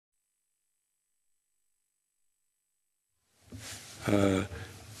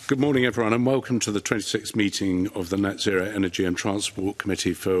Good morning, everyone, and welcome to the 26th meeting of the Net Zero Energy and Transport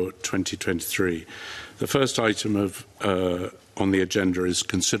Committee for 2023. The first item on the agenda is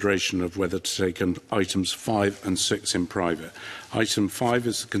consideration of whether to take items 5 and 6 in private. Item 5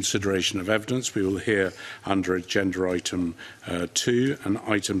 is the consideration of evidence. We will hear under agenda item 2, and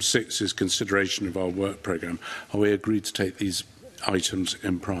item 6 is consideration of our work programme. Are we agreed to take these items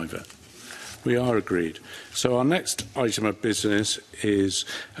in private? We are agreed. So our next item of business is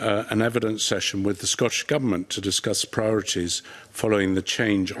an evidence session with the Scottish Government to discuss priorities following the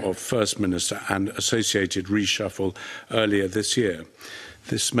change of First Minister and associated reshuffle earlier this year.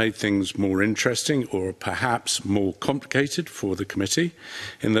 This made things more interesting or perhaps more complicated for the committee,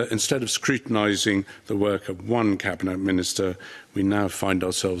 in that instead of scrutinising the work of one Cabinet Minister, we now find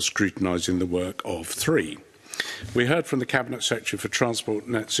ourselves scrutinising the work of 3. We heard from the Cabinet Secretary for Transport,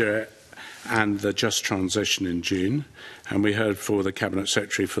 Net Zero and the Just Transition in June, and we heard for the Cabinet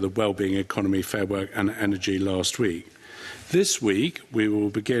Secretary for the Wellbeing, Economy, Fair Work and Energy last week. This week, we will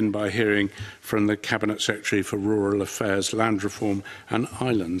begin by hearing from the Cabinet Secretary for Rural Affairs, Land Reform and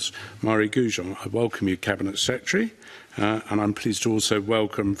Islands, Marie Gougeon. I welcome you, Cabinet Secretary. And I'm pleased to also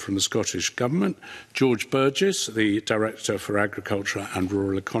welcome from the Scottish Government George Burgess, the Director for Agriculture and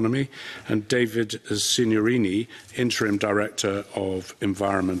Rural Economy, and David Signorini, Interim Director of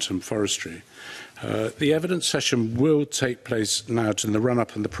Environment and Forestry. The evidence session will take place now in the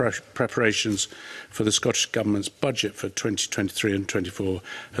run-up and the preparations for the Scottish Government's budget for 2023 and 24,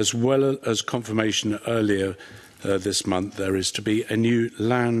 as well as confirmation earlier this month there is to be a new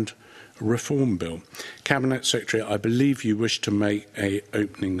land reform bill. Cabinet Secretary, I believe you wish to make an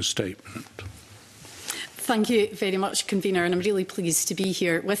opening statement. Thank you very much, Convener, and I'm really pleased to be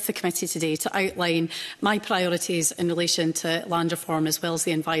here with the committee today to outline my priorities in relation to land reform as well as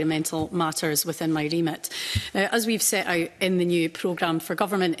the environmental matters within my remit. Now, as we've set out in the new programme for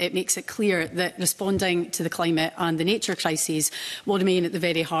government, it makes it clear that responding to the climate and the nature crises will remain at the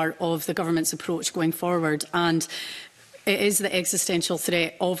very heart of the government's approach going forward, and it is the existential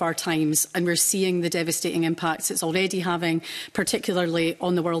threat of our times, and we're seeing the devastating impacts it's already having, particularly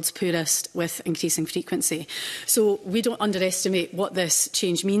on the world's poorest, with increasing frequency. So we don't underestimate what this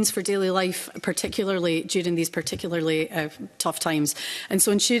change means for daily life, particularly during these particularly tough times. And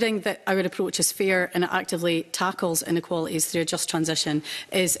so ensuring that our approach is fair and it actively tackles inequalities through a just transition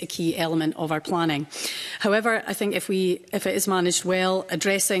is a key element of our planning. However, I think if it is managed well,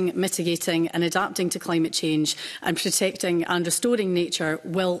 addressing, mitigating and adapting to climate change and protecting and restoring nature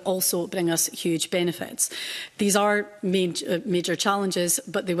will also bring us huge benefits. These are major challenges,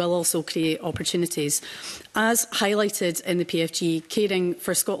 but they will also create opportunities. As highlighted in the PFG, caring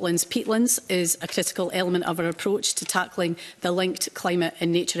for Scotland's peatlands is a critical element of our approach to tackling the linked climate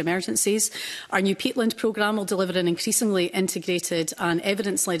and nature emergencies. Our new peatland programme will deliver an increasingly integrated and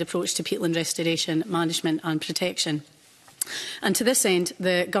evidence-led approach to peatland restoration, management and protection. And to this end,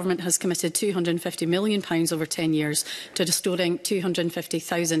 the Government has committed £250 million over 10 years to restoring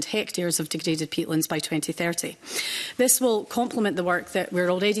 250,000 hectares of degraded peatlands by 2030. This will complement the work that we're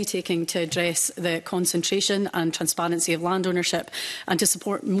already taking to address the concentration and transparency of land ownership and to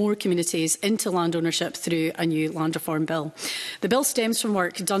support more communities into land ownership through a new land reform bill. The bill stems from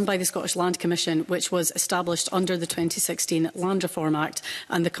work done by the Scottish Land Commission, which was established under the 2016 Land Reform Act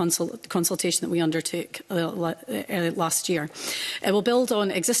and the consultation that we undertook last year. It will build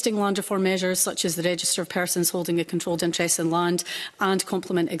on existing land reform measures such as the Register of Persons holding a controlled interest in land and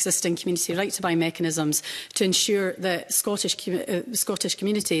complement existing community right to buy mechanisms to ensure that Scottish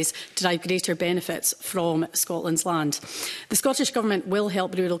communities derive greater benefits from Scotland's land. The Scottish Government will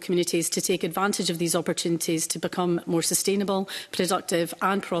help rural communities to take advantage of these opportunities to become more sustainable, productive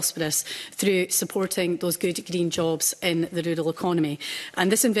and prosperous through supporting those good green jobs in the rural economy.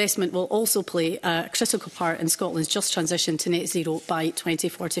 And this investment will also play a critical part in Scotland's just transition to net zero by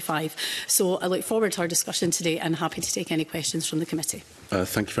 2045. So I look forward to our discussion today and happy to take any questions from the committee.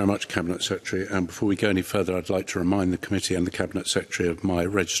 Thank you very much, Cabinet Secretary. And before we go any further, I'd like to remind the committee and the Cabinet Secretary of my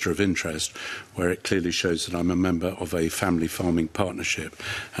register of interest, where it clearly shows that I'm a member of a family farming partnership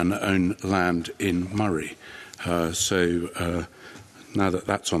and own land in Murray. Now that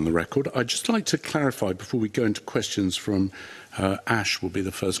that's on the record, I'd just like to clarify before we go into questions from Ash will be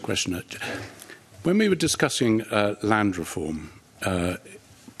the first question. When we were discussing land reform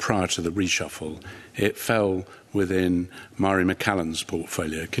prior to the reshuffle, it fell within Mhairi McCallan's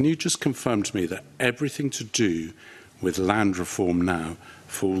portfolio. Can you just confirm to me that everything to do with land reform now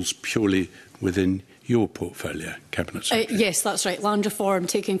falls purely within your portfolio, Cabinet Secretary? Yes, that's right. Land reform,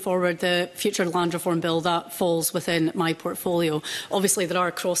 taking forward the future land reform bill, that falls within my portfolio. Obviously, there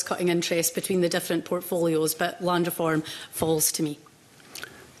are cross-cutting interests between the different portfolios, but land reform falls to me.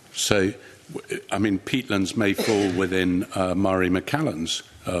 So, I mean, peatlands may fall within Murray McCallan's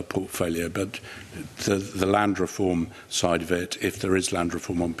portfolio, but the land reform side of it, if there is land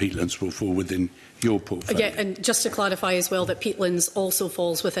reform on peatlands, will fall within your portfolio. Yeah, and just to clarify as well, that peatlands also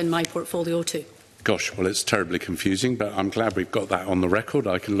falls within my portfolio too. Gosh, well, it's terribly confusing, but I'm glad we've got that on the record.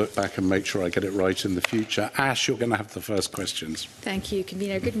 I can look back and make sure I get it right in the future. Ash, you're going to have the first questions. Thank you,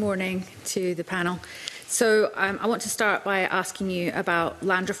 Convener. Good morning to the panel. So I want to start by asking you about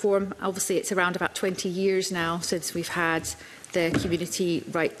land reform. Obviously, it's around about 20 years now since we've had the community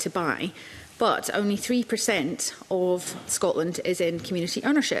right to buy, but only 3% of Scotland is in community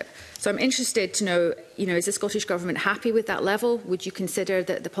ownership. So I'm interested to know, is the Scottish Government happy with that level? Would you consider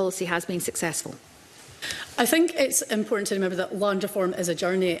that the policy has been successful? I think it's important to remember that land reform is a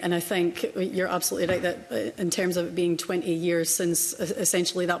journey, and I think you're absolutely right that in terms of it being 20 years since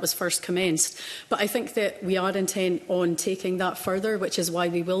essentially that was first commenced. But I think that we are intent on taking that further, which is why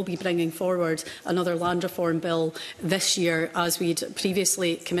we will be bringing forward another land reform bill this year, as we'd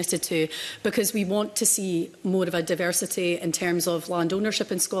previously committed to, because we want to see more of a diversity in terms of land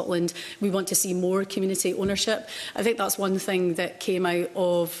ownership in Scotland. We want to see more community ownership. I think that's one thing that came out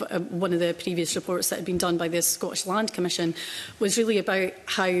of one of the previous reports that had been done by the Scottish Land Commission, was really about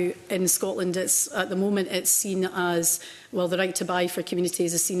how in Scotland at the moment it's seen as, well, the right to buy for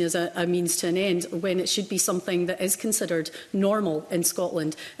communities is seen as a means to an end, when it should be something that is considered normal in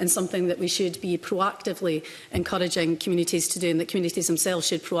Scotland and something that we should be proactively encouraging communities to do, and that communities themselves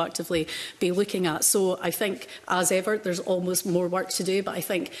should proactively be looking at. So I think, as ever, there's almost more work to do, but I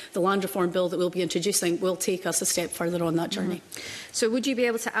think the land reform bill that we'll be introducing will take us a step further on that journey. So would you be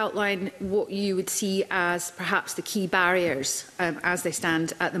able to outline what you would see as perhaps the key barriers as they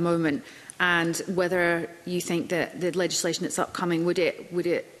stand at the moment, and whether you think that the legislation that's upcoming, would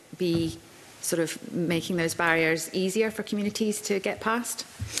it be sort of making those barriers easier for communities to get past?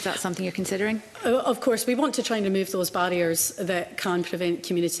 Is that something you're considering? Of course, we want to try and remove those barriers that can prevent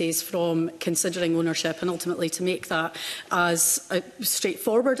communities from considering ownership, and ultimately to make that as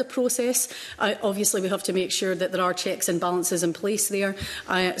straightforward a process. Obviously, we have to make sure that there are checks and balances in place there,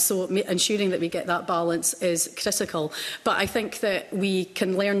 so ensuring that we get that balance is critical. But I think that we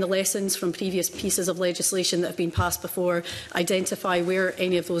can learn the lessons from previous pieces of legislation that have been passed before, identify where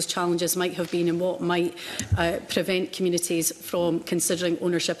any of those challenges might have been and what might prevent communities from considering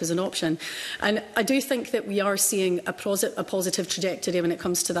ownership as an option. And I do think that we are seeing a positive trajectory when it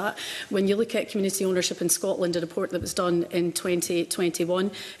comes to that. When you look at community ownership in Scotland, a report that was done in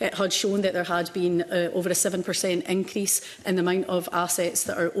 2021, it had shown that there had been over a 7% increase in the amount of assets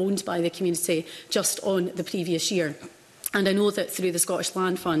that are owned by the community just on the previous year. And I know that through the Scottish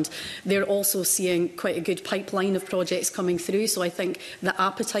Land Fund, they're also seeing quite a good pipeline of projects coming through. So I think the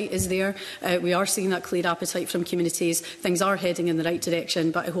appetite is there. We are seeing that clear appetite from communities. Things are heading in the right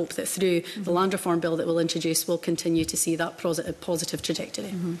direction, but I hope that through the land reform bill that we'll introduce, we'll continue to see that positive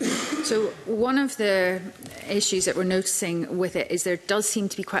trajectory. So one of the issues that we're noticing with it is there does seem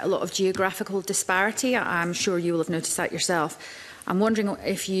to be quite a lot of geographical disparity. I'm sure you will have noticed that yourself. I'm wondering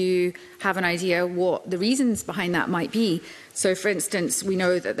if you have an idea what the reasons behind that might be. So, for instance, we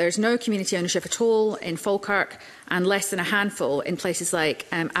know that there's no community ownership at all in Falkirk, and less than a handful in places like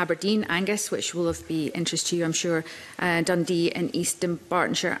Aberdeen, Angus, which will be of interest to you, I'm sure, Dundee and East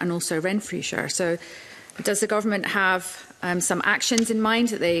Dunbartonshire, and also Renfrewshire. So does the government have some actions in mind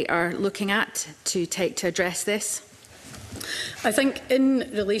that they are looking at to take to address this? I think in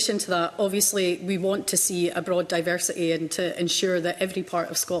relation to that, obviously we want to see a broad diversity, and to ensure that every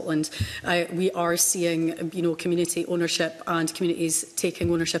part of Scotland we are seeing community ownership and communities taking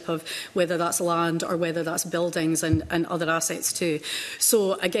ownership of whether that's land or whether that's buildings and other assets too.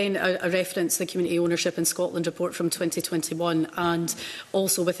 So again, a reference to the Community Ownership in Scotland report from 2021, and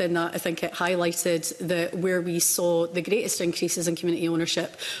also within that I think it highlighted that where we saw the greatest increases in community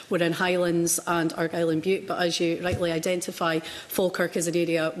ownership were in Highlands and Argyll and Bute, but as you rightly identify, Falkirk is an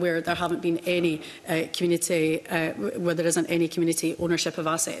area where there haven't been any where there isn't any community ownership of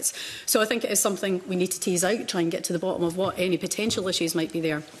assets. So I think it is something we need to tease out, try and get to the bottom of what any potential issues might be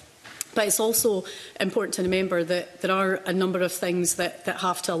there. But it's also important to remember that there are a number of things that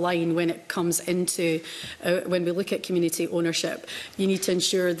have to align when it comes into, when we look at community ownership. You need to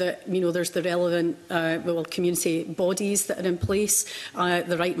ensure that there's the relevant community bodies that are in place,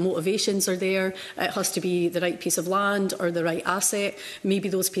 the right motivations are there, it has to be the right piece of land or the right asset. Maybe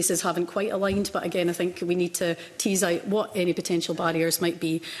those pieces haven't quite aligned, but again I think we need to tease out what any potential barriers might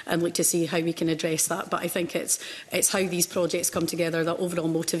be and look to see how we can address that. But I think it's how these projects come together, that overall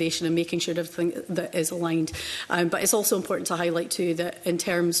motivation and making sure everything that is aligned. But it's also important to highlight too that in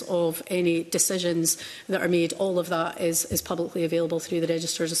terms of any decisions that are made, all of that is publicly available through the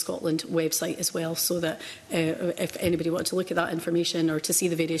Registers of Scotland website as well, so that if anybody wants to look at that information or to see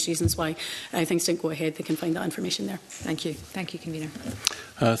the various reasons why things didn't go ahead, they can find that information there. Thank you. Thank you, Convener.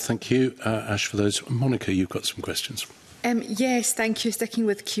 Thank you, Ash, for those. Monica, you've got some questions. Yes, thank you. Sticking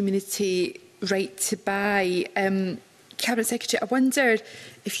with community right to buy. Cabinet Secretary, I wonder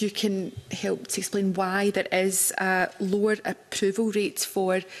if you can help to explain why there is a lower approval rate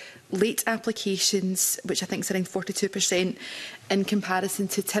for late applications, which I think is around 42%, in comparison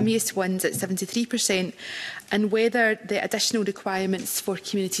to timeliest ones at 73%, and whether the additional requirements for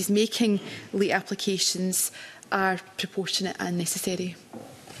communities making late applications are proportionate and necessary.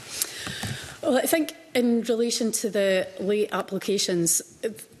 Well, I think in relation to the late applications,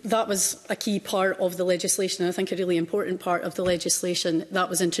 that was a key part of the legislation, and I think a really important part of the legislation that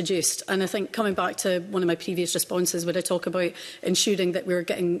was introduced. And I think coming back to one of my previous responses where I talk about ensuring that we're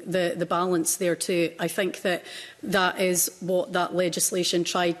getting the balance there too, I think that is what that legislation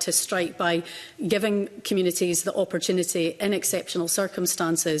tried to strike by giving communities the opportunity in exceptional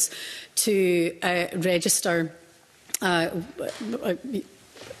circumstances to register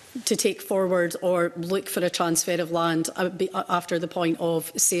to take forward or look for a transfer of land after the point of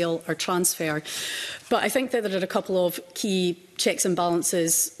sale or transfer. But I think that there are a couple of key checks and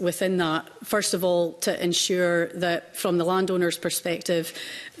balances within that. First of all, to ensure that from the landowner's perspective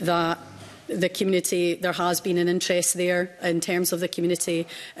that the community, there has been an interest there in terms of the community,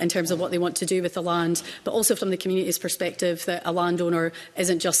 in terms of what they want to do with the land, but also from the community's perspective that a landowner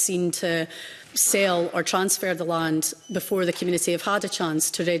isn't just seen to sell or transfer the land before the community have had a chance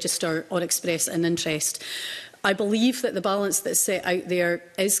to register or express an interest. I believe that the balance that's set out there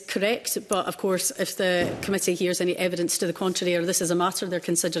is correct, but of course if the committee hears any evidence to the contrary or this is a matter they're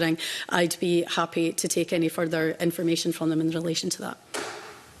considering, I'd be happy to take any further information from them in relation to that.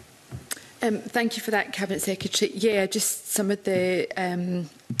 Thank you for that, Cabinet Secretary. Yeah, just some of the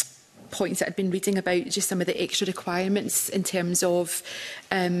points that I've been reading about, just some of the extra requirements in terms of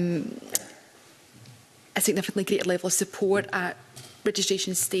a significantly greater level of support at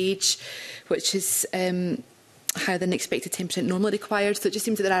registration stage, which is higher than expected 10% normally required. So it just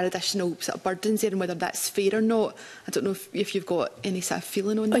seems that there are additional sort of burdens there, and whether that's fair or not. I don't know if you've got any sort of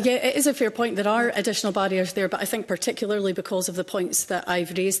feeling on that. Yeah, it is a fair point. There are additional barriers there, but I think particularly because of the points that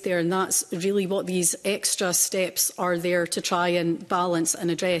I've raised there, and that's really what these extra steps are there to try and balance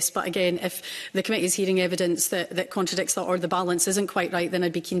and address. But again, if the committee is hearing evidence that contradicts that or the balance isn't quite right, then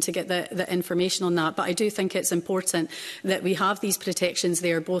I'd be keen to get the information on that. But I do think it's important that we have these protections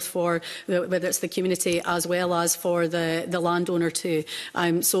there, both for whether it's the community as well as for the landowner too.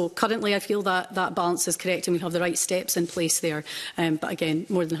 So currently I feel that balance is correct and we have the right steps in place there. But again,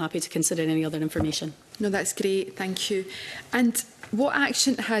 more than happy to consider any other information. No, that's great. Thank you. And what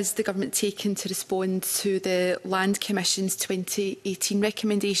action has the Government taken to respond to the Land Commission's 2018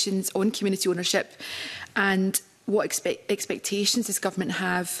 recommendations on community ownership? And what expectations does Government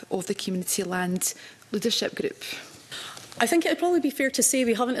have of the Community Land Leadership Group? I think it would probably be fair to say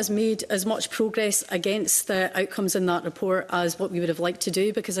we haven't made as much progress against the outcomes in that report as what we would have liked to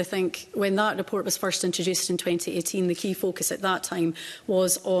do, because I think when that report was first introduced in 2018, the key focus at that time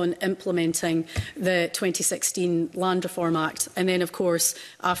was on implementing the 2016 Land Reform Act. And then, of course,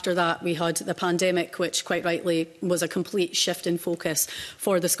 after that, we had the pandemic, which quite rightly was a complete shift in focus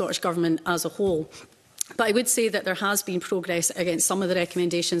for the Scottish Government as a whole. But I would say that there has been progress against some of the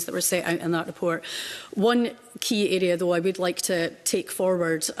recommendations that were set out in that report. One key area, though, I would like to take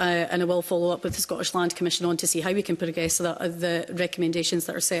forward, and I will follow up with the Scottish Land Commission on to see how we can progress the recommendations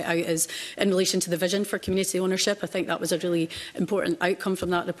that are set out, is in relation to the vision for community ownership. I think that was a really important outcome from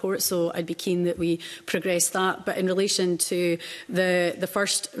that report, so I'd be keen that we progress that. But in relation to the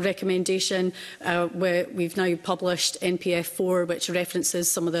first recommendation, we've now published NPF 4, which references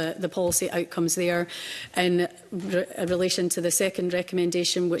some of the policy outcomes there. in relation to the second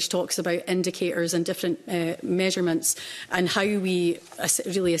recommendation, which talks about indicators and different measurements and how we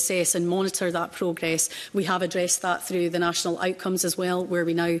really assess and monitor that progress. We have addressed that through the national outcomes as well, where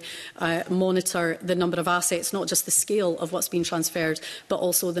we now monitor the number of assets, not just the scale of what's been transferred, but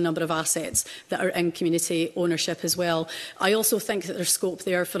also the number of assets that are in community ownership as well. I also think that there's scope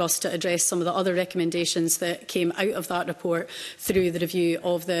there for us to address some of the other recommendations that came out of that report through the review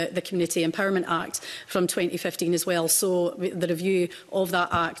of the Community Empowerment Act from 2015 as well. So the review of that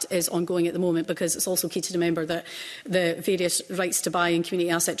Act is ongoing at the moment, because it's also key to remember that the various rights to buy and community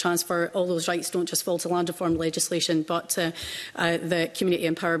asset transfer, all those rights don't just fall to land reform legislation, but to the Community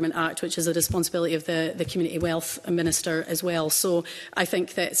Empowerment Act, which is a responsibility of the Community Wealth Minister as well. So I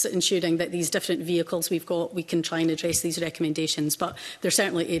think that it's ensuring that these different vehicles we've got, we can try and address these recommendations. But there are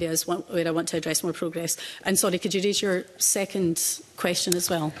certainly areas where I want to address more progress. And sorry, could you raise your second question as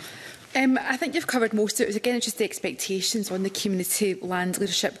well? I think you've covered most of it. Again, it's just the expectations on the Community Land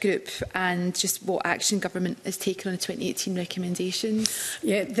Leadership Group and just what action government is taking on the 2018 recommendations.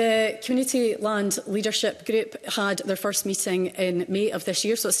 Yeah, the Community Land Leadership Group had their first meeting in May of this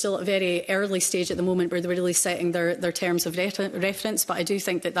year, so it's still at a very early stage at the moment where they're really setting their terms of reference. But I do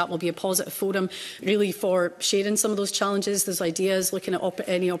think that will be a positive forum, really, for sharing some of those challenges, those ideas, looking at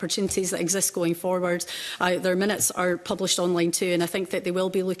any opportunities that exist going forward. Their minutes are published online too, and I think that they will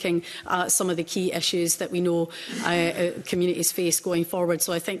be looking some of the key issues that we know communities face going forward.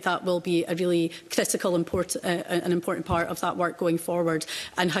 So I think that will be a really critical, an important part of that work going forward,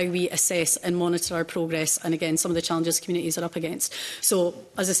 and how we assess and monitor our progress, and again, some of the challenges communities are up against. So,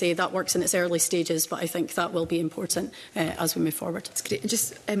 as I say, that work's in its early stages, but I think that will be important as we move forward. That's great. And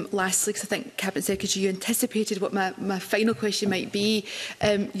just lastly, because I think, Cabinet Secretary, you anticipated what my final question might be.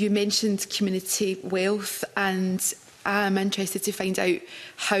 You mentioned community wealth, and I'm interested to find out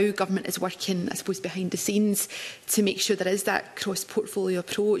how government is working, I suppose, behind the scenes to make sure there is that cross-portfolio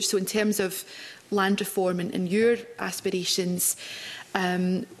approach. So in terms of land reform and your aspirations,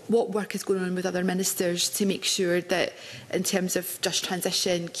 what work is going on with other ministers to make sure that in terms of just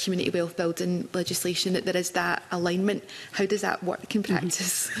transition, community wealth building legislation, that there is that alignment? How does that work in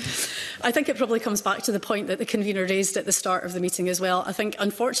practice? I think it probably comes back to the point that the convener raised at the start of the meeting as well. I think,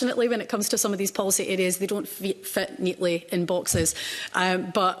 unfortunately, when it comes to some of these policy areas, they don't fit neatly in boxes.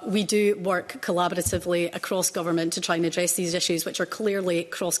 But we do work collaboratively across government to try and address these issues, which are clearly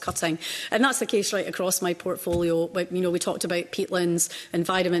cross-cutting. And that's the case right across my portfolio. We talked about peatlands,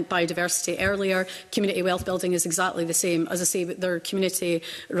 environment, biodiversity earlier. Community wealth building is exactly the same. As I say, there are community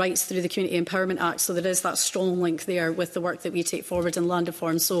rights through the Community Empowerment Act, so there is that strong link there with the work that we take forward in land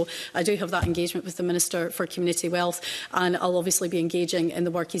reform. So I do have that engagement with the Minister for Community Wealth, and I'll obviously be engaging in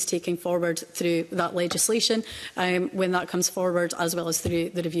the work he's taking forward through that legislation when that comes forward, as well as through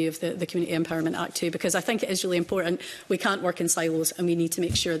the review of the Community Empowerment Act too, because I think it is really important. We can't work in silos, and we need to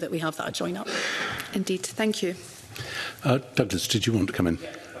make sure that we have that join up. Indeed. Thank you. Douglas, did you want to come in?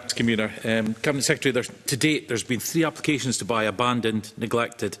 Convener. Cabinet Secretary, to date there's been 3 applications to buy abandoned,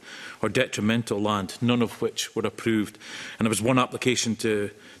 neglected or detrimental land, none of which were approved. And there was 1 application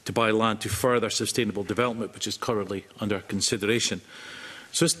to buy land to further sustainable development, which is currently under consideration.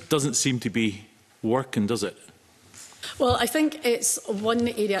 So this doesn't seem to be working, does it? Well, I think it's one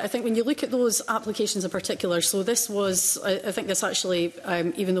area. I think when you look at those applications in particular, so this was, I think this actually,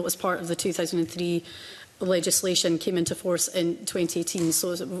 even though it was part of the 2003 legislation, came into force in 2018,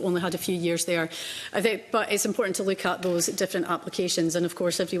 so we've only had a few years there. I think, but it's important to look at those different applications, and of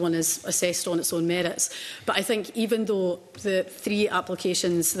course everyone is assessed on its own merits. But I think even though the 3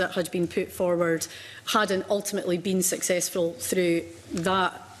 applications that had been put forward hadn't ultimately been successful through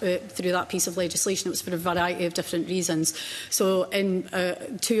that piece of legislation, it was for a variety of different reasons. So in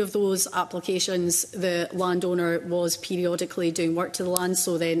 2 of those applications, the landowner was periodically doing work to the land,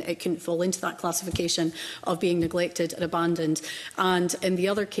 so then it couldn't fall into that classification of being neglected or abandoned. And in the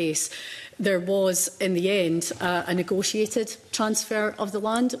other case, there was, in the end, a negotiated transfer of the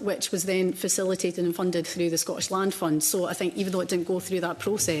land, which was then facilitated and funded through the Scottish Land Fund. So I think even though it didn't go through that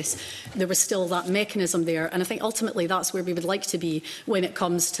process, there was still that mechanism there. And I think ultimately that's where we would like to be when it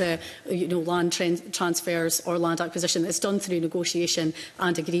comes to land transfers or land acquisition that's done through negotiation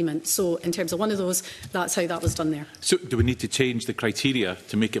and agreement. So in terms of one of those, that's how that was done there. So do we need to change the criteria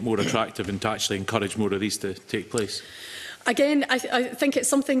to make it more attractive and to actually encourage more of these to take place? Again, I think it's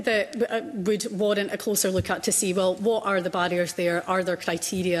something that would warrant a closer look at to see, well, what are the barriers there? Are there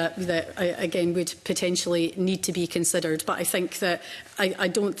criteria that, again, would potentially need to be considered? But I think that I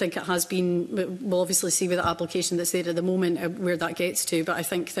don't think it has been. We'll obviously see with the application that's there at the moment where that gets to. But I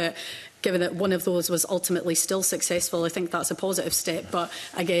think that given that one of those was ultimately still successful, I think that's a positive step. But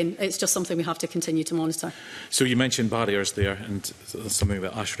again, it's just something we have to continue to monitor. So you mentioned barriers there, and something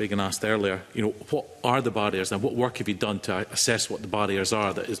that Ash Regan asked earlier. You know, what are the barriers, and what work have you done to assess what the barriers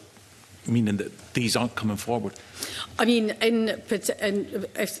are that is meaning that these aren't coming forward? I mean,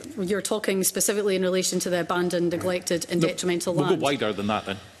 if you're talking specifically in relation to the abandoned, neglected and detrimental land. We'll go wider than that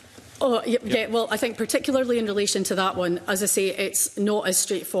then. Oh, yeah, well, I think particularly in relation to that one, as I say, it's not as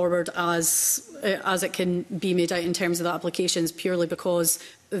straightforward as it can be made out in terms of the applications, purely because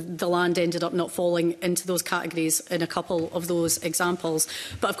the land ended up not falling into those categories in a couple of those examples.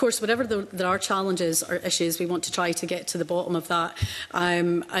 But of course, whenever there are challenges or issues, we want to try to get to the bottom of that.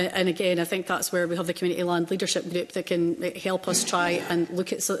 And again, I think that's where we have the Community Land Leadership Group that can help us try and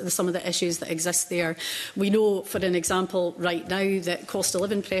look at some of the issues that exist there. We know, for an example, right now that cost of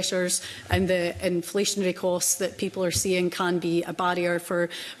living pressures and the inflationary costs that people are seeing can be a barrier for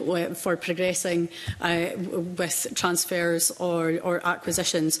progressing with transfers or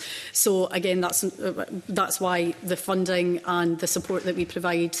acquisitions. So again, that's why the funding and the support that we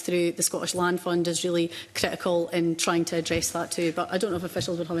provide through the Scottish Land Fund is really critical in trying to address that too. But I don't know if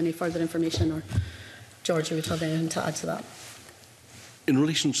officials would have any further information, or George, you would have anything to add to that. In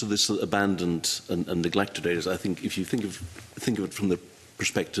relation to this abandoned and neglected areas, I think if you think of it from the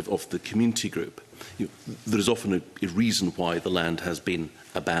perspective of the community group, there is often a reason why the land has been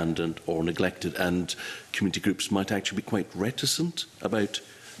abandoned or neglected, and community groups might actually be quite reticent about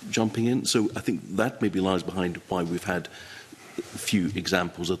jumping in. So I think that maybe lies behind why we've had few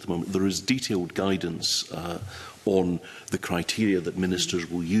examples at the moment. There is detailed guidance on the criteria that ministers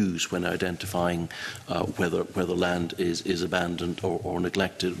will use when identifying whether land is abandoned or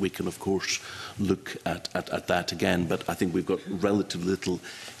neglected. We can, of course, look at that again, but I think we've got relatively little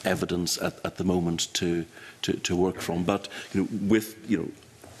evidence at the moment to work from. But with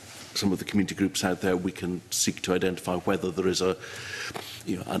some of the community groups out there, we can seek to identify whether there is an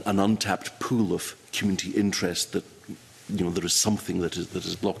untapped pool of community interest that there is something that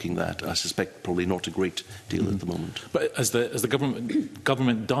is blocking that. I suspect probably not a great deal at the moment. But has the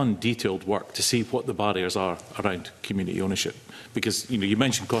government done detailed work to see what the barriers are around community ownership? Because you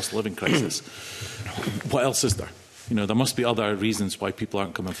mentioned cost of living crisis. What else is there? There must be other reasons why people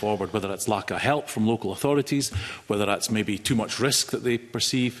aren't coming forward, whether it's lack of help from local authorities, whether that's maybe too much risk that they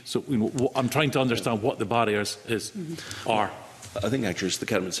perceive. So I'm trying to understand what the barriers are. I think actually, as the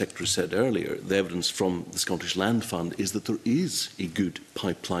Cabinet Secretary said earlier, the evidence from the Scottish Land Fund is that there is a good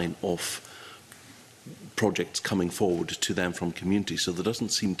pipeline of projects coming forward to them from communities. So there doesn't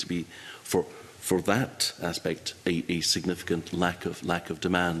seem to be, for that aspect, a significant lack of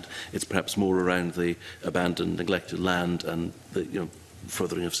demand. It's perhaps more around the abandoned, neglected land and the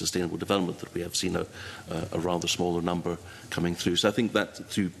furthering of sustainable development that we have seen a rather smaller number coming through. So I think that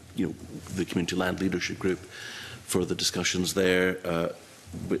through the Community Land Leadership Group, further discussions there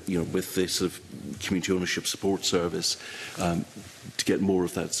with the sort of community ownership support service to get more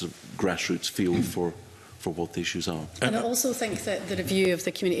of that sort of grassroots feel for what the issues are. And I also think that the review of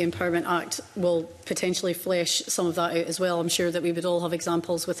the Community Empowerment Act will potentially flesh some of that out as well. I'm sure that we would all have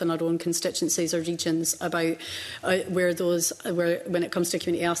examples within our own constituencies or regions about where when it comes to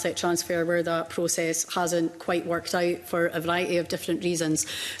community asset transfer, where that process hasn't quite worked out for a variety of different reasons.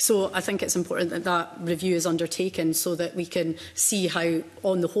 So I think it's important that that review is undertaken so that we can see how,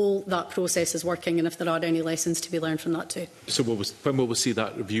 on the whole, that process is working and if there are any lessons to be learned from that too. So when will we see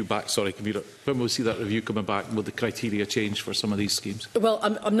that review back? Sorry, when will we see that review coming back? Will the criteria change for some of these schemes? Well,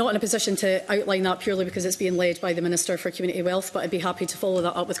 I'm not in a position to outline that purely because it's being led by the Minister for Community Wealth, but I'd be happy to follow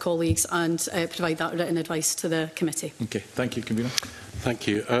that up with colleagues and provide that written advice to the committee. Okay, thank you, Convener. Thank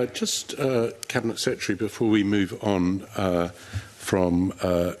you. Cabinet Secretary, before we move on from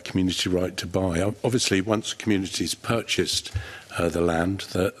community right to buy, obviously once a community's purchased the land,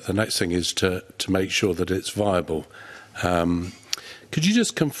 the next thing is to make sure that it's viable. Could you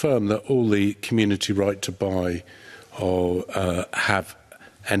just confirm that all the community right to buy have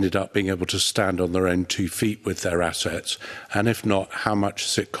ended up being able to stand on their own 2 feet with their assets? And if not, how much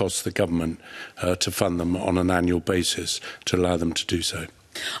does it cost the government to fund them on an annual basis to allow them to do so?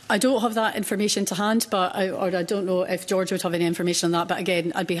 I don't have that information to hand, but I don't know if George would have any information on that. But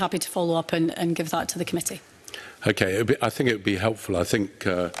again, I'd be happy to follow up and give that to the committee. Okay, I think it would be helpful. I think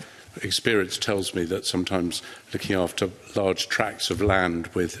experience tells me that sometimes looking after large tracts of land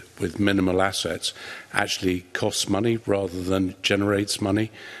with minimal assets actually costs money rather than generates money.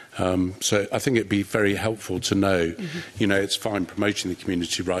 So I think it'd be very helpful to know, it's fine promoting the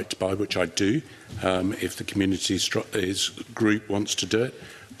community right to buy, which I do, if the community group wants to do it.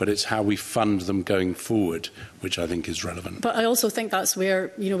 but it's how we fund them going forward, which I think is relevant. But I also think that's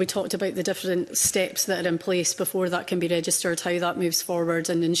where, we talked about the different steps that are in place before that can be registered, how that moves forward,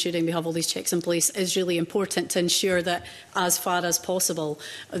 and ensuring we have all these checks in place is really important to ensure that, as far as possible,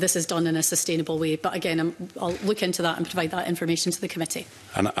 this is done in a sustainable way. But again, I'll look into that and provide that information to the committee.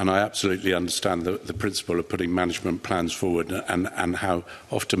 And I absolutely understand the principle of putting management plans forward and how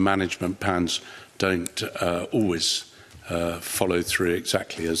often management plans don't always follow through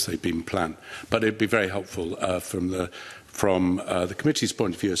exactly as they've been planned. But it'd be very helpful from the committee's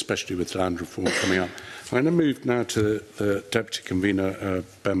point of view, especially with land reform coming up. I'm going to move now to the Deputy Convener,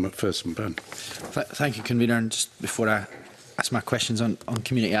 Ben McPherson. Ben. Thank you, Convener. And just before I ask my questions on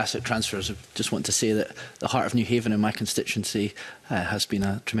community asset transfers, I just want to say that the Heart of Newhaven in my constituency has been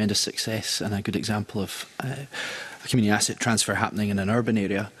a tremendous success and a good example of a community asset transfer happening in an urban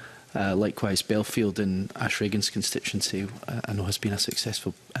area. Likewise, Belfield in Ash Regan's constituency, I know has been a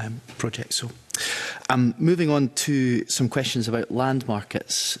successful project. So, moving on to some questions about land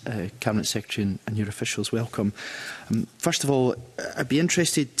markets, Cabinet Secretary and your officials, welcome. First of all, I'd be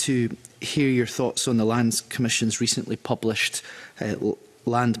interested to hear your thoughts on the Lands Commission's recently published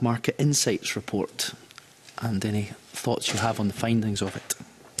Land Market Insights report and any thoughts you have on the findings of it.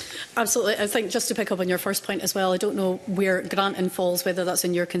 Absolutely. I think just to pick up on your first point as well, I don't know where Granton falls, whether that's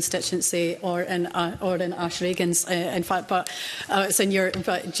in your constituency or in Ash Regan's, in fact, but it's in your.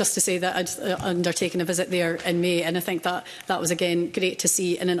 But just to say that I'd undertaken a visit there in May, and I think that was again great to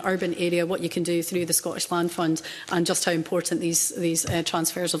see in an urban area what you can do through the Scottish Land Fund and just how important these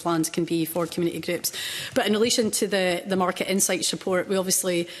transfers of land can be for community groups. But in relation to the Market Insights report, we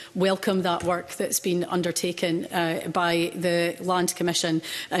obviously welcome that work that's been undertaken by the Land Commission,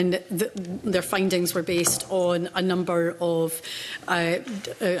 and their findings were based on a number of,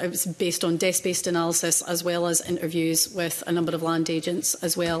 it was based on desk-based analysis as well as interviews with a number of land agents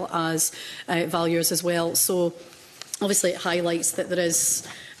as well as valuers as well. So obviously it highlights that there is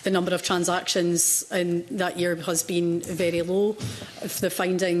the number of transactions in that year has been very low. The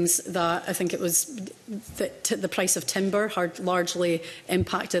findings that I think it was that the price of timber had largely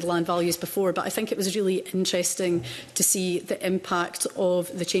impacted land values before, but I think it was really interesting to see the impact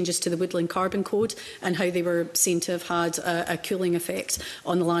of the changes to the Woodland Carbon Code and how they were seen to have had a cooling effect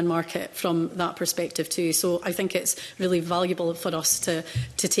on the land market from that perspective too. So I think it's really valuable for us to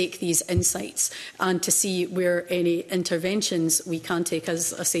take these insights and to see where any interventions we can take,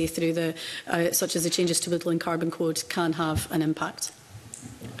 as I say, through the such as the changes to Woodland Carbon Code can have an impact.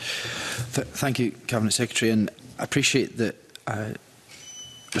 Thank you, Cabinet Secretary, and I appreciate that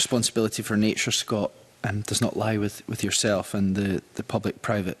responsibility for Nature, Scott, does not lie with yourself and the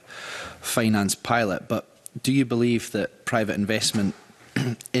public-private finance pilot, but do you believe that private investment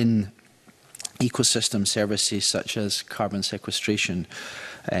in ecosystem services such as carbon sequestration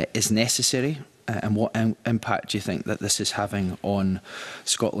is necessary? And what impact do you think that this is having on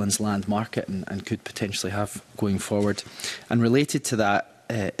Scotland's land market and could potentially have going forward? And related to that,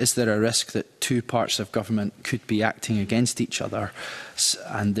 is there a risk that two parts of government could be acting against each other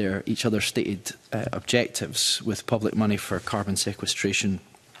and each other's stated objectives, with public money for carbon sequestration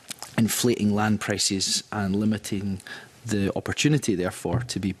inflating land prices and limiting the opportunity, therefore,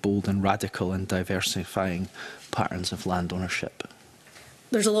 to be bold and radical in diversifying patterns of land ownership?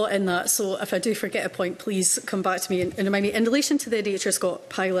 There's a lot in that, so if I do forget a point, please come back to me and remind me. In relation to the Nature Scott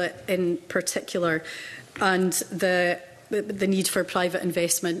pilot in particular and the need for private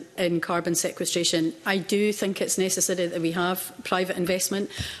investment in carbon sequestration, I do think it's necessary that we have private investment.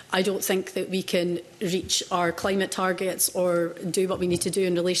 I don't think that we can reach our climate targets or do what we need to do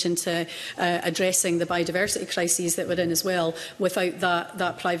in relation to addressing the biodiversity crises that we're in as well without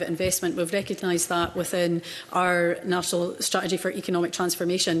that private investment. We've recognised that within our National Strategy for Economic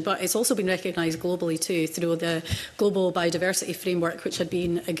Transformation, but it's also been recognised globally too through the Global Biodiversity Framework, which had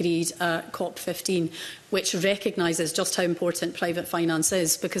been agreed at COP15, which recognises just how important private finance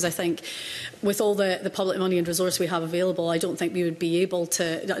is, because I think with all the public money and resource we have available, I don't think we would be able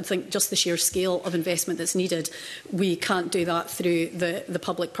to, I think just the sheer scale of investment that's needed, we can't do that through the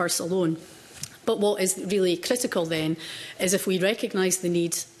public purse alone. But what is really critical then is if we recognise the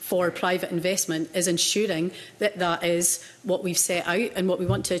need for private investment is ensuring that that is what we've set out and what we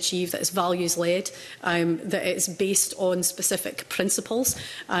want to achieve, that is values-led, that it's based on specific principles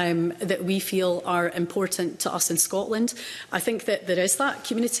that we feel are important to us in Scotland. I think that there is that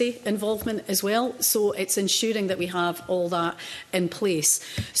community involvement as well, so it's ensuring that we have all that in place.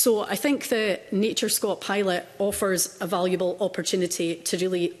 So I think the Nature Scott pilot offers a valuable opportunity to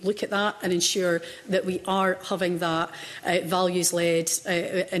really look at that and ensure that we are having that values-led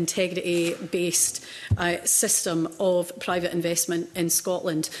integrity-based system of private investment in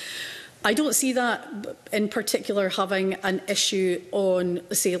Scotland. I don't see that in particular having an issue on,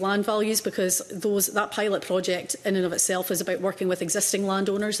 say, land values, because that pilot project in and of itself is about working with existing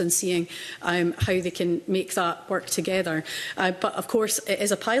landowners and seeing how they can make that work together. But of course, it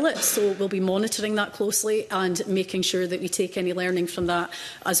is a pilot, so we'll be monitoring that closely and making sure that we take any learning from that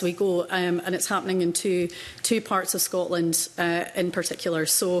as we go. And it's happening in two parts of Scotland in particular.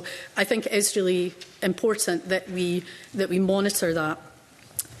 So I think it is really important that we monitor that.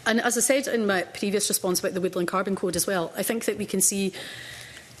 And as I said in my previous response about the Woodland Carbon Code as well, I think that we can see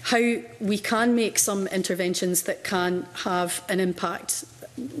how we can make some interventions that can have an impact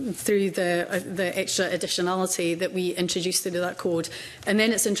through the extra additionality that we introduced through that code. And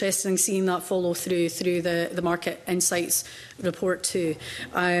then it's interesting seeing that follow through the Market Insights report too.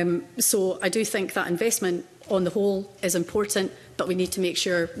 So I do think that investment on the whole is important, but we need to make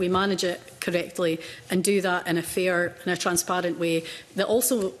sure we manage it correctly and do that in a fair and a transparent way that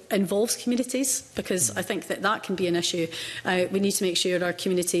also involves communities, because I think that can be an issue. We need to make sure our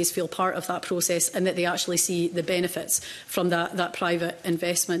communities feel part of that process and that they actually see the benefits from that private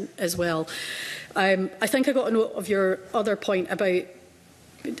investment as well. I think I got a note of your other point about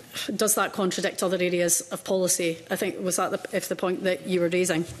does that contradict other areas of policy. I think was that the point that you were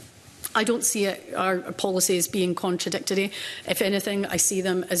raising. I don't see our policies being contradictory. If anything, I see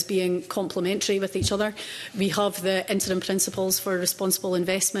them as being complementary with each other. We have the interim principles for responsible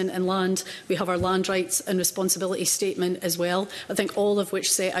investment in land. We have our land rights and responsibility statement as well. I think all of which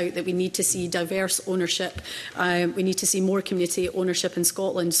set out that we need to see diverse ownership. We need to see more community ownership in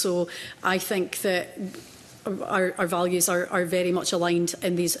Scotland. So I think that our values are very much aligned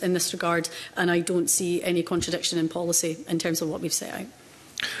in this regard, and I don't see any contradiction in policy in terms of what we've set out.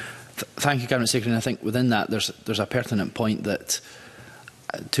 Thank you, Cabinet Secretary. And I think within that there's a pertinent point that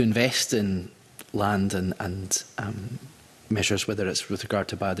to invest in land and measures, whether it's with regard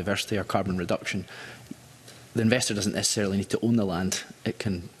to biodiversity or carbon reduction, the investor doesn't necessarily need to own the land. It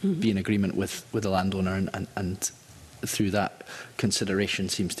can be in agreement with the landowner, and through that consideration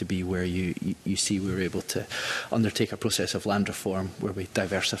seems to be where you see we're able to undertake a process of land reform where we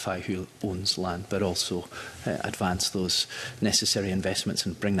diversify who owns land, but also advance those necessary investments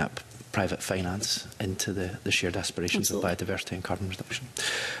and bring that private finance into the shared aspirations Absolutely. Of biodiversity and carbon reduction.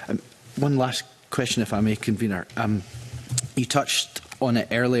 One last question, if I may, Convener. You touched on it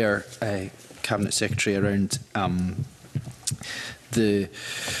earlier, Cabinet Secretary, around the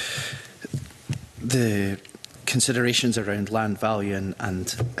considerations around land value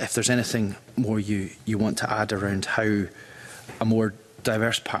and if there's anything more you want to add around how a more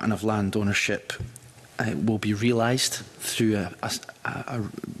diverse pattern of land ownership will be realised through a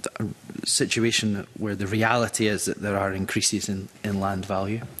situation where the reality is that there are increases in land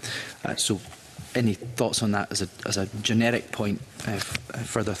value. So any thoughts on that as a generic point?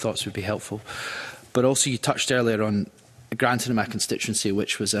 Further thoughts would be helpful. But also you touched earlier on Granton in my constituency,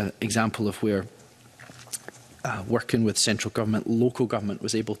 which was an example of where working with central government, local government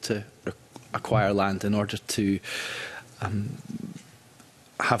was able to acquire land in order to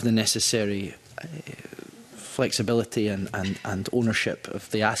have the necessary flexibility and ownership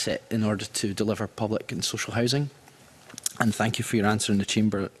of the asset in order to deliver public and social housing. And thank you for your answer in the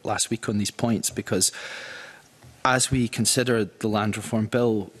Chamber last week on these points, because as we consider the Land Reform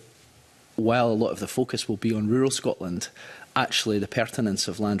Bill, while a lot of the focus will be on rural Scotland, actually the pertinence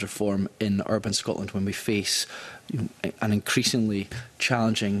of land reform in urban Scotland when we face an increasingly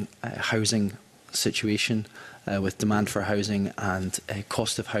challenging housing situation with demand for housing and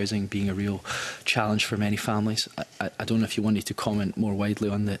cost of housing being a real challenge for many families. I don't know if you wanted to comment more widely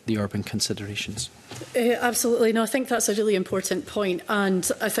on the urban considerations. Absolutely. No, I think that's a really important point, and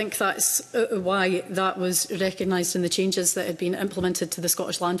I think that's why that was recognised in the changes that had been implemented to the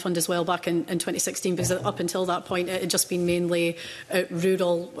Scottish Land Fund as well back in 2016, because up until that point it had just been mainly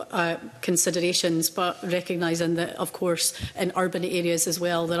rural considerations, but recognising that, of course, in urban areas as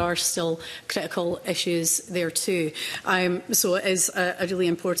well there are still critical issues there too. So it is a really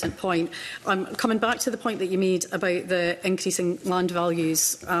important point. Coming back to the point that you made about the increasing land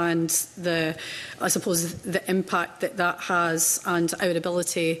values and I suppose the impact that has and our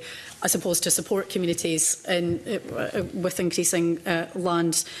ability, I suppose, to support communities with increasing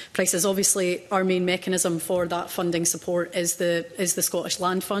land prices. Obviously, our main mechanism for that funding support is the Scottish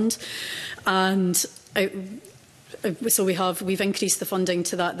Land Fund, and So we've increased the funding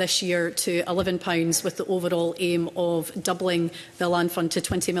to that this year to £11 with the overall aim of doubling the land fund to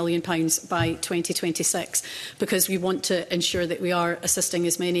 £20 million by 2026, because we want to ensure that we are assisting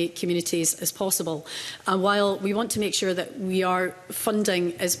as many communities as possible. And while we want to make sure that we are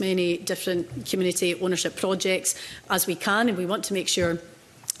funding as many different community ownership projects as we can, and we want to make sure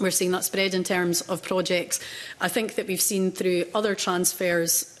we're seeing that spread in terms of projects, I think that we've seen through other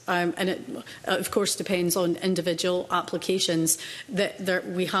transfers, and it of course depends on individual applications, that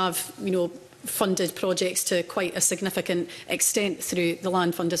we have, funded projects to quite a significant extent through the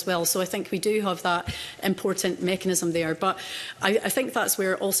land fund as well. So I think we do have that important mechanism there. But I think that's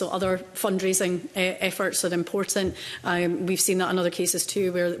where also other fundraising efforts are important. We've seen that in other cases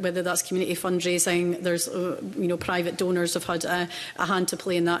too, whether that's community fundraising, there's private donors have had a hand to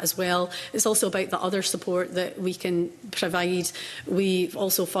play in that as well. It's also about the other support that we can provide. We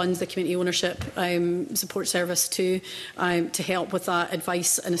also fund the community ownership support service too, to help with that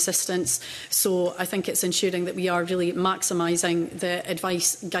advice and assistance. So I think it's ensuring that we are really maximising the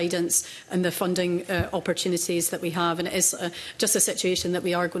advice, guidance and the funding opportunities that we have. And it is just a situation that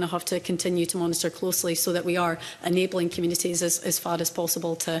we are going to have to continue to monitor closely, so that we are enabling communities as far as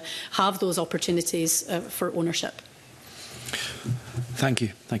possible to have those opportunities for ownership. Thank you.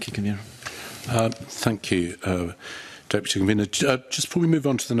 Thank you, Convener. Thank you, Deputy Convener. Just before we move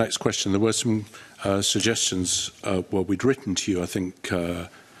on to the next question, there were some suggestions. Well, we'd written to you, I think,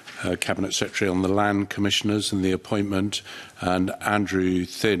 Cabinet Secretary, on the land commissioners and the appointment, and Andrew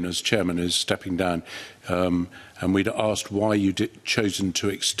Thinn, as chairman, is stepping down. And we'd asked why you'd chosen to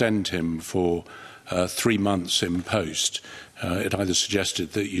extend him for 3 months in post. It either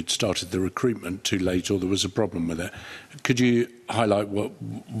suggested that you'd started the recruitment too late or there was a problem with it. Could you highlight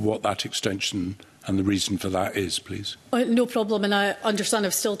what that extension and the reason for that is, please? No problem, and I understand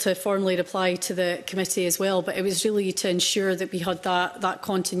I've still to formally reply to the committee as well, but it was really to ensure that we had that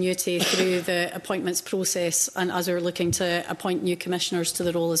continuity through the appointments process, and as we were looking to appoint new commissioners to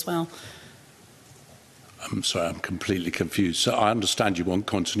the role as well. I'm sorry, I'm completely confused. So I understand you want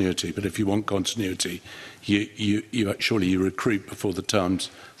continuity, but if you want continuity, you surely recruit before the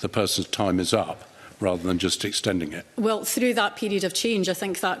person's time is up, rather than just extending it? Well, through that period of change, I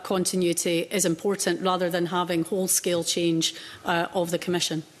think that continuity is important, rather than having whole-scale change of the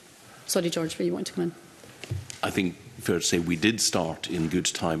Commission. Sorry, George, where you want to come in? I think fair to say we did start in good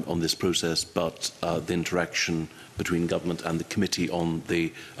time on this process, but the interaction between government and the committee on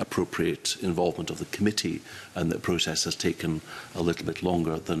the appropriate involvement of the committee and the process has taken a little bit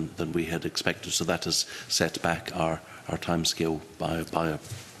longer than we had expected. So that has set back our timescale by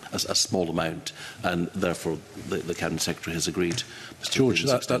a small amount, and therefore the Cabinet Secretary has agreed. George,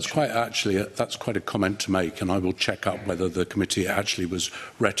 that's quite a comment to make, and I will check up whether the committee actually was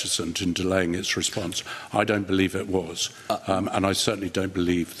reticent in delaying its response. I don't believe it was, and I certainly don't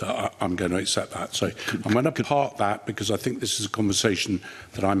believe that I'm going to accept that. So I'm going to park that, because I think this is a conversation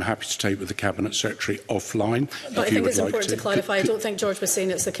that I'm happy to take with the Cabinet Secretary offline. But I think it's important to clarify. I don't think George was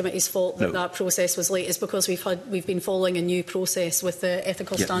saying it's the committee's fault that that process was late. It's because we've been following a new process with the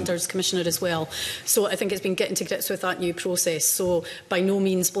Ethical Standards Commissioner as well. So I think it's been getting to grips with that new process. So by no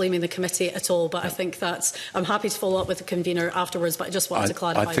means blaming the committee at all, but I think I'm happy to follow up with the convener afterwards, but I just wanted to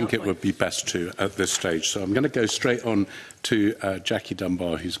clarify I think it would be best to at this stage. So I'm going to go straight on to Jackie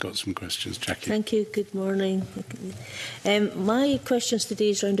Dunbar, who's got some questions. Jackie. Thank you. Good morning. My questions today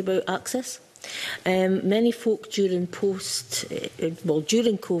is round about access. Many folk during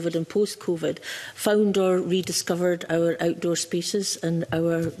COVID and post-COVID found or rediscovered our outdoor spaces and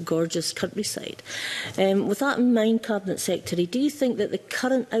our gorgeous countryside. With that in mind, Cabinet Secretary, do you think that the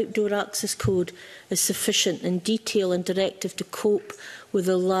current outdoor access code is sufficient in detail and directive to cope with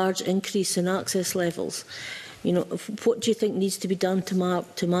the large increase in access levels? What do you think needs to be done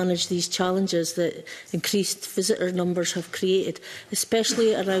to manage these challenges that increased visitor numbers have created,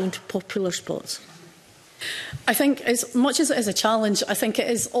 especially around popular spots? I think as much as it is a challenge, I think it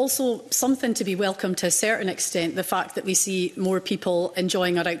is also something to be welcomed to a certain extent, the fact that we see more people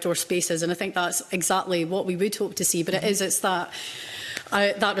enjoying our outdoor spaces. And I think that's exactly what we would hope to see. But it's that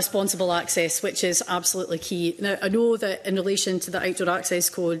responsible access, which is absolutely key. Now, I know that in relation to the Outdoor Access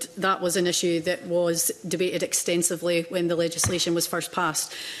Code, that was an issue that was debated extensively when the legislation was first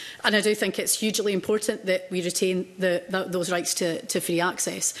passed. And I do think it's hugely important that we retain those rights to free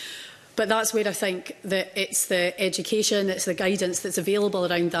access. But that's where I think that it's the education, it's the guidance that's available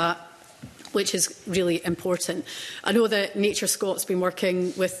around that which is really important. I know that Nature Scott's been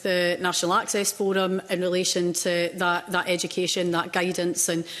working with the National Access Forum in relation to that education, that guidance,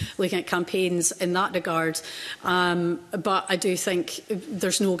 and looking at campaigns in that regard. But I do think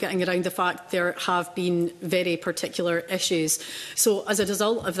there's no getting around the fact there have been very particular issues. So as a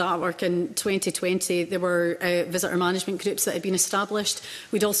result of that work in 2020, there were visitor management groups that had been established.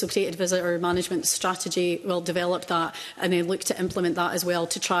 We'd also created a visitor management strategy, well, developed that, and then looked to implement that as well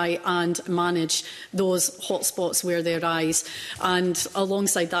to try and manage those hotspots where they arise. And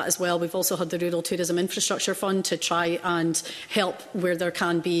alongside that as well, we've also had the Rural Tourism Infrastructure Fund to try and help where there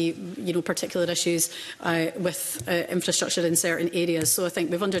can be, particular issues with infrastructure in certain areas. So I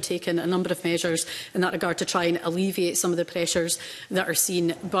think we've undertaken a number of measures in that regard to try and alleviate some of the pressures that are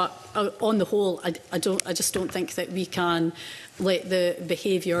seen. But on the whole, I just don't think that we can let the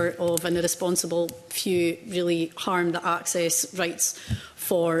behaviour of an irresponsible few really harm the access rights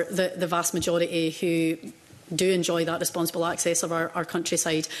for the vast majority who do enjoy that responsible access of our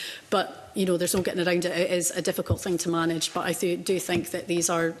countryside. But, there's no getting around it. It is a difficult thing to manage, but I do think that these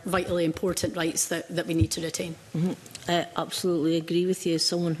are vitally important rights that we need to retain. Mm-hmm. I absolutely agree with you as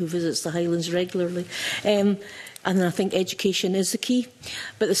someone who visits the Highlands regularly. And I think education is the key.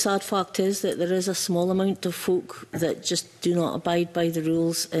 But the sad fact is that there is a small amount of folk that just do not abide by the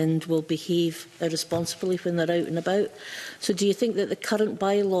rules and will behave irresponsibly when they're out and about. So do you think that the current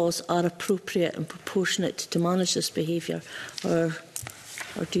bylaws are appropriate and proportionate to manage this behaviour?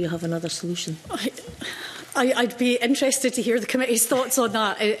 Or do you have another solution? I'd be interested to hear the committee's thoughts on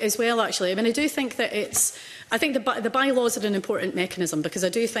that as well, actually. I mean, I do think that I think the bylaws are an important mechanism, because I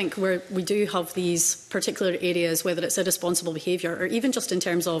do think we do have these particular areas, whether it's irresponsible behaviour or even just in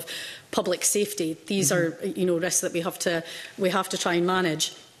terms of public safety, these are risks that we have to try and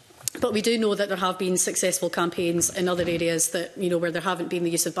manage. But we do know that there have been successful campaigns in other areas that, where there haven't been the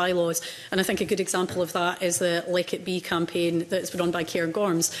use of bylaws. And I think a good example of that is the Let It Be campaign that's run by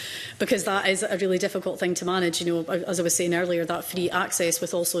Cairngorms, because that is a really difficult thing to manage. As I was saying earlier, that free access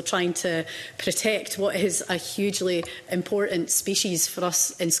with also trying to protect what is a hugely important species for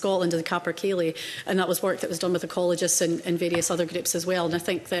us in Scotland, the capercaillie. And that was work that was done with ecologists and various other groups as well. And I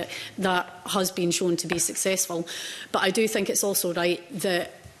think that has been shown to be successful. But I do think it's also right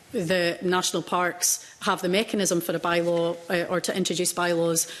that the national parks have the mechanism for a bylaw or to introduce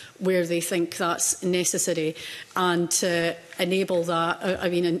bylaws where they think that's necessary, and to enable that.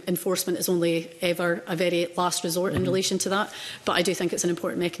 Enforcement is only ever a very last resort in relation to that, but I do think it's an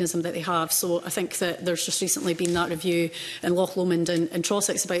important mechanism that they have. So I think that there's just recently been that review in Loch Lomond and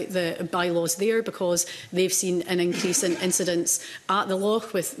Trossachs about the bylaws there, because they've seen an increase in incidents at the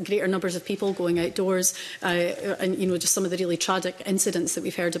loch with greater numbers of people going outdoors, and just some of the really tragic incidents that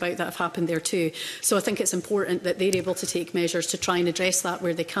we've heard about that have happened there too. So I think it's important that they're able to take measures to try and address that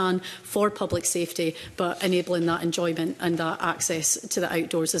where they can for public safety, but enabling that enjoyment and that access to the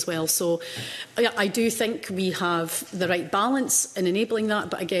outdoors as well. So I do think we have the right balance in enabling that,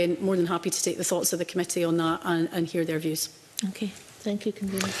 but again, more than happy to take the thoughts of the committee on that and hear their views. Okay, thank you,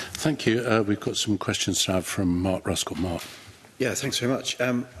 Convener. Thank you. We've got some questions to have from Mark Ruskell. Mark. Yeah, thanks very much.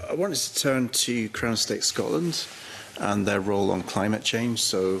 I wanted to turn to Crown Estate Scotland and their role on climate change.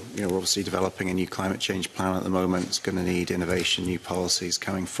 So, we're obviously developing a new climate change plan at the moment. It's going to need innovation, new policies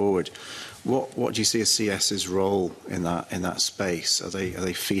coming forward. What do you see as CS's role in that space? Are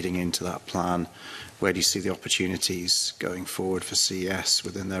they feeding into that plan? Where do you see the opportunities going forward for CES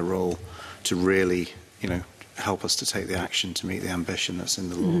within their role to really, help us to take the action to meet the ambition that's in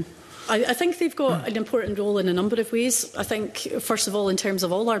the law? I think they've got an important role in a number of ways. I think, first of all, in terms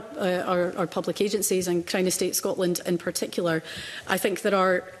of all our public agencies, and Crown Estate Scotland in particular, I think there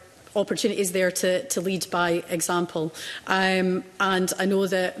are opportunities there to lead by example. And I know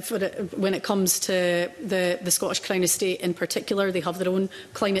that when it comes to the Scottish Crown Estate in particular, they have their own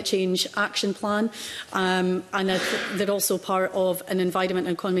climate change action plan. And they're also part of an environment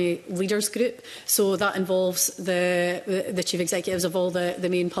and economy leaders group. So that involves the chief executives of all the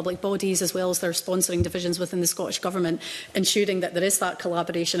main public bodies, as well as their sponsoring divisions within the Scottish Government, ensuring that there is that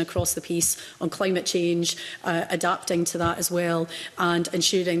collaboration across the piece on climate change, adapting to that as well, and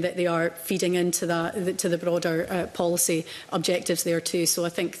ensuring that they are feeding into the broader policy objectives there too. So I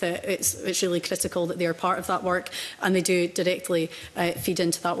think that it's really critical that they are part of that work, and they do directly feed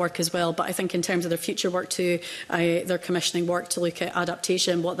into that work as well. But I think in terms of their future work too, their commissioning work to look at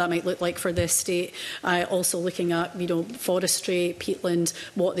adaptation, what that might look like for the estate, also looking at forestry, peatland,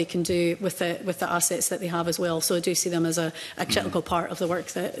 what they can do with the assets that they have as well. So I do see them as a critical part of the work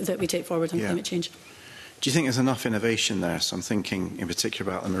that we take forward on climate change. Do you think there's enough innovation there? So I'm thinking in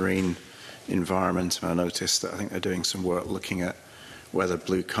particular about the marine environment, and I noticed that I think they're doing some work looking at whether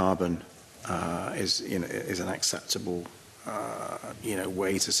blue carbon is an acceptable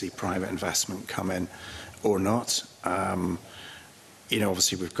way to see private investment come in or not.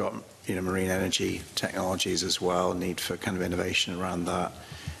 Obviously we've got marine energy technologies as well, need for kind of innovation around that.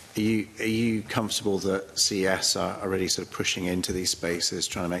 Are you comfortable that CES are really sort of pushing into these spaces,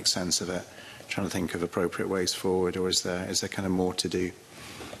 trying to make sense of it, trying to think of appropriate ways forward, or is there kind of more to do?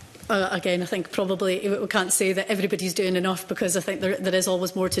 Again, I think probably we can't say that everybody's doing enough, because I think there is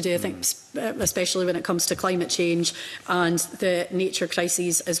always more to do. I think especially when it comes to climate change and the nature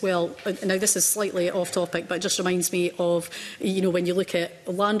crises as well. Now, this is slightly off topic, but it just reminds me of, when you look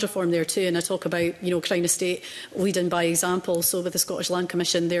at land reform there too, and I talk about, Crown Estate leading by example. So with the Scottish Land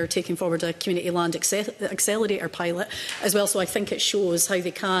Commission, they're taking forward a community land accelerator pilot as well. So I think it shows how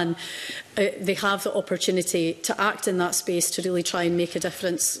they have the opportunity to act in that space to really try and make a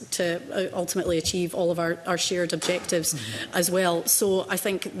difference to ultimately achieve all of our shared objectives as well. So I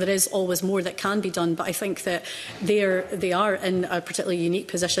think there is always more that can be done, but I think that they are in a particularly unique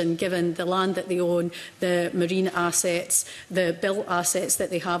position given the land that they own, the marine assets, the built assets that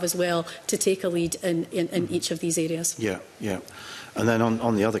they have as well, to take a lead in each of these areas. Yeah. And then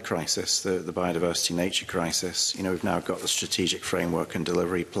on the other crisis, the biodiversity nature crisis, we've now got the strategic framework and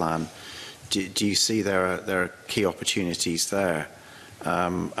delivery plan. Do you see there are key opportunities there?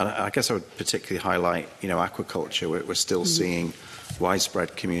 And I guess I would particularly highlight, aquaculture. We're still seeing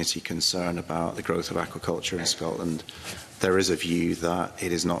widespread community concern about the growth of aquaculture in Scotland. There is a view that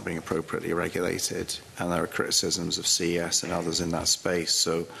it is not being appropriately regulated, and there are criticisms of CES and others in that space.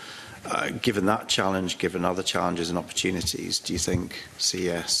 So, given that challenge, given other challenges and opportunities, do you think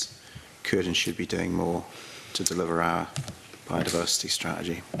CES could and should be doing more to deliver our biodiversity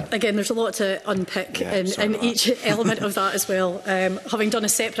strategy? Again, there's a lot to unpick in each element of that as well. Having done a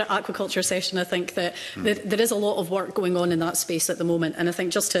separate aquaculture session, I think that there is a lot of work going on in that space at the moment. And I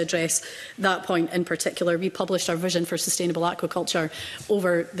think just to address that point in particular, we published our vision for sustainable aquaculture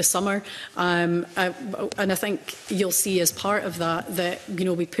over the summer. And I think you'll see as part of that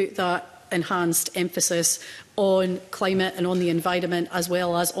we put that enhanced emphasis on climate and on the environment, as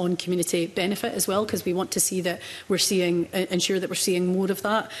well as on community benefit as well, because we want to see that ensure that we're seeing more of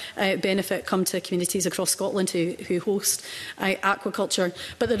that benefit come to communities across Scotland who host aquaculture.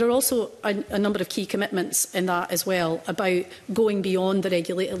 But there are also a number of key commitments in that as well, about going beyond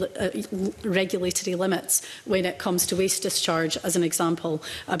the regulatory limits when it comes to waste discharge, as an example,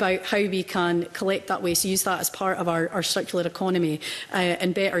 about how we can collect that waste, use that as part of our circular economy,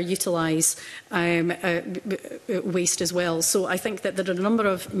 and better utilise waste as well. So I think that there are a number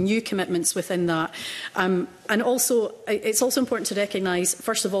of new commitments within that. And also, it's also important to recognise,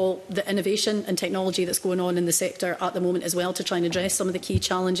 first of all, the innovation and technology that's going on in the sector at the moment as well, to try and address some of the key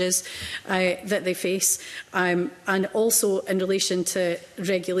challenges that they face, and also in relation to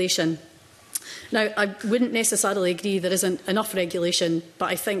regulation. Now, I wouldn't necessarily agree there isn't enough regulation, but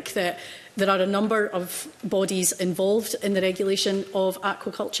I think that there are a number of bodies involved in the regulation of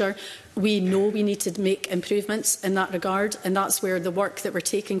aquaculture. We know we need to make improvements in that regard, and that's where the work that we're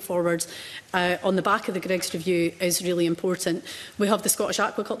taking forward on the back of the Griggs Review is really important. We have the Scottish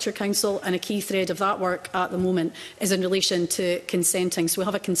Aquaculture Council, and a key thread of that work at the moment is in relation to consenting. So we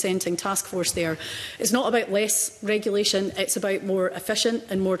have a consenting task force there. It's not about less regulation, it's about more efficient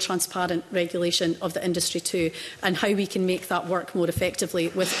and more transparent regulation of the industry too, and how we can make that work more effectively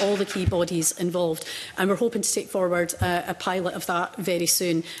with all the key bodies involved. And we're hoping to take forward a pilot of that very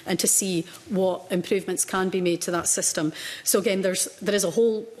soon, and to see what improvements can be made to that system. So again, there is a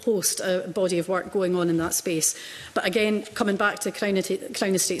whole host, body of work going on in that space. But again, coming back to Crown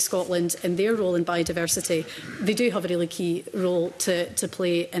Estate Scotland and their role in biodiversity, they do have a really key role to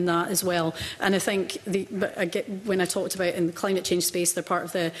play in that as well. And I think when I talked about in the climate change space, they're part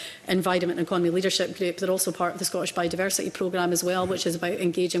of the Environment and Economy Leadership Group. They're also part of the Scottish Biodiversity Programme as well, which is about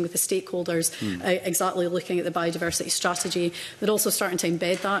engaging with the stakeholders, exactly looking at the biodiversity strategy. They're also starting to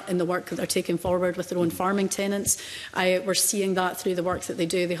embed that in the work that they're taking forward with their own farming tenants. We're seeing that through the work that they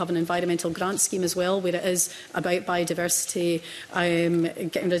do. They have an environmental grant scheme as well, where it is about biodiversity,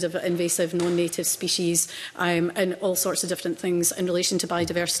 getting rid of invasive non-native species, and all sorts of different things in relation to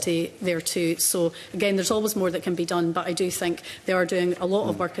biodiversity there too. So again, there's always more that can be done, but I do think they are doing a lot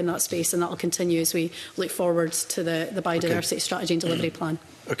of work in that space, and that will continue as we look forward to the biodiversity strategy and delivery plan.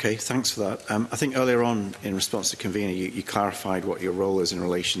 Okay, thanks for that. I think earlier on, in response to convener, you clarified what your role is in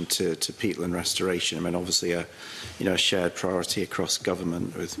relation to peatland restoration. I mean, obviously a shared priority across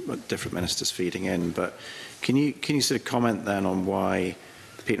government with different ministers feeding in. But can you sort of comment then on why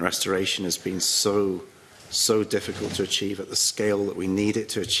peatland restoration has been so so difficult to achieve at the scale that we need it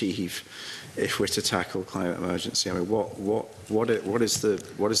to achieve if we're to tackle climate emergency? I mean, what is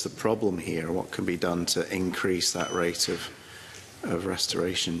the problem here? What can be done to increase that rate of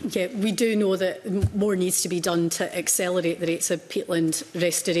restoration? Yeah, we do know that more needs to be done to accelerate the rates of peatland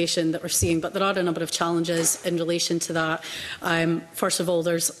restoration that we're seeing, but there are a number of challenges in relation to that. First of all,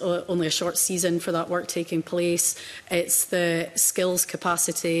 there's only a short season for that work taking place. It's the skills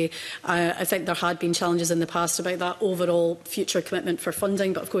capacity. I think there had been challenges in the past about that overall future commitment for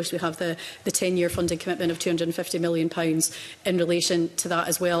funding, but of course we have the 10-year funding commitment of £250 million in relation to that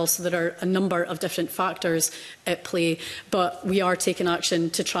as well. So there are a number of different factors at play, but we are taking action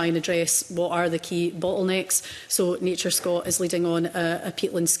to try and address what are the key bottlenecks. So Nature Scot is leading on a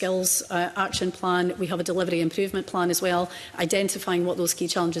peatland skills action plan. We have a delivery improvement plan as well, identifying what those key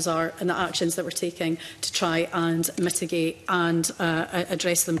challenges are and the actions that we're taking to try and mitigate and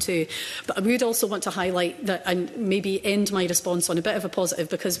address them too. But I would also want to highlight that, and maybe end my response on a bit of a positive,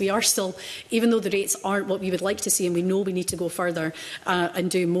 because we are still, even though the rates aren't what we would like to see, and we know we need to go further and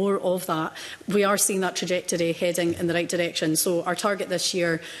do more of that, we are seeing that trajectory heading in the right direction. So our target this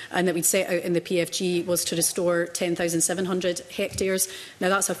year, and that we'd set out in the PFG, was to restore 10,700 hectares. Now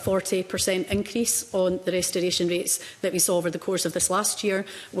that's a 40% increase on the restoration rates that we saw over the course of this last year,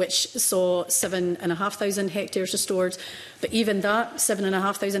 which saw 7,500 hectares restored. But even that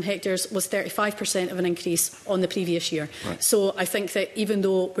 7,500 hectares was 35% of an increase on the previous year. Right. So I think that even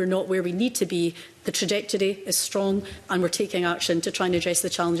though we're not where we need to be, the trajectory is strong, and we're taking action to try and address the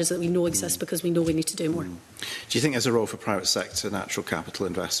challenges that we know exist, because we know we need to do more. Do you think there's a role for private sector natural capital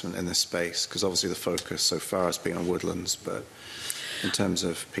investment in this space? Because obviously the focus so far has been on woodlands, but in terms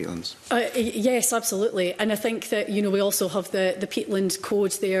of peatlands? Yes, absolutely. And I think that, we also have the peatland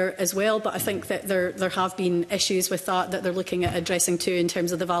code there as well, but I think that there have been issues with that they're looking at addressing too, in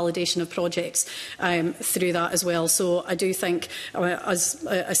terms of the validation of projects through that as well. So I do think, as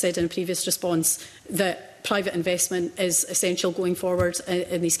I said in a previous response, that private investment is essential going forward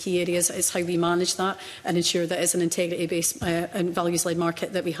in these key areas. It's how we manage that and ensure that it's an integrity-based and values-led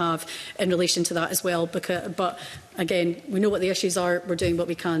market that we have in relation to that as well. But again, we know what the issues are. We're doing what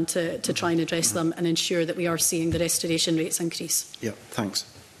we can to try and address them and ensure that we are seeing the restoration rates increase. Yeah, thanks.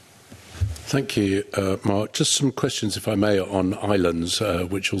 Thank you, Mark. Just some questions, if I may, on islands,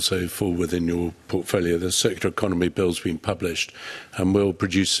 which also fall within your portfolio. The Circular Economy Bill's been published and will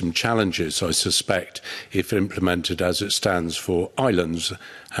produce some challenges, I suspect, if implemented as it stands, for islands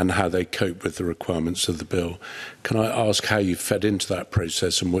and how they cope with the requirements of the bill. Can I ask how you fed into that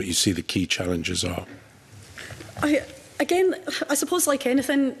process and what you see the key challenges are? Again, I suppose like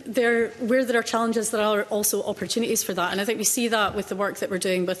anything, where there are challenges, there are also opportunities for that. And I think we see that with the work that we're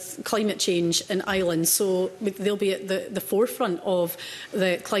doing with climate change in islands. So they'll be at the forefront of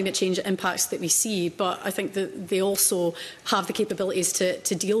the climate change impacts that we see. But I think that they also have the capabilities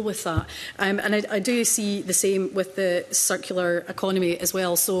to deal with that. And I do see the same with the circular economy as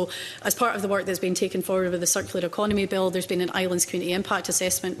well. So as part of the work that's been taken forward with the Circular Economy Bill, there's been an Islands Community Impact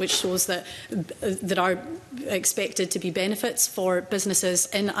Assessment, which shows that there are expected to be benefits for businesses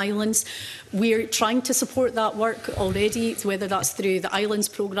in islands. We're trying to support that work already, whether that's through the Islands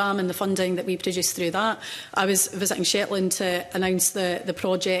programme and the funding that we produce through that. I was visiting Shetland to announce the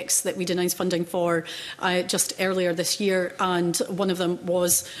projects that we'd announced funding for just earlier this year, and one of them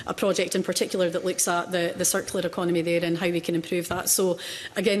was a project in particular that looks at the circular economy there and how we can improve that. So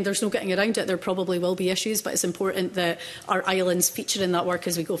again, there's no getting around it. There probably will be issues, but it's important that our islands feature in that work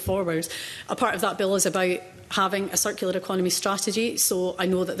as we go forward. A part of that bill is about having a circular economy strategy, so I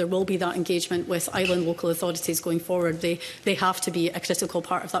know that there will be that engagement with island local authorities going forward. They have to be a critical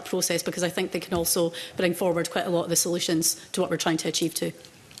part of that process, because I think they can also bring forward quite a lot of the solutions to what we're trying to achieve too.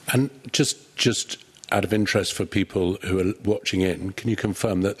 And just out of interest for people who are watching in, can you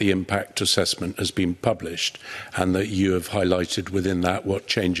confirm that the impact assessment has been published and that you have highlighted within that what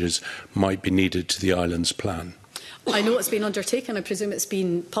changes might be needed to the islands plan? I know it's been undertaken. I presume it's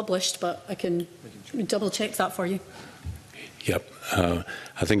been published, but I can double-check that for you. Yep.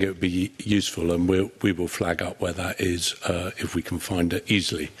 I think it would be useful, and we will flag up where that is if we can find it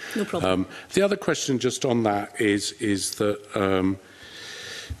easily. No problem. The other question just on that is that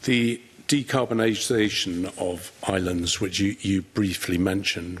the decarbonisation of islands, which you briefly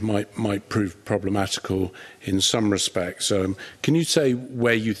mentioned, might prove problematical in some respects. Can you say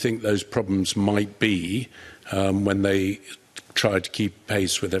where you think those problems might be when they try to keep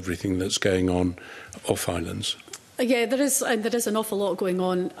pace with everything that's going on off islands? Yeah, there is an awful lot going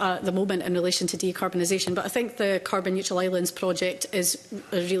on at the moment in relation to decarbonisation, but I think the Carbon Neutral Islands project is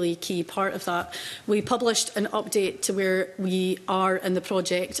a really key part of that. We published an update to where we are in the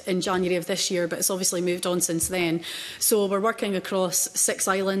project in January of this year, but it's obviously moved on since then. So we're working across 6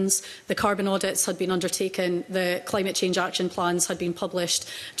 islands. The carbon audits had been undertaken. The climate change action plans had been published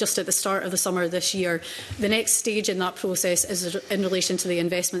just at the start of the summer this year. The next stage in that process is in relation to the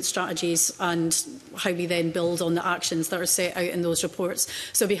investment strategies and how we then build on the actions that are set out in those reports.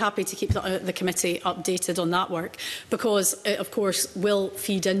 So I'd be happy to keep the committee updated on that work, because it, of course, will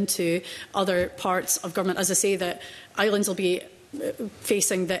feed into other parts of government. As I say, that islands will be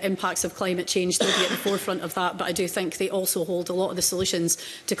facing the impacts of climate change. They'll be at the forefront of that, but I do think they also hold a lot of the solutions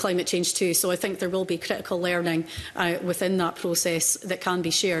to climate change too. So I think there will be critical learning within that process that can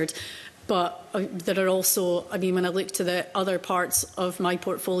be shared. But there are also, I mean, when I look to the other parts of my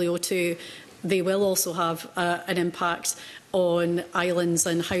portfolio too, they will also have an impact on islands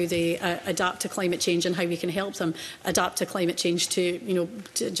and how they adapt to climate change and how we can help them adapt to climate change to,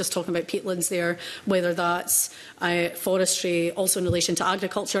 just talking about peatlands there, whether that's forestry, also in relation to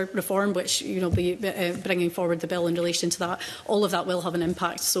agriculture reform, which, be bringing forward the bill in relation to that. All of that will have an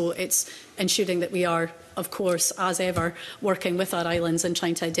impact. So it's ensuring that we are, of course, as ever, working with our islands and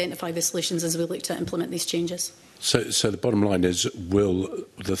trying to identify the solutions as we look to implement these changes. So the bottom line is, will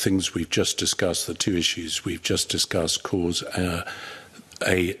the things we've just discussed, the 2 issues we've just discussed, cause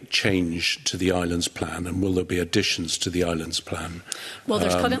a change to the islands plan, and will there be additions to the islands plan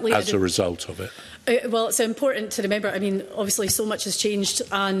there's currently as a result of it? Well, it's important to remember, I mean, obviously so much has changed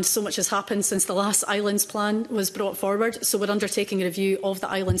and so much has happened since the last Islands Plan was brought forward. So we're undertaking a review of the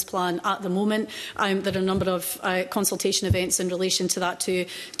Islands Plan at the moment. There are a number of consultation events in relation to that to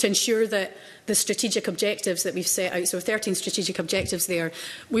ensure that the strategic objectives that we've set out, so 13 strategic objectives there,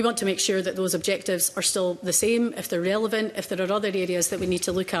 we want to make sure that those objectives are still the same, if they're relevant, if there are other areas that we need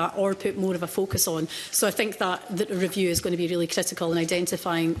to look at or put more of a focus on. So I think that the review is going to be really critical in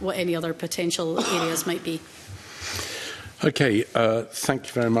identifying what any other potential areas might be. Okay, thank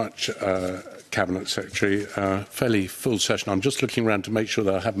you very much, Cabinet Secretary. Fairly full session. I'm just looking around to make sure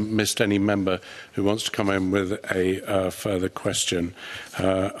that I haven't missed any member who wants to come in with a further question.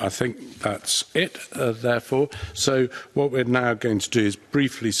 I think that's it, therefore. So what we're now going to do is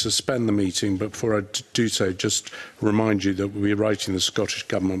briefly suspend the meeting, but before I do so, just remind you that we'll be writing the Scottish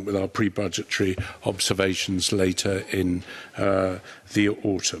Government with our pre-budgetary observations later in the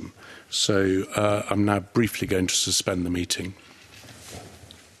autumn. So I'm now briefly going to suspend the meeting.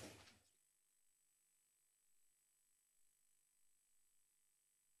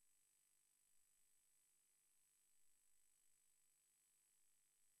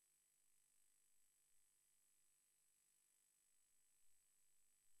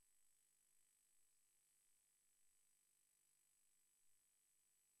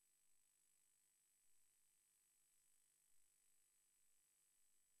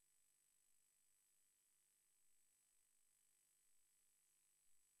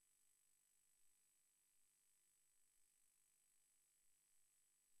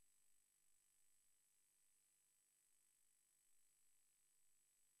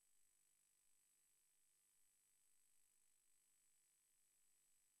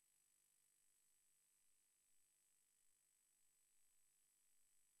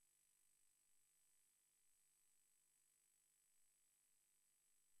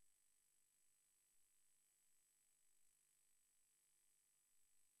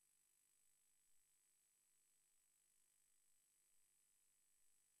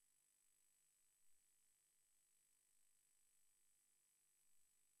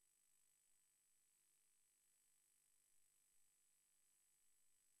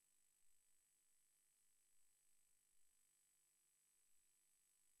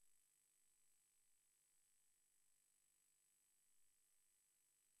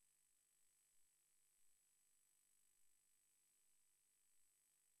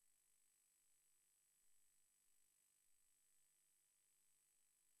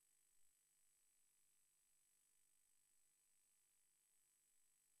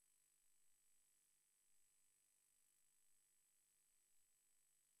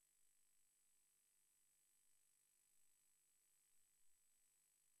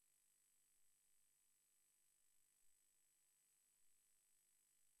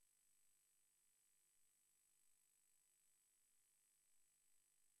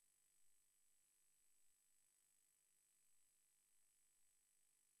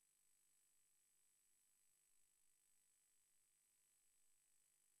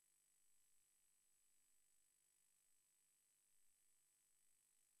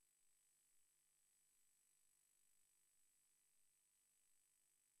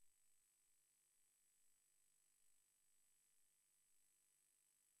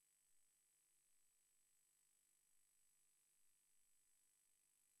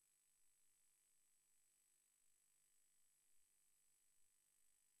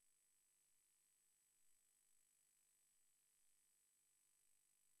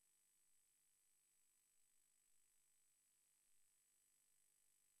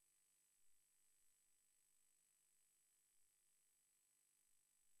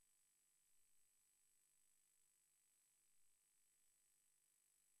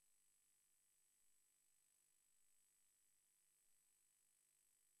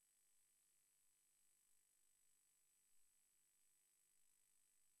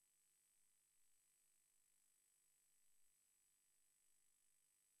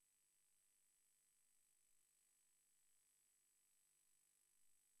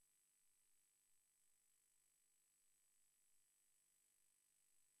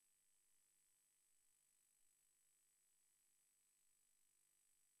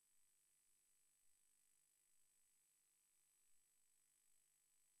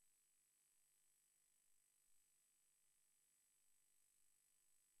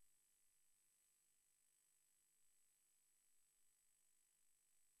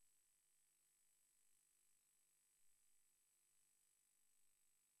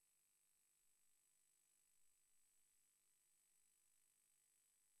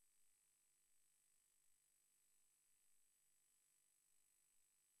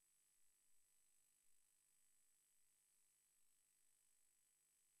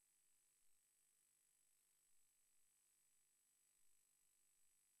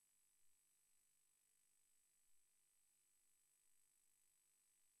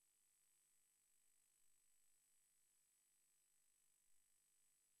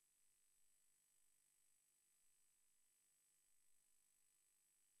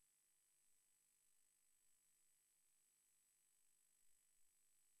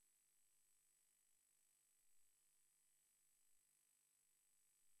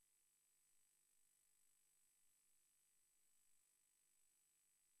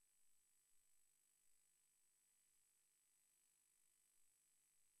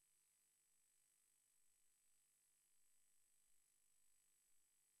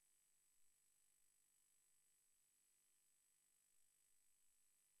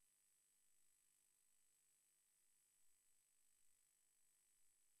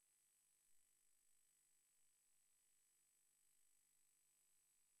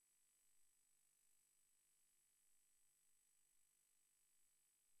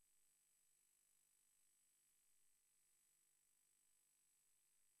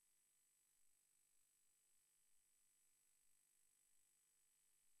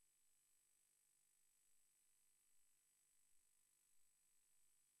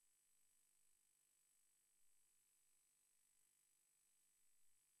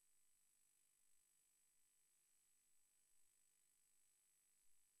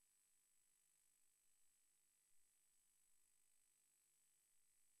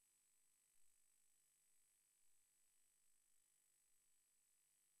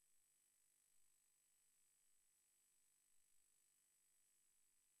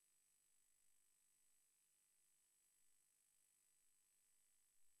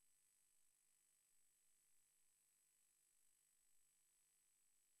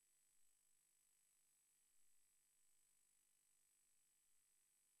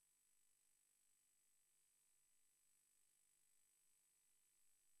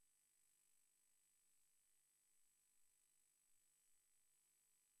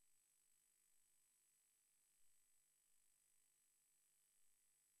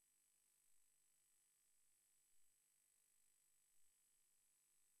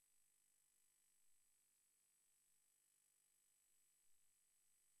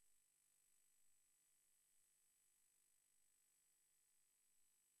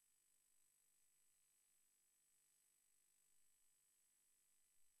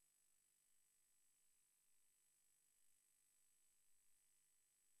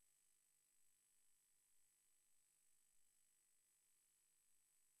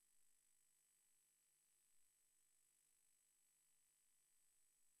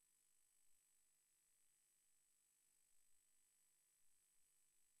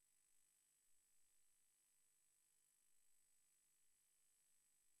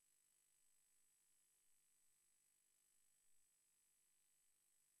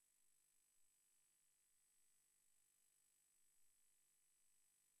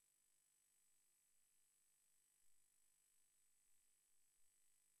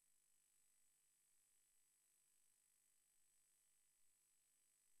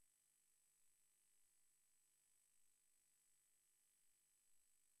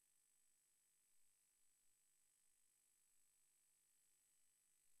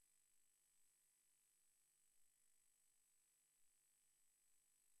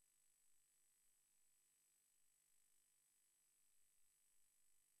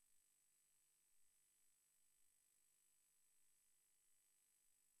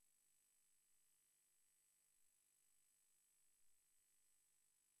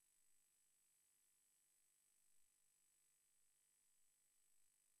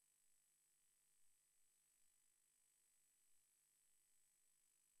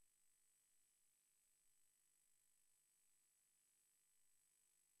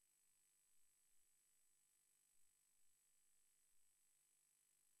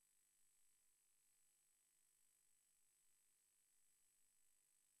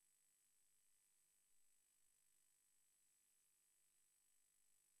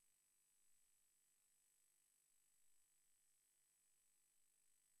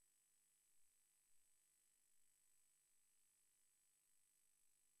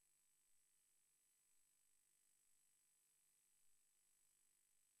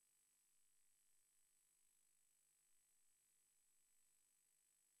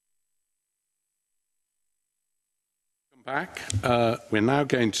 Back. We're now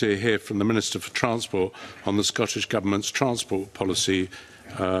going to hear from the Minister for Transport on the Scottish Government's transport policy,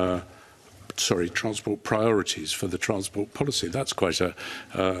 transport priorities for the transport policy. That's quite a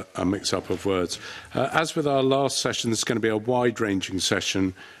mix-up of words. As with our last session, this is going to be a wide-ranging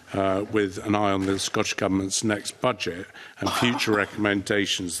session with an eye on the Scottish Government's next budget and future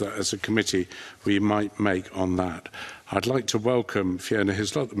recommendations that, as a committee, we might make on that. I'd like to welcome Fiona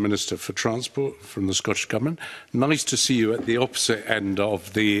Hislop, the Minister for Transport from the Scottish Government. Nice to see you at the opposite end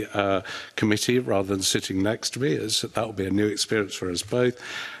of the committee rather than sitting next to me. That will be a new experience for us both.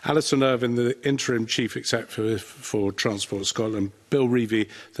 Alison Irvine, the Interim Chief Executive for Transport Scotland, Bill Reevy,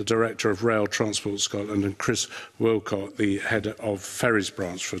 the Director of Rail Transport Scotland, and Chris Wilcott, the Head of Ferries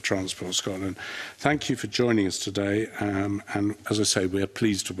Branch for Transport Scotland. Thank you for joining us today, and as I say, we are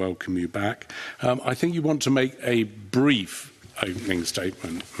pleased to welcome you back. I think you want to make a brief opening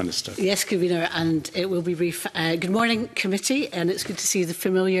statement, Minister. Yes, Convener, and it will be brief. Good morning, Committee, and it's good to see the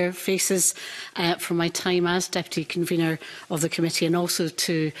familiar faces from my time as Deputy Convener of the Committee, and also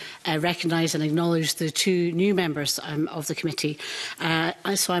to recognise and acknowledge the two new members of the Committee.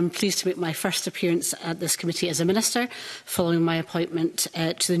 So I'm pleased to make my first appearance at this Committee as a Minister, following my appointment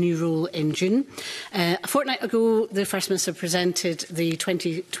to the new role in June. A fortnight ago, the First Minister presented the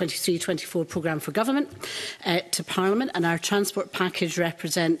 2023-24 programme for Government to Parliament, and our transport package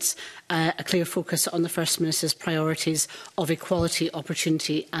represents a clear focus on the First Minister's priorities of equality,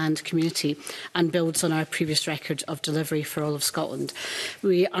 opportunity and community, and builds on our previous record of delivery for all of Scotland.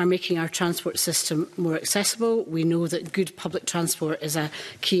 We are making our transport system more accessible. We know that good public transport is a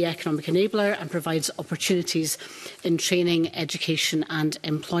key economic enabler and provides opportunities in training, education and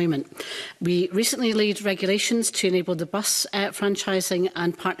employment. We recently laid regulations to enable the bus franchising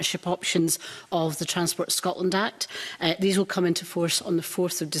and partnership options of the Transport Scotland Act. These will come into force on the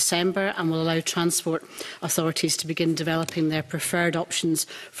 4th of December and will allow transport authorities to begin developing their preferred options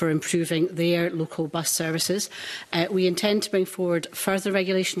for improving their local bus services. We intend to bring forward further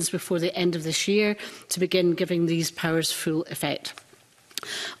regulations before the end of this year to begin giving these powers full effect.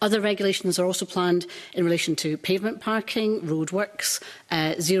 Other regulations are also planned in relation to pavement parking, roadworks,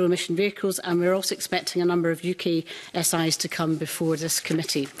 zero-emission vehicles, and we're also expecting a number of UK SIs to come before this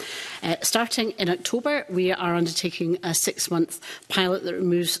committee. Starting in October, we are undertaking a 6-month pilot that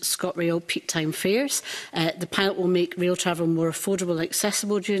removes ScotRail peak time fares. The pilot will make rail travel more affordable and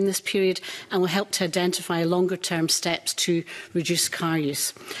accessible during this period and will help to identify longer-term steps to reduce car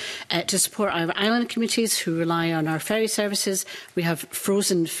use. To support our island communities who rely on our ferry services, we have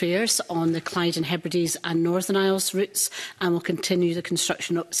frozen fares on the Clyde and Hebrides and Northern Isles routes, and will continue the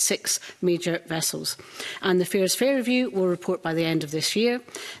construction of 6 major vessels. And the Fares Fare Review will report by the end of this year.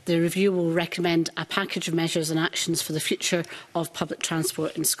 The review will recommend a package of measures and actions for the future of public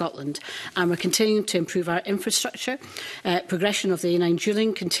transport in Scotland. And we're continuing to improve our infrastructure. Progression of the A9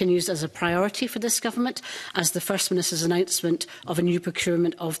 dualling continues as a priority for this government, as the First Minister's announcement of a new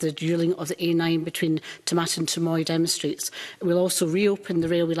procurement of the dualling of the A9 between Tomatin and Tomoy demonstrates. We'll also reopen the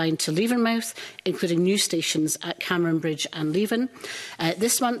railway line to Leavenmouth, including new stations at Cameron Bridge and Leven.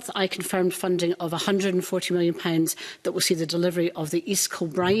 This month, I confirmed funding of £140 million that will see the delivery of the East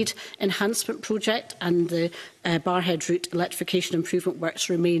Kilbride Enhancement Project, and the Barhead route electrification improvement works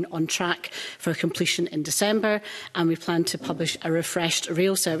remain on track for completion in December, and we plan to publish a refreshed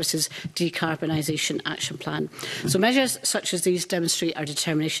rail services decarbonisation action plan. So measures such as these demonstrate our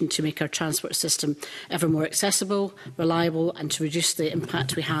determination to make our transport system ever more accessible, reliable and to reduce the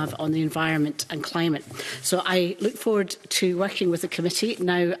impact we have on the environment and climate. So I look forward to working with the committee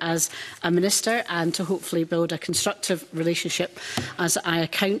now as a Minister, and to hopefully build a constructive relationship as I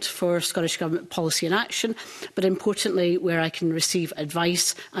account for Scottish Government policy and action, but importantly where I can receive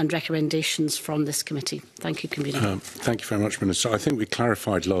advice and recommendations from this committee. Thank you, Convener. Thank you very much, Minister. I think we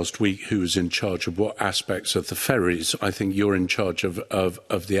clarified last week who was in charge of what aspects of the ferries. I think you're in charge of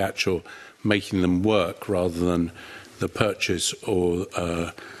the actual making them work rather than the purchase or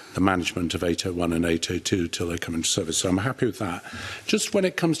the management of 801 and 802 till they come into service. So I'm happy with that. Just when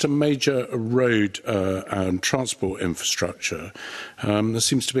it comes to major road and transport infrastructure, there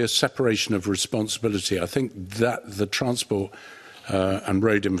seems to be a separation of responsibility. I think that the transport and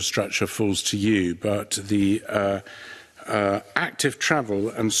road infrastructure falls to you, but the active travel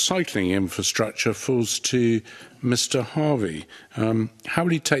and cycling infrastructure falls to Mr Harvey. How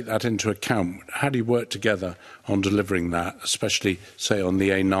will you take that into account? How do you work together on delivering that, especially, say, on the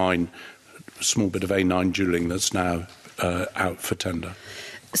A9, small bit of A9 dualling that's now out for tender?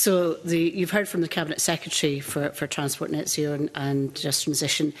 So you've heard from the Cabinet Secretary for Transport, Net Zero and Just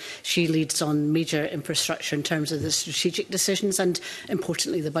Transition. She leads on major infrastructure in terms of the strategic decisions and,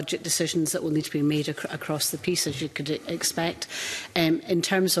 importantly, the budget decisions that will need to be made across the piece, as you could expect. In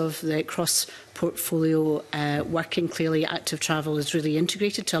terms of the cross-portfolio working, clearly active travel is really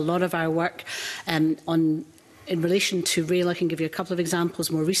integrated to a lot of our work in relation to rail. I can give you a couple of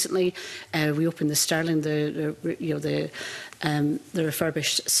examples. More recently, we opened the Stirling, the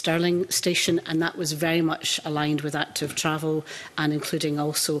refurbished Stirling station, and that was very much aligned with active travel and including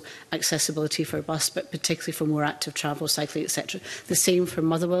also accessibility for bus, but particularly for more active travel, cycling, etc. The same for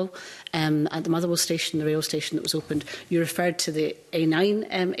Motherwell. At the Motherwell station, the rail station that was opened, you referred to the A9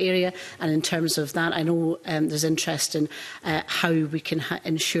 area, and in terms of that, I know there's interest in how we can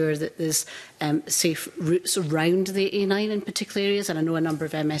ensure that there's safe routes around the A9 in particular areas, and I know a number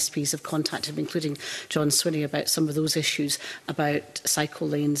of MSPs have contacted me, including John Swinney, about some of those issues about cycle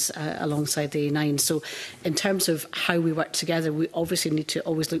lanes alongside the A9. So in terms of how we work together, we obviously need to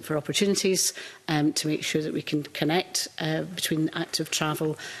always look for opportunities to make sure that we can connect between active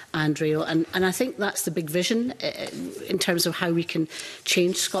travel and rail. And I think that's the big vision in terms of how we can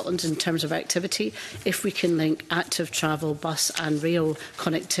change Scotland in terms of activity. If we can link active travel, bus and rail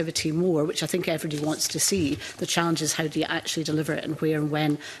connectivity more, which I think everybody wants to see, the challenge is how do you actually deliver it and where and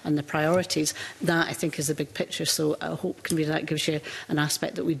when and the priorities. That, I think, is the big picture. So I hope, Convener, that gives you an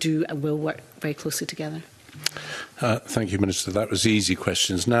aspect that we do and will work very closely together. Thank you, Minister. That was easy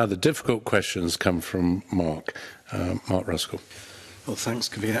questions. Now the difficult questions come from Mark. Mark Ruskell. Well, thanks,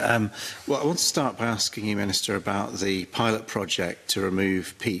 Convener. Well, I want to start by asking you, Minister, about the pilot project to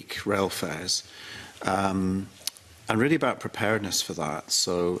remove peak rail fares, and really about preparedness for that.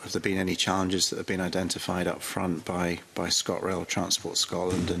 So have there been any challenges that have been identified up front by ScotRail, Transport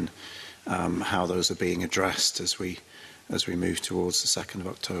Scotland, and how those are being addressed as we move towards the 2nd of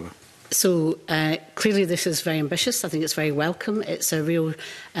October? So clearly this is very ambitious. I think it's very welcome. It's a real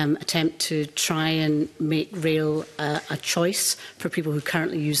attempt to try and make rail a choice for people who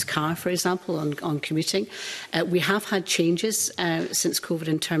currently use car, for example, on commuting. We have had changes since COVID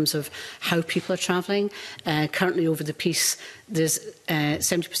in terms of how people are travelling. Currently over the piece, there's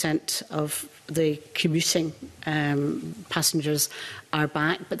 70% of the commuting passengers are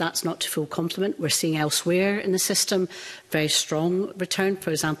back, but that's not to full complement. We're seeing elsewhere in the system very strong return.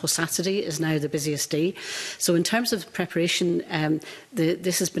 For example, Saturday is now the busiest day. So in terms of preparation,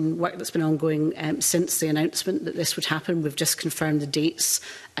 this has been work that's been ongoing since the announcement that this would happen. We've just confirmed the dates.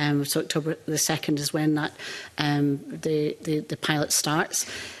 So October the 2nd is when that the pilot starts.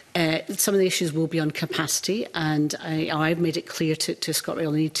 Some of the issues will be on capacity, and I've made it clear to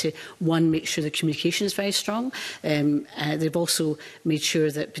ScotRail need to, one, make sure the communication is very strong. They've also made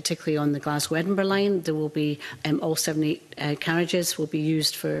sure that, particularly on the Glasgow-Edinburgh line, there will be all 78 carriages will be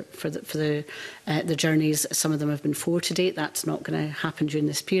used for the journeys. Some of them have been 4 to date. That's not going to happen during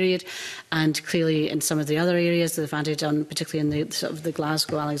this period. And clearly, in some of the other areas they've added on, particularly in the sort of the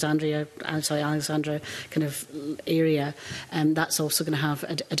Glasgow-Alexandra kind of area, that's also going to have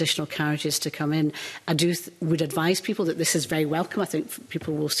additional carriages to come in. I would advise people that this is very welcome. I think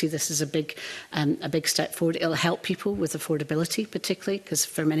people will see this as a big step forward. It'll help people with affordability, particularly because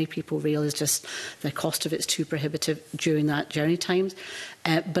for many people, rail is just the cost of it's too prohibitive during that journey time.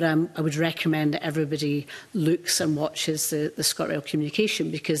 But I would recommend that everybody looks and watches the ScotRail communication,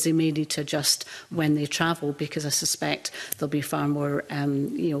 because they may need to adjust when they travel, because I suspect there'll be far more,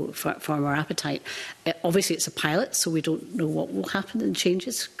 far more appetite. Obviously, it's a pilot, so we don't know what will happen in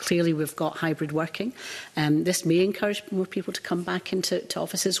changes. Clearly, we've got hybrid working. This may encourage more people to come back into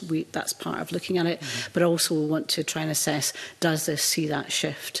offices. That's part of looking at it. But also we want to try and assess, does this see that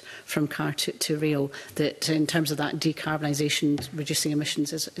shift from car to rail, that in terms of that decarbonisation, reducing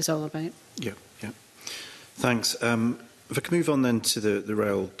emissions is all about? Yeah. Thanks. If I can move on then to the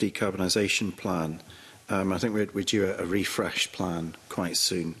rail decarbonisation plan, I think we're due a refresh plan quite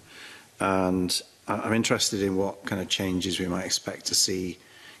soon. And I'm interested in what kind of changes we might expect to see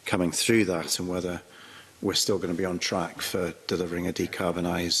coming through that, and whether we're still going to be on track for delivering a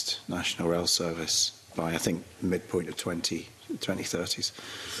decarbonised national rail service by, I think, midpoint of 2030s.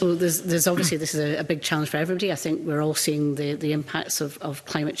 Well, there's obviously, this is a big challenge for everybody. I think we're all seeing the impacts of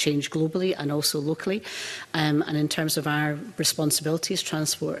climate change globally and also locally. And in terms of our responsibilities,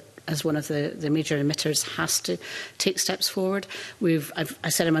 Transport as one of the major emitters, has to take steps forward. I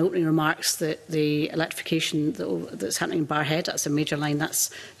said in my opening remarks that the electrification that's happening in Barrhead, that's a major line, that's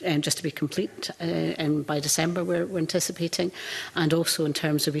just to be complete and by December we're anticipating. And also in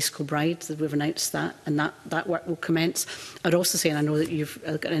terms of East Kilbride, that we've announced that, and that work will commence. I'd also say, and I know that you've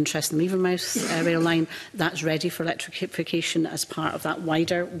got an interest in the Levermouth rail line, that's ready for electrification as part of that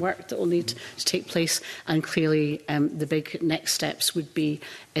wider work that will need to take place. And clearly the big next steps would be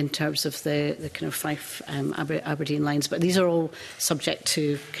in terms of the kind of Fife Aberdeen lines. But these are all subject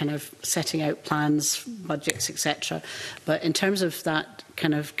to kind of setting out plans, budgets, etc. But in terms of that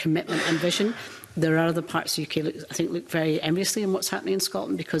kind of commitment and vision, there are other parts of the UK, I think, look very enviously in what's happening in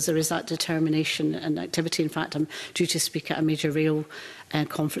Scotland, because there is that determination and activity. In fact, I'm due to speak at a major rail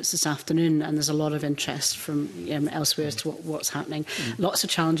conference this afternoon, and there's a lot of interest from elsewhere as to what's happening. Lots of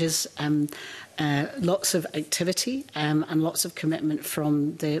challenges, lots of activity, and lots of commitment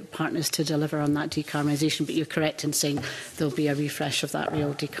from the partners to deliver on that decarbonisation. But you're correct in saying there'll be a refresh of that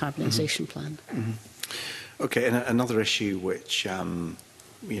rail decarbonisation plan. Okay, and another issue which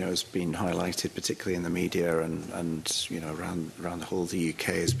has been highlighted, particularly in the media and around the whole of the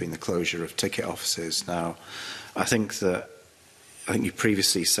UK, has been the closure of ticket offices. Now, I think you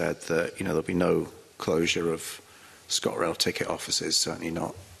previously said that there'll be no closure of ScotRail ticket offices, certainly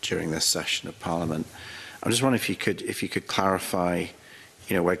not during this session of Parliament. I'm just wondering if you could clarify,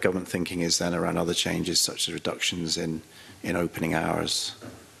 where government thinking is then around other changes such as reductions in opening hours.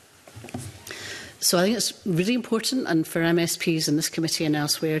 So I think it's really important, and for MSPs in this committee and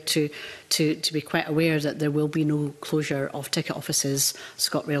elsewhere, to be quite aware that there will be no closure of ticket offices,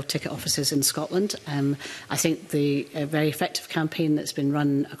 ScotRail ticket offices in Scotland. I think the very effective campaign that's been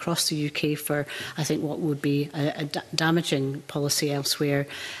run across the UK for, I think, what would be a damaging policy elsewhere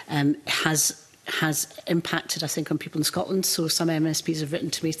has impacted, I think, on people in Scotland. So some MSPs have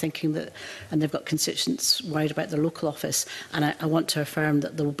written to me thinking that, and they've got constituents worried about their local office, and I want to affirm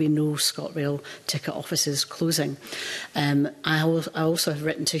that there will be no ScotRail ticket offices closing. I also have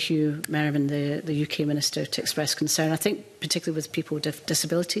written to Hugh Merriman, the UK Minister, to express concern, I think, particularly with people with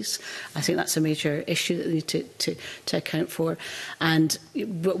disabilities. I think that's a major issue that we need to account for. And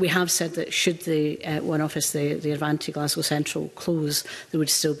what we have said that should the one office, the Advanti Glasgow Central, close, there would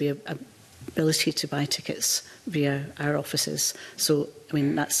still be a ability to buy tickets via our offices. So, I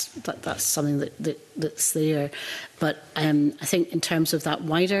mean, that's something that's there. But I think in terms of that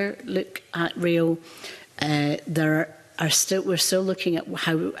wider look at rail, we're still looking at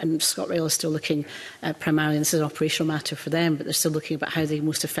how, and ScotRail is still looking primarily, and this is an operational matter for them, but they're still looking about how they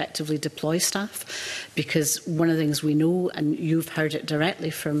most effectively deploy staff. Because one of the things we know, and you've heard it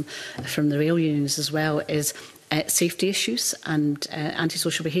directly from the rail unions as well, is safety issues and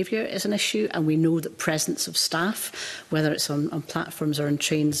antisocial behaviour is an issue, and we know that presence of staff, whether it's on platforms or on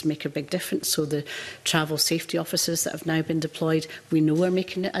trains, make a big difference. So the travel safety officers that have now been deployed, we know are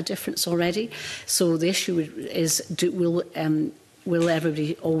making a difference already. So the issue is, will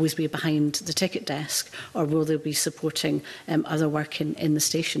everybody always be behind the ticket desk, or will they be supporting other work in the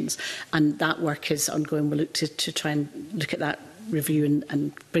stations? And that work is ongoing. We'll look to try and look at that review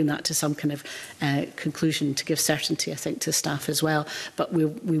and bring that to some kind of conclusion to give certainty, I think, to staff as well. But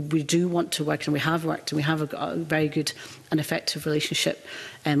we do want to work, and we have worked, and we have a very good and effective relationship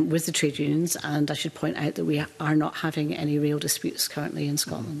with the trade unions. And I should point out that we are not having any rail disputes currently in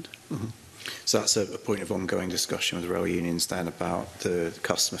Scotland. Mm-hmm. So that's a point of ongoing discussion with rail unions then about the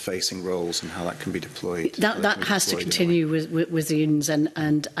customer-facing roles and how that can be deployed. That has to continue with the unions,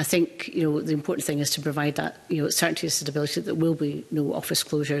 and I think the important thing is to provide that certainty and stability, that there will be no office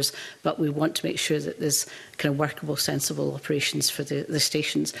closures, but we want to make sure that there's kind of workable, sensible operations for the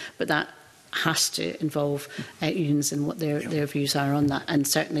stations. But that has to involve unions and what their views are on that. And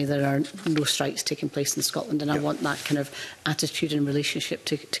certainly there are no strikes taking place in Scotland, and I want that kind of attitude and relationship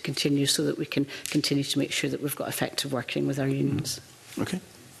to continue, so that we can continue to make sure that we've got effective working with our unions. Okay.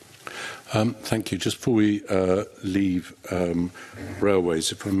 Thank you. Just before we leave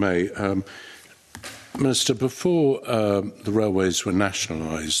railways, if I may, Minister, before the railways were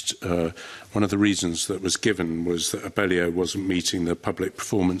nationalised, one of the reasons that was given was that Abellio wasn't meeting the public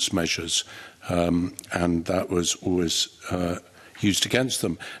performance measures, and that was always used against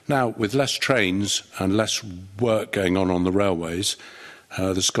them. Now, with less trains and less work going on the railways,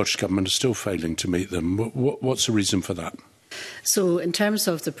 the Scottish Government is still failing to meet them. What's the reason for that? So in terms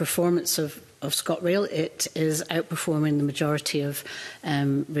of the performance of ScotRail. It is outperforming the majority of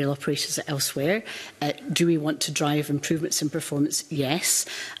rail operators elsewhere. Do we want to drive improvements in performance? Yes.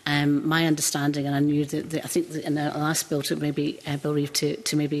 My understanding, and I knew that I think that in the last bill, to maybe Bill Reeve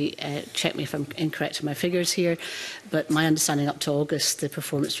to maybe check me if I'm incorrect in my figures here, but my understanding up to August, the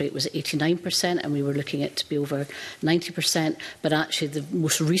performance rate was 89%, and we were looking at to be over 90%. But actually, the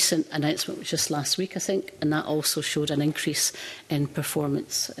most recent announcement was just last week, I think, and that also showed an increase in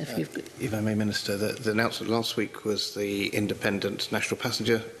performance. If I may, Minister, the announcement last week was the independent National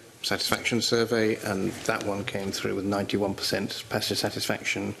Passenger Satisfaction Survey, and that one came through with 91% passenger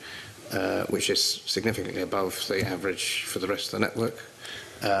satisfaction, which is significantly above the average for the rest of the network.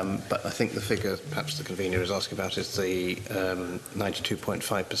 But I think the figure perhaps the convener is asking about is the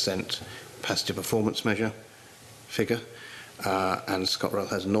 92.5% passenger performance measure figure. And ScotRail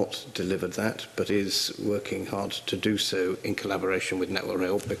has not delivered that, but is working hard to do so in collaboration with Network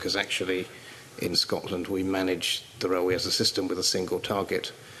Rail, because actually in Scotland we manage the railway as a system with a single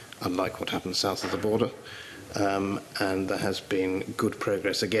target, unlike what happens south of the border. And there has been good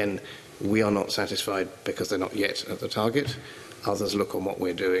progress. Again, we are not satisfied because they're not yet at the target. Others look on what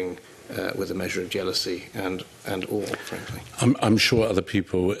we're doing with a measure of jealousy and awe, frankly. I'm sure other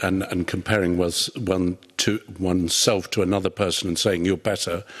people, and comparing oneself to another person and saying you're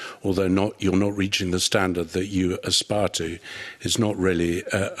better, although you're not reaching the standard that you aspire to, is not really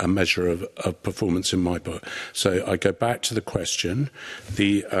a measure of performance in my book. So I go back to the question,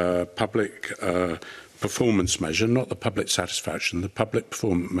 the public performance measure, not the public satisfaction, the public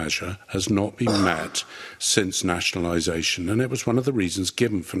performance measure has not been met since nationalisation, and it was one of the reasons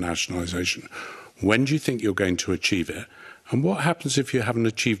given for nationalisation. When do you think you're going to achieve it? And what happens if you haven't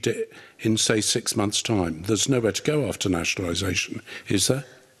achieved it in, say, 6 months' time? There's nowhere to go after nationalisation, is there?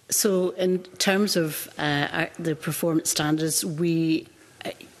 So in terms of the performance standards, we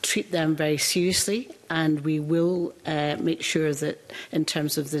treat them very seriously, and we will make sure that in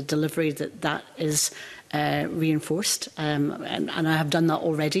terms of the delivery that is reinforced, and I have done that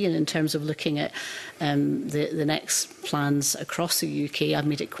already. And in terms of looking at the next plans across the UK, I've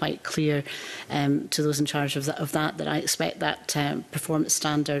made it quite clear to those in charge of that I expect that performance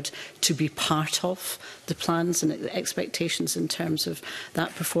standard to be part of the plans and the expectations in terms of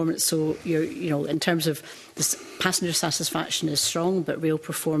that performance. So in terms of this, passenger satisfaction is strong, but rail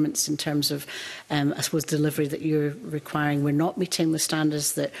performance in terms of I suppose delivery that you're requiring, we're not meeting the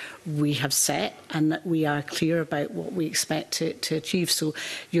standards that we have set, and that we are clear about what we expect to achieve. So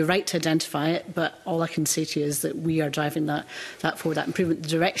you're right to identify it, but all I can say to you is that we are driving that forward. That improvement, the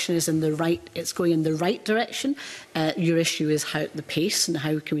direction is it's going in the right direction. Your issue is the pace and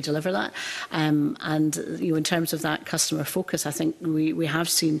how can we deliver that. And in terms of that customer focus, I think we have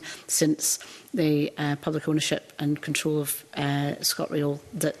seen since the public ownership and control of ScotRail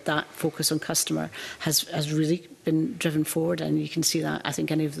that focus on customer has really been driven forward, and you can see that. I think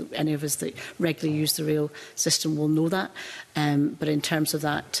any of us that regularly use the rail system will know that. But in terms of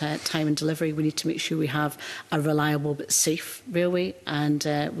that time and delivery, we need to make sure we have a reliable but safe railway, and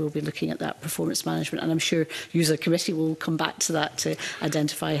we'll be looking at that performance management. And I'm sure you as a committee will come back to that to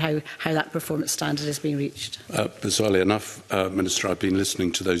identify how that performance standard is being reached. Bizarrely enough, Minister, I've been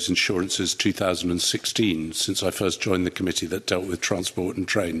listening to those insurances 2016 since I first joined the committee that dealt with transport and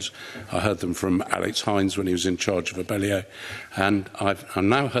trains. I heard them from Alex Hines when he was in charge of Abellio, and I've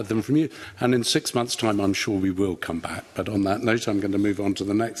now heard them from you. And in 6 months' time, I'm sure we will come back. But on that note, I'm going to move on to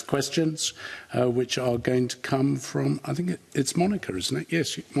the next questions, which are going to come from, I think it's Monica, isn't it?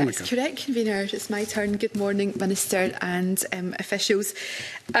 Yes, Monica. That's correct, Convener. It's my turn. Good morning, Minister and officials.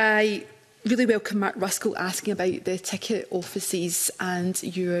 I really welcome Mark Ruskell asking about the ticket offices and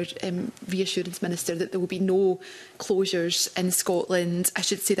your reassurance, Minister, that there will be no closures in Scotland. I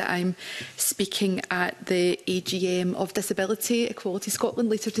should say that I'm speaking at the AGM of Disability Equality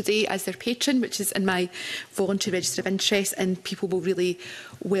Scotland later today as their patron, which is in my voluntary register of interest, and people will really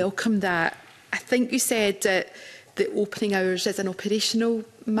welcome that. I think you said that the opening hours is an operational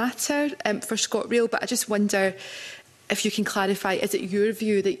matter for ScotRail, but I just wonder if you can clarify, is it your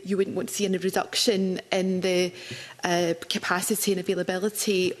view that you wouldn't want to see any reduction in the capacity and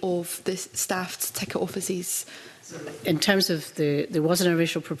availability of the staffed ticket offices? In terms of there was an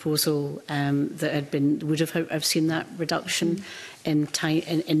original proposal that would have I've seen that reduction in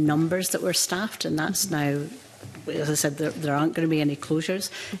numbers that were staffed, and that's now, as I said, there aren't going to be any closures.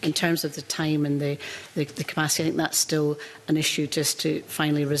 Okay. In terms of the time and the capacity, I think that's still an issue just to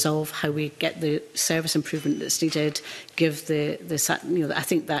finally resolve how we get the service improvement that's needed, give I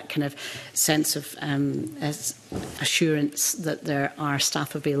think that kind of sense of assurance that there are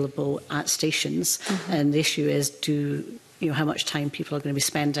staff available at stations. And the issue is, how much time people are going to be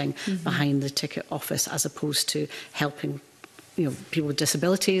spending behind the ticket office as opposed to helping people with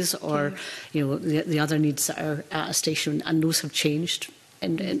disabilities or the other needs that are at a station, and those have changed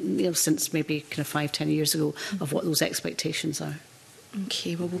since maybe kind of 5-10 years ago of what those expectations are.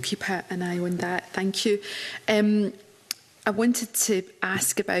 Okay, well, we'll keep an eye on that. Thank you. I wanted to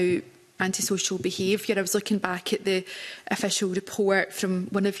ask about antisocial behaviour. I was looking back at the official report from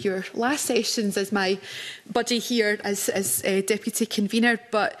one of your last sessions as my buddy here as Deputy Convener,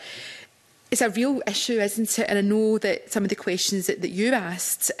 but it's a real issue, isn't it? And I know that some of the questions that you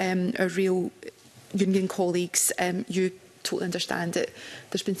asked are real union colleagues. You totally understand that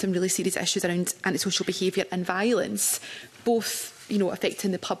there's been some really serious issues around antisocial behaviour and violence, both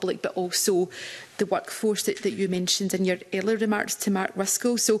affecting the public, but also the workforce that you mentioned in your earlier remarks to Mark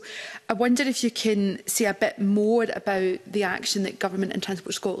Ruskell. So I wonder if you can say a bit more about the action that Government and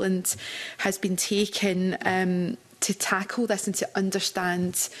Transport Scotland has been taking to tackle this and to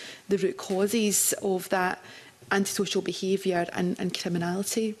understand the root causes of that antisocial behaviour and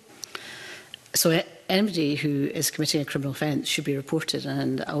criminality. So anybody who is committing a criminal offence should be reported,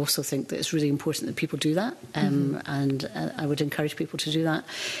 and I also think that it's really important that people do that, and I would encourage people to do that.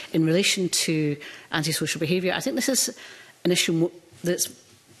 In relation to antisocial behaviour, I think this is an issue that's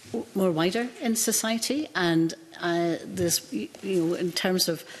more wider in society, and there's, in terms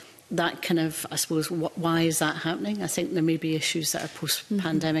of that kind of, I suppose, why is that happening? I think there may be issues that are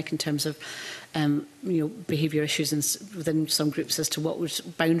post-pandemic in terms of behaviour issues within some groups as to what was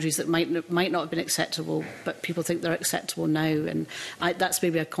boundaries that might not have been acceptable, but people think they're acceptable now, and that's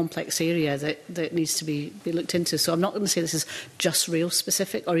maybe a complex area that needs to be looked into. So I'm not going to say this is just rail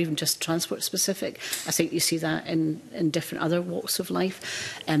specific or even just transport specific. I think you see that in different other walks of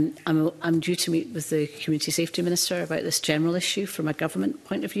life. I'm due to meet with the Community Safety Minister about this general issue from a government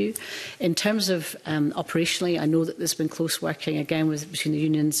point of view. In terms of operationally, I know that there's been close working again between the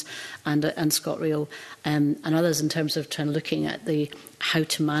unions and ScotRail and others in terms of looking at how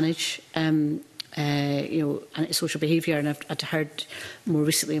to manage antisocial behaviour. And I've heard more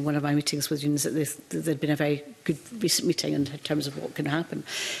recently in one of my meetings with unions that there'd been a very good recent meeting in terms of what can happen.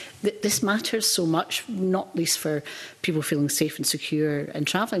 This matters so much, not least for people feeling safe and secure in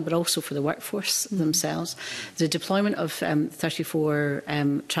travelling, but also for the workforce themselves. The deployment of 34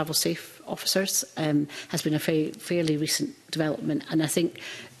 travel safe officers has been a fairly recent development, and I think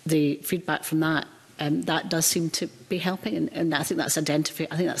the feedback from that does seem to be helping, and I think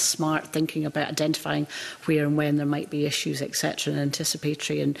that's smart thinking about identifying where and when there might be issues, etc., and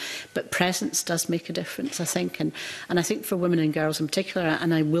anticipatory. But presence does make a difference, I think, and I think for women and girls in particular.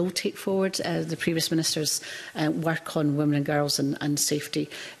 And I will take forward the previous minister's work on women and girls and safety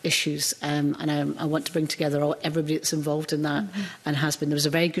issues, and I want to bring together everybody that's involved in that, and has been. There was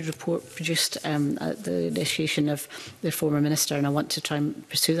a very good report produced at the initiation of the former minister, and I want to try and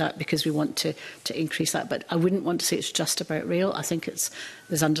pursue that because we want to increase that. But I wouldn't want to say it's just about rail. I think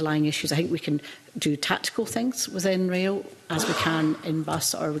there's underlying issues. I think we can do tactical things within rail as we can in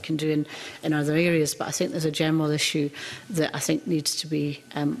bus, or we can do in other areas. But I think there's a general issue that I think needs to be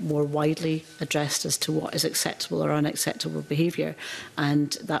more widely addressed as to what is acceptable or unacceptable behaviour.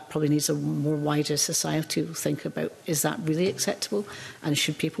 And that probably needs a more wider societal think about, is that really acceptable? And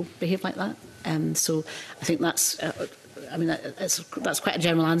should people behave like that? So I think that's... that's quite a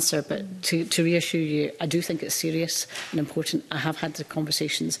general answer, but to reassure you, I do think it's serious and important. I have had the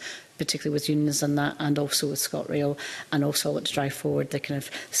conversations, particularly with unions and that, and also with ScotRail, and also I want to drive forward the kind of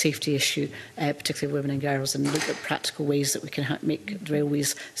safety issue, particularly women and girls, and look at practical ways that we can make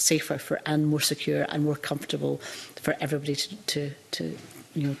railways safer and more secure and more comfortable for everybody to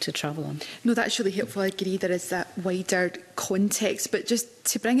travel on. No, that's really helpful. I agree there is that wider context, but just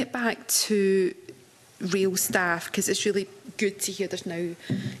to bring it back to rail staff, because it's really good to hear there's now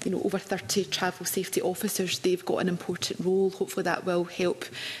over 30 travel safety officers. They've got an important role. Hopefully that will help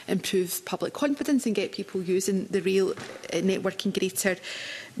improve public confidence and get people using the rail network in greater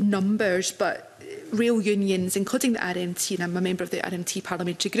numbers. But rail unions, including the RMT, and I'm a member of the RMT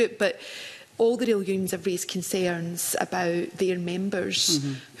parliamentary group, but all the rail unions have raised concerns about their members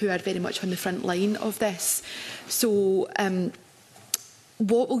who are very much on the front line of this. So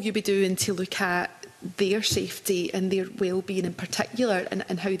what will you be doing to look at their safety and their well-being in particular,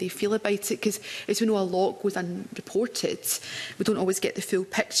 and how they feel about it? Because as we know, a lot goes unreported. We don't always get the full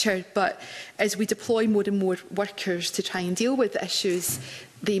picture, but as we deploy more and more workers to try and deal with the issues,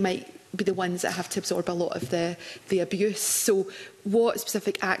 they might be the ones that have to absorb a lot of the abuse. So what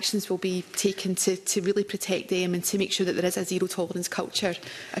specific actions will be taken to really protect them and to make sure that there is a zero tolerance culture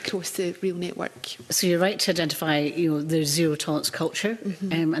across the rail network? So you're right to identify, the zero tolerance culture,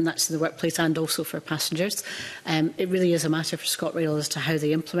 and that's in the workplace and also for passengers. It really is a matter for ScotRail as to how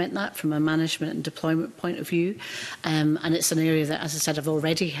they implement that from a management and deployment point of view. And it's an area that, as I said, I've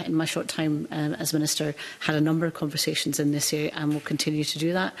already, in my short time as Minister, had a number of conversations in this area and will continue to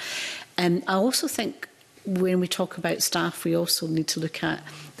do that. I also think when we talk about staff, we also need to look at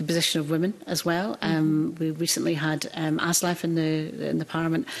the position of women as well. We recently had ASLEF in the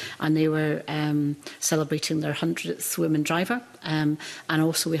Parliament, and they were celebrating their 100th women driver. And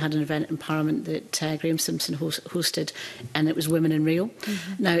also we had an event in Parliament that Graham Simpson hosted, and it was Women in Rail.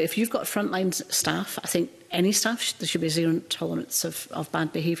 Now, if you've got frontline staff, I think any staff, there should be zero tolerance of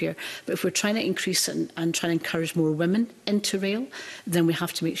bad behaviour. But if we're trying to increase and trying to encourage more women into rail, then we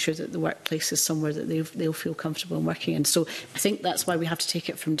have to make sure that the workplace is somewhere that they'll feel comfortable in working in. So I think that's why we have to take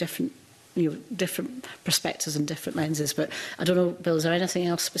it from different perspectives and different lenses. But I don't know, Bill, is there anything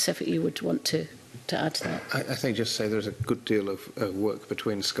else specific you would want to add to that? I think just say there's a good deal of work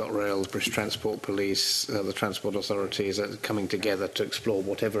between ScotRail, British Transport Police, the transport authorities coming together to explore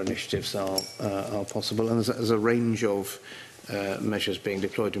whatever initiatives are possible. And there's a range of measures being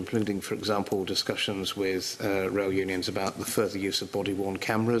deployed, including, for example, discussions with rail unions about the further use of body-worn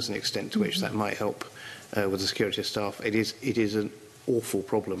cameras and the extent to which that might help with the security of staff. It is an awful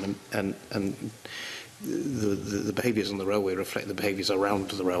problem, and the behaviours on the railway reflect the behaviours around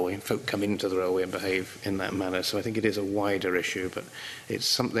the railway, and folk come into the railway and behave in that manner. So I think it is a wider issue, but it's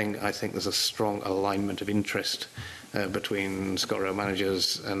something I think there's a strong alignment of interest between ScotRail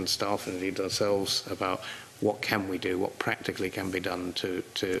managers and staff, and indeed ourselves, about what can we do, what practically can be done to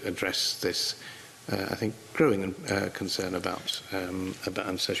address this I think, growing concern about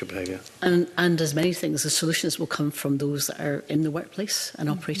antisocial behaviour. And as many things, the solutions will come from those that are in the workplace and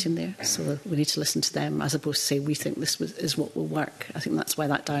operating there. So we need to listen to them as opposed to say, we think this is what will work. I think that's why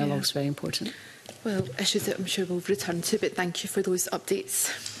that dialogue is very important. Well, issues that I'm sure we'll return to, but thank you for those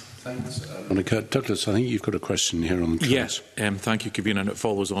updates. Thanks, Monica. Douglas, I think you've got a question here on the Yes, thank you, Convener, and it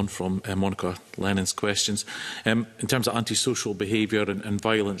follows on from Monica Lennon's questions. In terms of antisocial behaviour and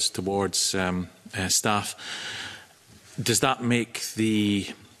violence towards staff, does that make the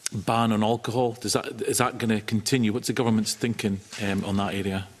ban on alcohol, is that going to continue? What's the government's thinking on that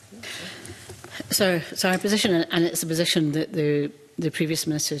area? So our position, and it's a position that the previous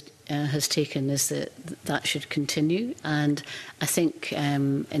minister has taken, is that should continue. And I think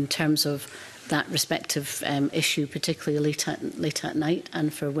in terms of that respective issue, particularly late at night,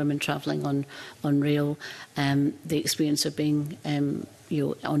 and for women travelling on rail, the experience of being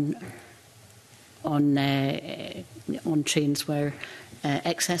on trains where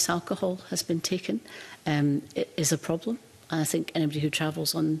excess alcohol has been taken, it is a problem. I think anybody who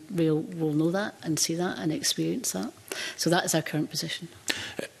travels on rail will know that and see that and experience that. So that is our current position.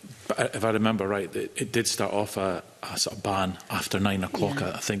 But if I remember right, it did start off a sort of ban after 9 o'clock,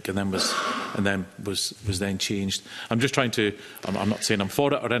 I think, and then was then changed. I'm just trying to. I'm not saying I'm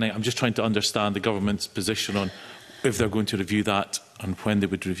for it or anything. I'm just trying to understand the government's position on if they're going to review that and when they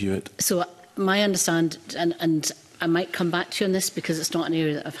would review it. So my understanding, and I might come back to you on this because it's not an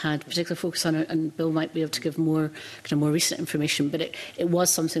area that I've had particular focus on, and Bill might be able to give more recent information. But it was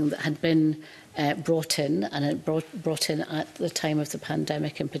something that had been brought in, and it brought in at the time of the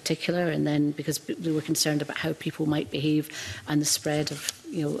pandemic in particular, and then because they were concerned about how people might behave and the spread of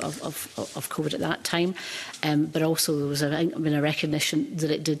COVID at that time. But also there was been a recognition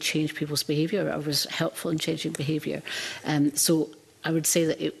that it did change people's behaviour, or was helpful in changing behaviour. So I would say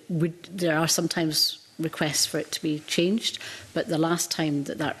that there are sometimes requests for it to be changed, but the last time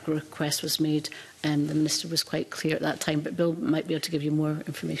that request was made, the Minister was quite clear at that time, but Bill might be able to give you more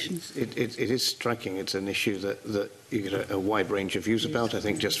information. It is striking. It's an issue that you get a wide range of views about. I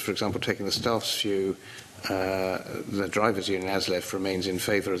think just, for example, taking the staff's view, the drivers' union, ASLEF, remains in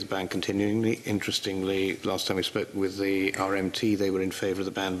favour of the ban continuing. Interestingly, last time we spoke with the RMT, they were in favour of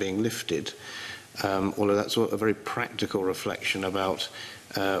the ban being lifted. Although that's a very practical reflection about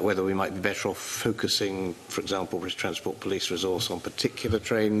whether we might be better off focusing, for example, British Transport Police resource on particular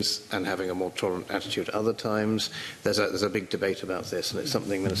trains and having a more tolerant attitude at other times. There's a big debate about this, and it's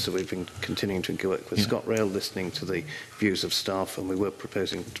something, Minister, we've been continuing to work with ScotRail, listening to the views of staff, and we were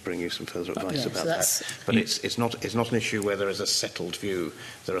proposing to bring you some further advice about that. But it's not an issue where there is a settled view.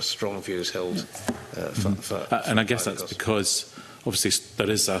 There are strong views held and I guess that's because obviously there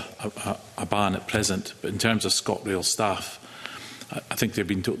is a ban at present, but in terms of ScotRail staff, I think they've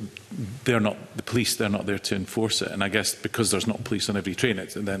been told they're not the police, they're not there to enforce it. And I guess because there's not police on every train,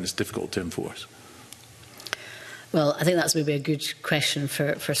 then it's difficult to enforce. Well, I think that's maybe a good question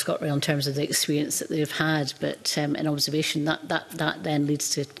for ScotRail in terms of the experience that they've had. But in observation, that then leads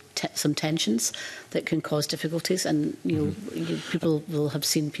to some tensions that can cause difficulties, and people will have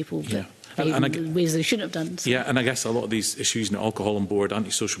seen people in ways they shouldn't have done. So. Yeah, and I guess a lot of these issues, alcohol on board,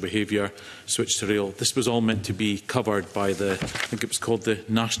 antisocial behaviour, switch to rail, this was all meant to be covered by I think it was called the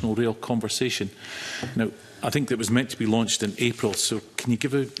National Rail Conversation. Now, I think it was meant to be launched in April, so can you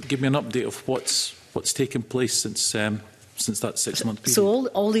give me an update of what's taken place since that 6-month period? So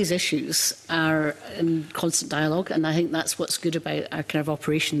all these issues are in constant dialogue, and I think that's what's good about our kind of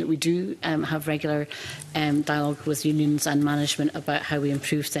operation, that we do have regular dialogue with unions and management about how we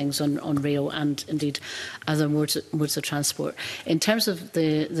improve things on rail and indeed other modes of transport. In terms of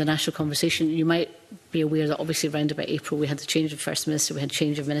the national conversation, you might be aware that obviously around about April we had the change of First Minister, we had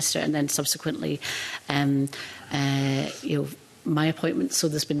change of Minister, and then subsequently my appointment, so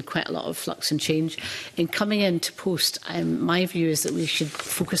there's been quite a lot of flux and change. In coming into post, my view is that we should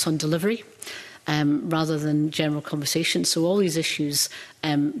focus on delivery rather than general conversation. So all these issues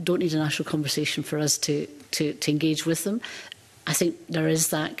don't need a national conversation for us to engage with them. I think there is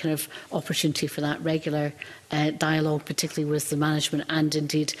that kind of opportunity for that regular dialogue, particularly with the management and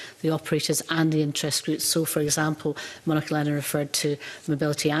indeed the operators and the interest groups. So, for example, Monica Lennon referred to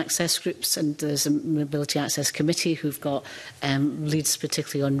mobility access groups, and there's a mobility access committee who've got leads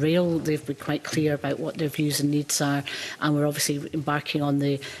particularly on rail. They've been quite clear about what their views and needs are, and we're obviously embarking on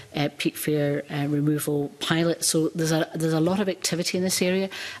the peak fare removal pilot. So there's a lot of activity in this area,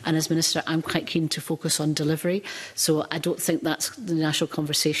 and as Minister, I'm quite keen to focus on delivery. So I don't think that's the national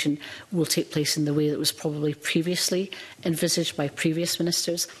conversation will take place in the way that was probably previously envisaged by previous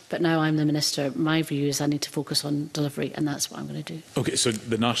ministers, but now I'm the Minister. My view is I need to focus on delivery, and that's what I'm going to do. Okay, so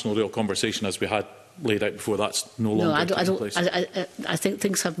the national rail conversation, as we had laid out before, that's no longer taking place? I think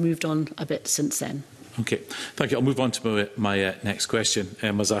things have moved on a bit since then. Okay, thank you. I'll move on to my next question.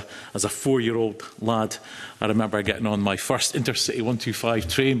 As a 4-year-old lad, I remember getting on my first Intercity 125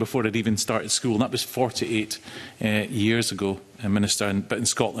 train before I'd even started school, and that was 48 years ago, Minister. But in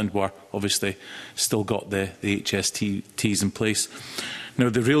Scotland, we're obviously still got the HSTs in place. Now,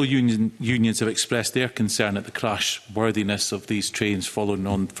 the rail unions have expressed their concern at the crash worthiness of these trains following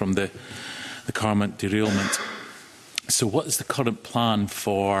on from the Carmont derailment. So what is the current plan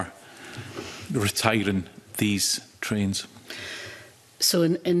for retiring these trains? So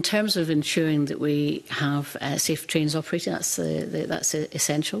in terms of ensuring that we have safe trains operating, that's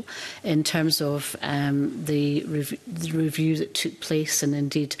essential. In terms of the review that took place, and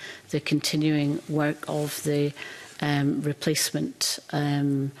indeed the continuing work of the replacement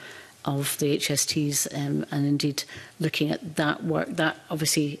of the HSTs, and indeed looking at that work, that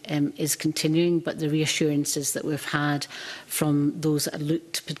obviously is continuing, but the reassurances that we've had from those that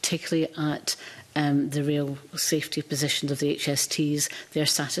looked particularly at the rail safety positions of the HSTs, they're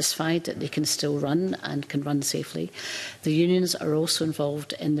satisfied that they can still run and can run safely. The unions are also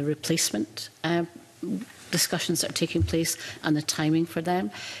involved in the replacement discussions that are taking place and the timing for them.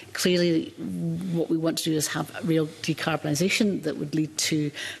 Clearly, what we want to do is have real decarbonisation that would lead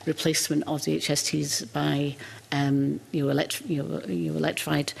to replacement of the HSTs by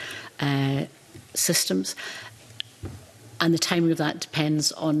electrified systems. And the timing of that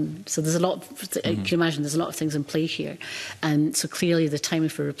depends on, so there's a lot, you can imagine there's a lot of things in play here. And so clearly the timing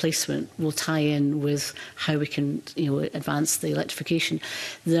for replacement will tie in with how we can, advance the electrification.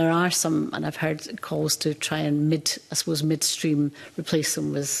 There are some, and I've heard calls to try and midstream replace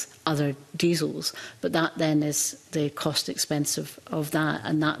them with other diesels, but that then is the cost expense of that,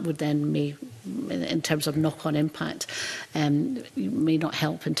 and that would then in terms of knock-on impact, may not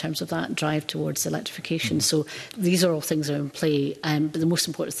help in terms of that drive towards electrification. So these are all things that are in play, but the most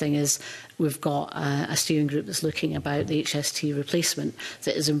important thing is we've got a steering group that's looking about the HST replacement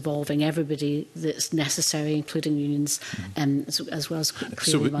that is involving everybody that's necessary, including unions, as well as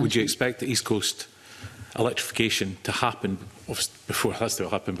So would you expect the East Coast electrification to happen before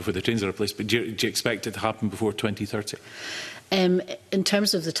the trains are replaced, but do you expect it to happen before 2030? In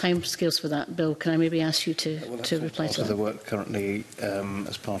terms of the timescales for that, Bill, can I maybe ask you to reply to that? The work currently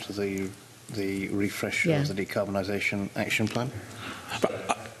as part of the refresh of the decarbonisation action plan.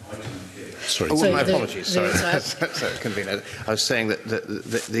 Sorry. My apologies. Sorry, convener. I was saying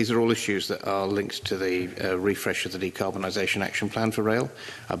that these are all issues that are linked to the refresh of the decarbonisation action plan for rail,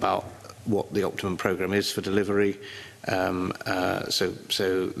 about what the optimum programme is for delivery. So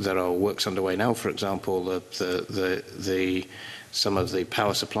there are works underway now. For example, some of the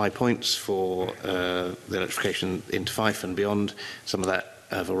power supply points for the electrification into Fife and beyond. Some of that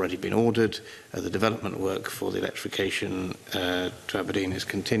have already been ordered. The development work for the electrification to Aberdeen is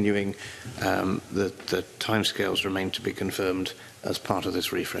continuing. The timescales remain to be confirmed as part of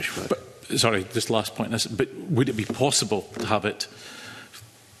this refresh work. But, sorry, this last point. But would it be possible to have it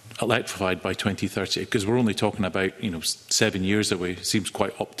electrified by 2030? Because we're only talking about 7 years away. It seems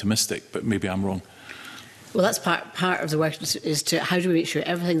quite optimistic, but maybe I'm wrong. Well, that's part of the work is to how do we make sure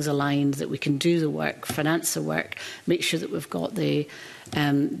everything's aligned, that we can do the work, finance the work, make sure that we've got the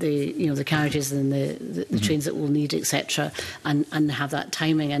carriages and the trains that we'll need, etc., and have that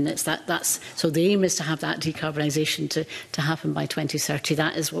timing. And it's that's so the aim is to have that decarbonisation to happen by 2030.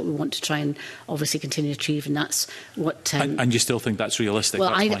 That is what we want to try and obviously continue to achieve, and that's what. And you still think that's realistic?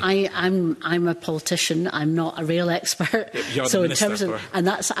 Well, I'm a politician. I'm not a rail expert. You're so the in terms minister of, and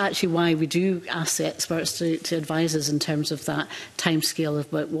that's actually why we do ask the experts to advise us in terms of that timescale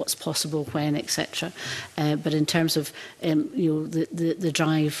of what's possible, when, etc. But in terms of the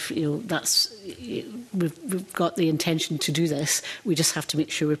drive, that's we've got the intention to do this. We just have to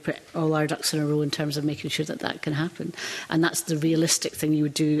make sure we put all our ducks in a row in terms of making sure that that can happen. And that's the realistic thing you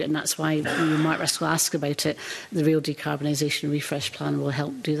would do, and that's why when Mark Ruskell asked about it, the Rail Decarbonisation Refresh Plan will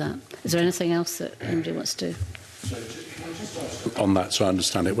help do that. Is there anything else that anybody wants to do? On that, so I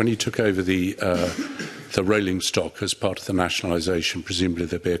understand it, when you took over the rolling stock as part of the nationalisation, presumably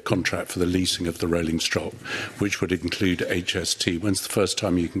there'd be a contract for the leasing of the rolling stock, which would include HST. When's the first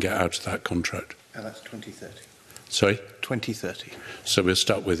time you can get out of that contract? That's 2030. Sorry? 2030. So we're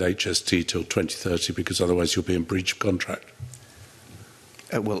stuck with HST till 2030 because otherwise you'll be in breach of contract?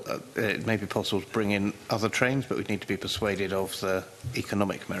 It may be possible to bring in other trains, but we'd need to be persuaded of the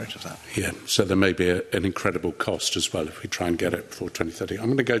economic merit of that. Yeah, so there may be an incredible cost as well if we try and get it before 2030. I'm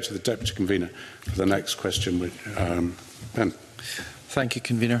going to go to the Deputy Convener for the next question. Ben. Thank you,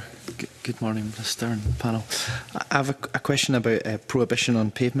 Convener. Good morning, Minister and panel. I have a question about prohibition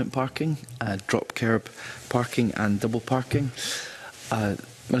on pavement parking, drop curb parking and double parking.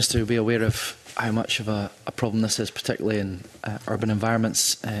 Minister, you'll be aware of how much of a problem this is, particularly in urban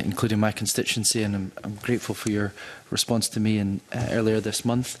environments, including my constituency, and I'm grateful for your response to me earlier this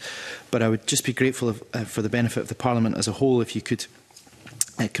month. But I would just be grateful for the benefit of the Parliament as a whole if you could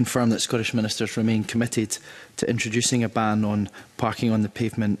confirm that Scottish ministers remain committed to introducing a ban on parking on the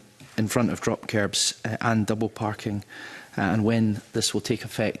pavement in front of drop curbs and double parking, and when this will take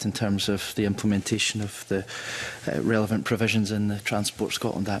effect in terms of the implementation of the relevant provisions in the Transport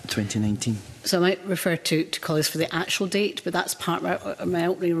Scotland Act 2019. So I might refer to colleagues for the actual date, but that's part of my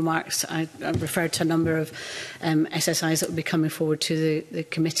opening remarks. I referred to a number of SSIs that will be coming forward to the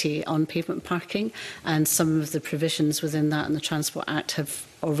committee on pavement parking, and some of the provisions within that in the Transport Act have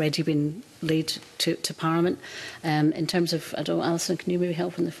already been laid to Parliament. In terms of, I don't know, Alison, can you maybe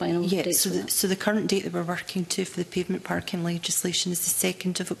help on the final date? So the current date that we're working to for the pavement parking legislation is the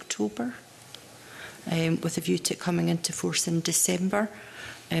 2nd of October, with a view to it coming into force in December.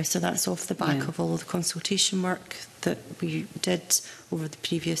 So that's off the back of all of the consultation work that we did over the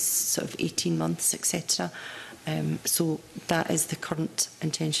previous sort of 18 months, etc. So that is the current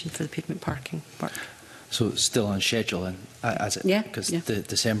intention for the pavement parking work. So still on schedule, and as it, yeah, because the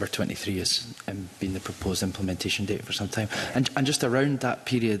December 23 has been the proposed implementation date for some time. And just around that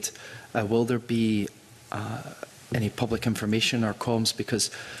period, will there be any public information or comms?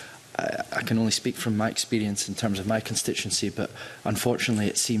 Because I can only speak from my experience in terms of my constituency, but unfortunately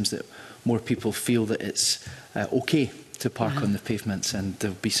it seems that more people feel that it's okay to park on the pavements, and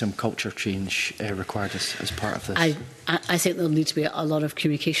there'll be some culture change required as part of this. I think there'll need to be a lot of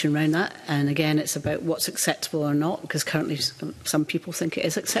communication around that, and again it's about what's acceptable or not, because currently some people think it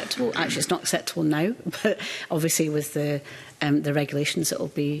is acceptable. Actually it's not acceptable now, but obviously with the regulations it will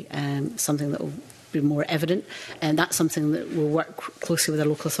be something that will be more evident, and that's something that we'll work closely with our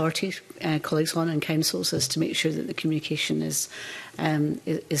local authorities, colleagues on and councils, is to make sure that the communication is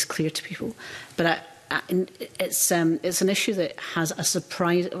clear to people. But it's an issue that has a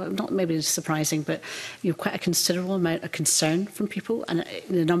surprise, not maybe surprising, but quite a considerable amount of concern from people, and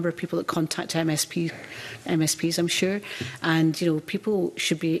the number of people that contact MSPs, I'm sure, and people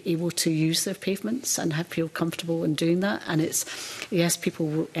should be able to use their pavements and feel comfortable in doing that. And it's, yes,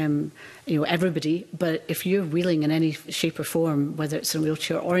 people, everybody, but if you're wheeling in any shape or form, whether it's in a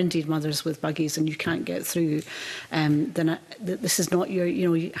wheelchair or indeed mothers with buggies, and you can't get through, then this is not your,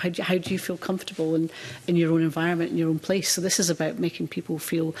 how do you feel comfortable in your own environment, in your own place? So this is about making people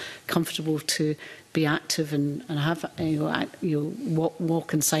feel comfortable to be active and have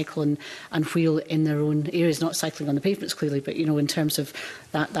walk and cycle and wheel in their own areas, not cycling on the pavements clearly, but in terms of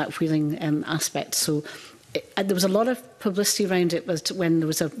that wheeling aspect. So there was a lot of publicity around it when there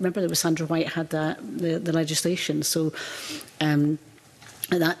was remember there was Sandra White had the legislation. So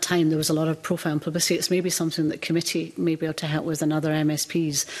at that time there was a lot of profile and publicity. It's maybe something that committee may be able to help with and other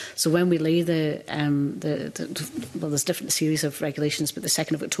MSPs. So when we lay well, there's different series of regulations, but the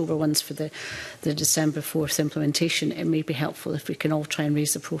 2nd of October ones for the December 4th implementation, it may be helpful if we can all try and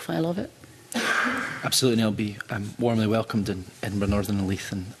raise the profile of it. Absolutely, and I'll be warmly welcomed in Edinburgh, Northern and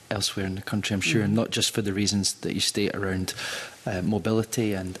Leith and elsewhere in the country, I'm sure, and not just for the reasons that you state around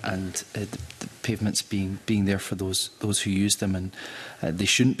mobility and the pavements being there for those who use them, and they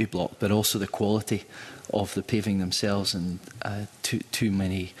shouldn't be blocked, but also the quality of the paving themselves, and too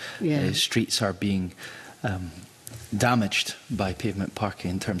many streets are being damaged by pavement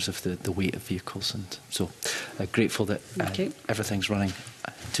parking in terms of the weight of vehicles, and so grateful that everything's running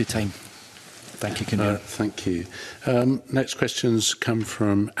to time. Thank you, Convener. Thank you. Next questions come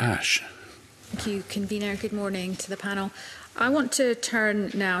from Ash. Thank you, Convener. Good morning to the panel. I want to turn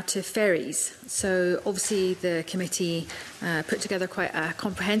now to ferries. So obviously the committee put together quite a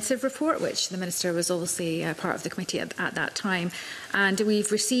comprehensive report, which the Minister was obviously part of the committee at that time. And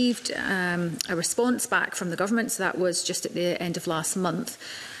we've received a response back from the government, so that was just at the end of last month.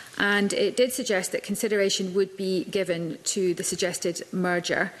 And it did suggest that consideration would be given to the suggested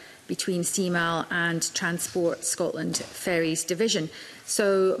merger between CMAL and Transport Scotland Ferries Division.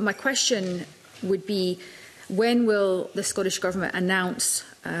 So my question would be, when will the Scottish Government announce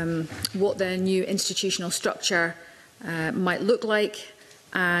what the new institutional structure might look like,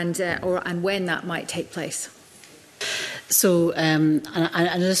 and when that might take place? So, and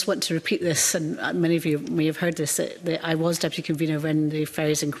I just want to repeat this, and many of you may have heard this, that I was Deputy Convener when the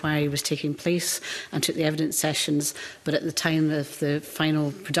Ferries Inquiry was taking place and took the evidence sessions, but at the time of the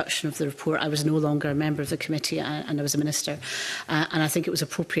final production of the report, I was no longer a member of the committee and I was a Minister. And I think it was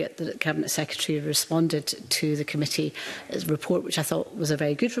appropriate that the Cabinet Secretary responded to the committee's report, which I thought was a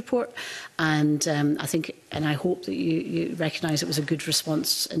very good report. And I think, and I hope that you recognise it was a good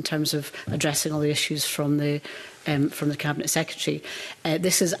response in terms of addressing all the issues from the Cabinet Secretary.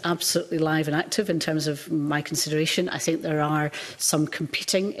 This is absolutely live and active in terms of my consideration. I think there are some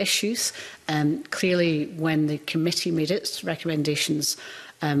competing issues. Clearly, when the committee made its recommendations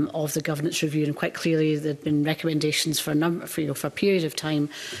of the governance review, and quite clearly there had been recommendations for a period of time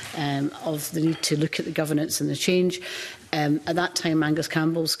of the need to look at the governance and the change. At that time, Angus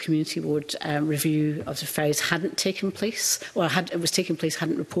Campbell's Community Board review of the ferries hadn't taken place, or it was taking place,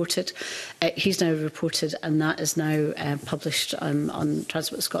 hadn't reported. He's now reported, and that is now published on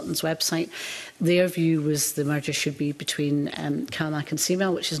Transport Scotland's website. Their view was the merger should be between CalMac and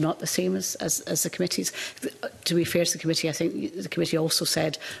CMAL, which is not the same as the committee's. To be fair to the committee, I think the committee also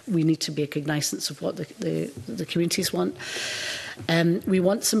said we need to be cognizance of what the communities want. We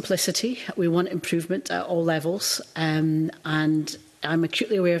want simplicity, we want improvement at all levels, and I'm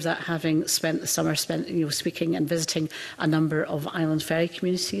acutely aware of that, having spent the summer speaking and visiting a number of island ferry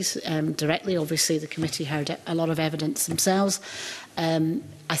communities directly. Obviously, the committee heard a lot of evidence themselves.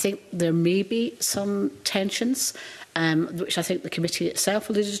 I think there may be some tensions, which I think the committee itself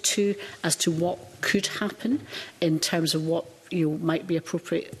alluded to, as to what could happen in terms of what might be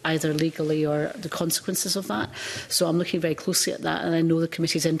appropriate either legally or the consequences of that. So I'm looking very closely at that, and I know the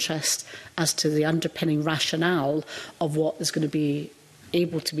committee's interest as to the underpinning rationale of what is going to be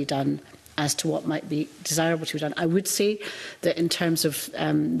able to be done as to what might be desirable to be done. I would say that in terms of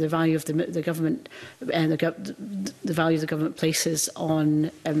the value of the government and the value the government places on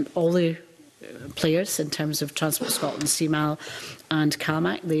all the players in terms of Transport Scotland, CMAL and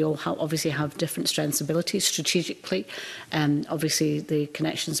CalMac, they all obviously have different strengths and abilities strategically. Obviously, the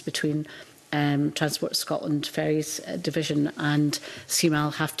connections between Transport Scotland Ferries Division and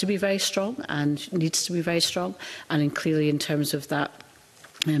CMAL have to be very strong and needs to be very strong. And clearly in terms of that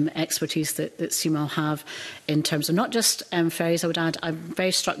expertise that CMAL have in terms of not just ferries, I would add, I'm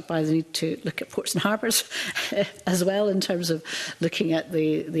very struck by the need to look at ports and harbours as well in terms of looking at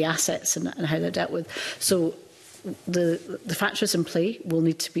the assets and how they're dealt with. So the factors in play will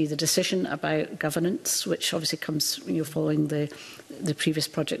need to be the decision about governance, which obviously comes following the previous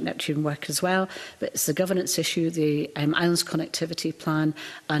Project Neptune work as well. But it's the governance issue, the islands connectivity plan,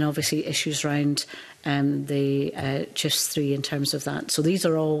 and obviously issues around the GIFS 3 in terms of that. So these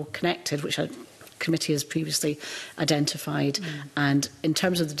are all connected, which committee has previously identified. And in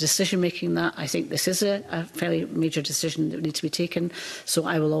terms of the decision making that, I think this is a fairly major decision that needs to be taken. So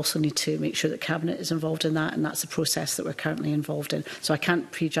I will also need to make sure that Cabinet is involved in that, and that's a process that we're currently involved in. So I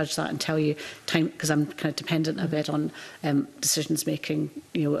can't prejudge that and tell you time, because I'm kind of dependent a bit on decisions making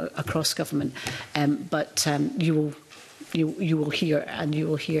across government. But you will you will hear, and you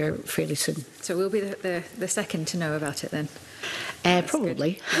will hear fairly soon. So we'll be the second to know about it then.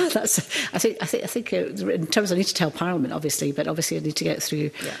 Probably. That's. I think. In terms, I need to tell Parliament, obviously, but obviously I need to get through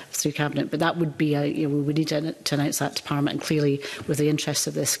Cabinet. But that would be we need to announce that to Parliament, and clearly, with the interest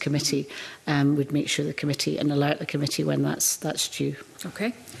of this committee, would make sure the committee and alert the committee when that's due.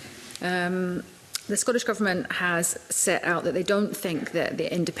 Okay. The Scottish Government has set out that they don't think that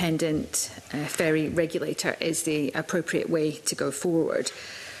the independent ferry regulator is the appropriate way to go forward.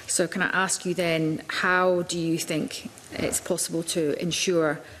 So can I ask you then, how do you think it's possible to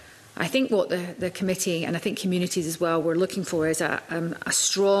ensure, I think what the committee and I think communities as well were looking for is a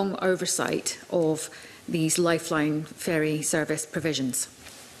strong oversight of these lifeline ferry service provisions?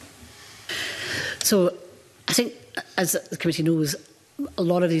 So I think, as the committee knows, a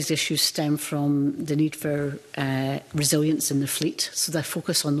lot of these issues stem from the need for resilience in the fleet. So the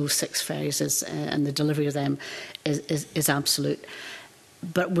focus on those 6 ferries and the delivery of them is absolute.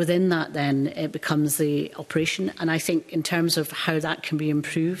 But within that, then, it becomes the operation. And I think in terms of how that can be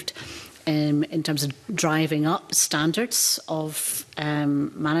improved, in terms of driving up standards of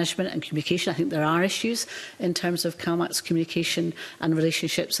management and communication, I think there are issues in terms of CalMac's communication and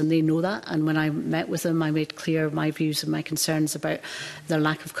relationships, and they know that. And when I met with them, I made clear my views and my concerns about their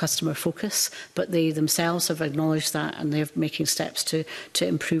lack of customer focus. But they themselves have acknowledged that, and they're making steps to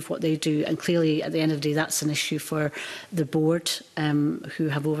improve what they do. And clearly, at the end of the day, that's an issue for the board, who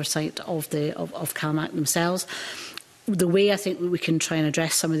have oversight of CalMac themselves. The way I think we can try and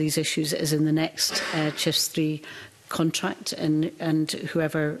address some of these issues is in the next CHIFS 3 contract, and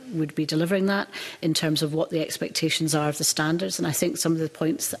whoever would be delivering that, in terms of what the expectations are of the standards. And I think some of the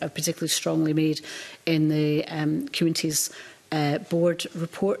points that are particularly strongly made in the community's board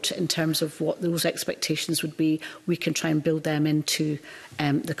report in terms of what those expectations would be, we can try and build them into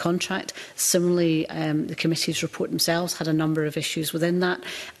the contract. Similarly, the committee's report themselves had a number of issues within that,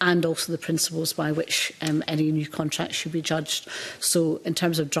 and also the principles by which any new contract should be judged. So in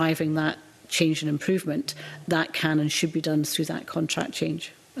terms of driving that change and improvement, that can and should be done through that contract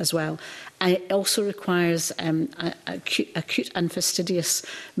change as well. And it also requires acute and fastidious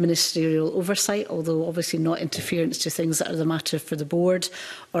ministerial oversight, although obviously not interference to things that are the matter for the board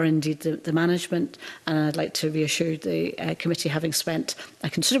or indeed the management. And I'd like to reassure the committee, having spent a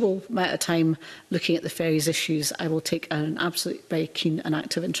considerable amount of time looking at the ferries issues, I will take an absolute very keen and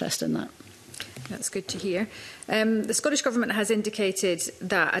active interest in that. That's good to hear. The Scottish Government has indicated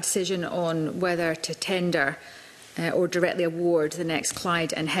that a decision on whether to tender or directly award the next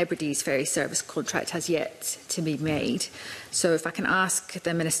Clyde and Hebrides ferry service contract has yet to be made. So if I can ask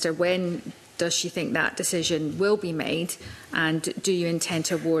the Minister, when does she think that decision will be made, and do you intend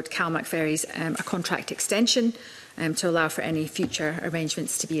to award CalMac Ferries a contract extension to allow for any future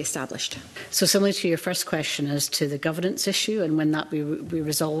arrangements to be established? So similar to your first question as to the governance issue and when that be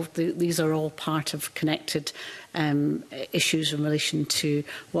resolved, these are all part of connected issues in relation to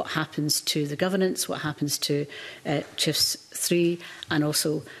what happens to the governance, what happens to CHIFS 3, and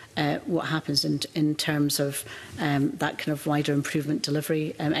also what happens in terms of that kind of wider improvement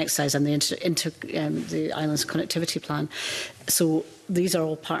delivery exercise and the Islands Connectivity Plan. So these are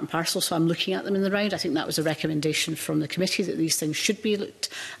all part and parcel, so I'm looking at them in the round. I think that was a recommendation from the committee that these things should be looked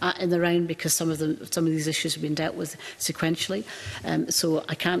at in the round, because some of these issues have been dealt with sequentially. So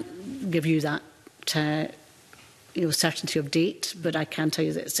I can't give you that certainty of date, but I can tell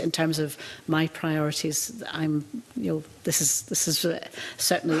you that in terms of my priorities, this is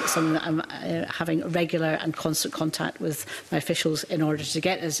certainly something that I'm having regular and constant contact with my officials in order to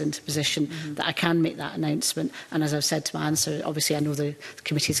get us into a position that I can make that announcement. And as I've said to my answer, obviously I know the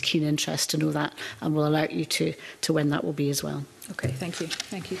committee's keen interest to know that, and will alert you to when that will be as well. Okay, thank you.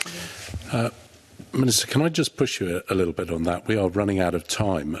 Thank you. Minister, can I just push you a little bit on that? We are running out of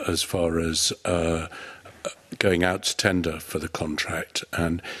time as far as going out to tender for the contract,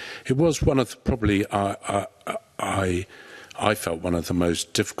 and it was one of probably I felt one of the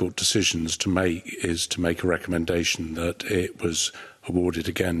most difficult decisions to make is to make a recommendation that it was awarded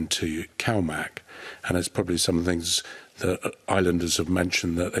again to CalMac, and it's probably some of the things that islanders have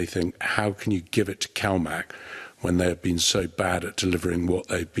mentioned, that they think, how can you give it to CalMac when they have been so bad at delivering what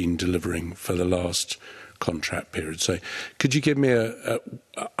they've been delivering for the last contract period? So could you give me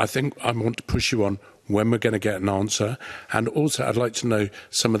I think I want to push you on when we're going to get an answer, and also I'd like to know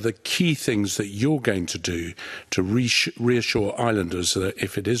some of the key things that you're going to do to reassure islanders that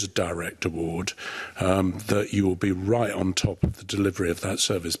if it is a direct award, that you will be right on top of the delivery of that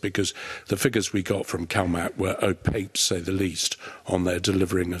service, because the figures we got from CalMac were opaque, to say the least, on their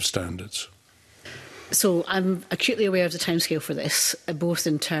delivering of standards. So I'm acutely aware of the timescale for this, both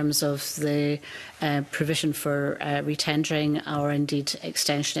in terms of the provision for retendering or indeed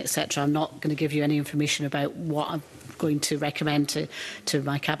extension, etc. I'm not going to give you any information about what I'm going to recommend to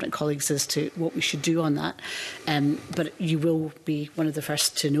my Cabinet colleagues as to what we should do on that. But you will be one of the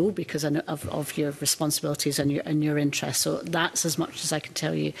first to know because of your responsibilities and your interests. So that's as much as I can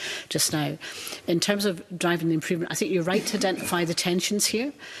tell you just now. In terms of driving the improvement, I think you're right to identify the tensions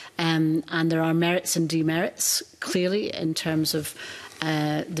here. And there are merits and demerits, clearly, in terms of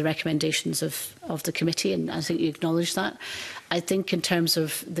the recommendations of the committee, and I think you acknowledge that. I think in terms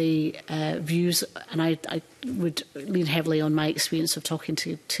of the views, and I would lean heavily on my experience of talking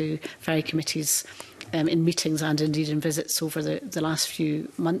to ferry committees in meetings and indeed in visits over the last few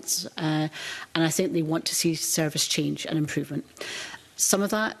months, and I think they want to see service change and improvement. Some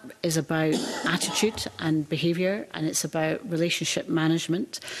of that is about attitude and behaviour, and it's about relationship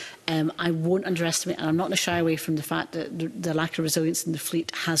management. I won't underestimate, and I'm not going to shy away from the fact that the lack of resilience in the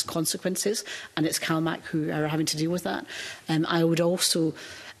fleet has consequences, and it's CalMac who are having to deal with that. I would also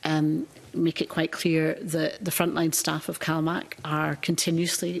make it quite clear that the frontline staff of CalMac are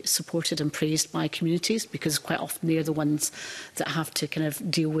continuously supported and praised by communities, because quite often they're the ones that have to kind of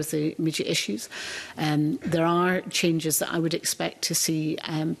deal with the immediate issues. There are changes that I would expect to see,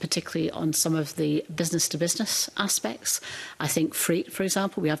 particularly on some of the business-to-business aspects. I think freight, for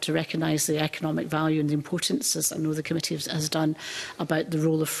example, we have to recognise the economic value and the importance, as I know the committee has done, about the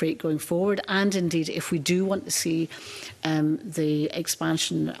role of freight going forward. And indeed, if we do want to see the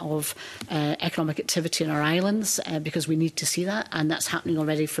expansion of economic activity in our islands, because we need to see that, and that's happening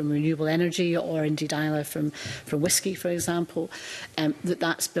already from renewable energy, or indeed Isla from whisky, for example,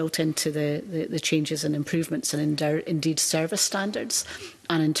 that's built into the changes and improvements and indeed service standards.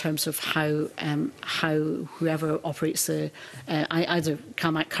 And in terms of how whoever operates either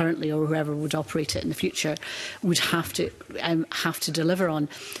CalMac currently or whoever would operate it in the future would have to deliver on.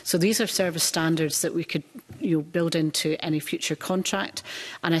 So these are service standards that we could build into any future contract.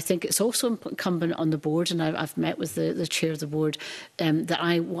 And I think it's also incumbent on the board, and I've met with the chair of the board,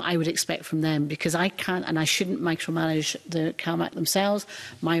 that what I would expect from them, because I can't and I shouldn't micromanage the CalMac themselves.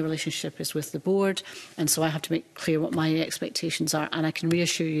 My relationship is with the board, and so I have to make clear what my expectations are. And I can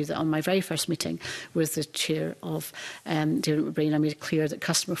reassure you that on my very first meeting with the chair of David McBrain, I made it clear that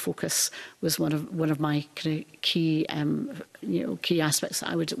customer focus was one of my kind of key key aspects that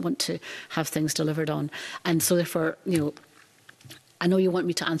I would want to have things delivered on. And so therefore, I know you want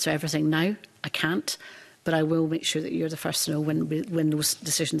me to answer everything now. I can't, but I will make sure that you're the first to know when those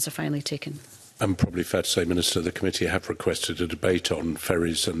decisions are finally taken. And probably fair to say, Minister, the committee have requested a debate on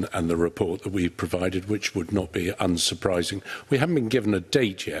ferries and the report that we provided, which would not be unsurprising. We haven't been given a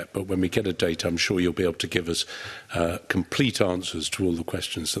date yet, but when we get a date, I'm sure you'll be able to give us complete answers to all the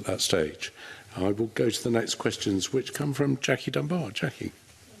questions at that stage. I will go to the next questions, which come from Jackie Dunbar. Jackie.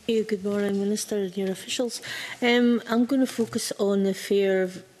 Thank you. Good morning, Minister and your officials. I'm going to focus on the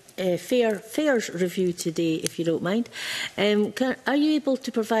fares review today, if you don't mind. Are you able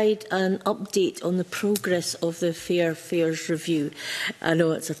to provide an update on the progress of the fares review? I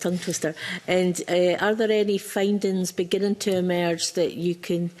know it's a tongue twister. And are there any findings beginning to emerge that you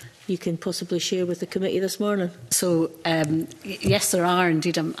can possibly share with the committee this morning? So, yes, there are.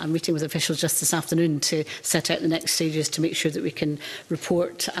 Indeed, I'm meeting with officials just this afternoon to set out the next stages to make sure that we can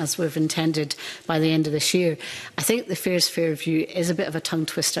report as we've intended by the end of this year. I think the Fares Fair Review is a bit of a tongue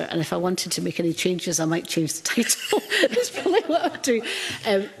twister, and if I wanted to make any changes, I might change the title. That's probably what I would do.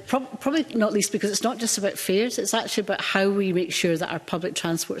 Probably not least because it's not just about fares, it's actually about how we make sure that our public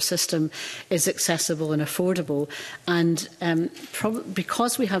transport system is accessible and affordable. And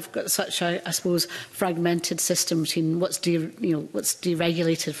because we have got such a, I suppose, fragmented system between what's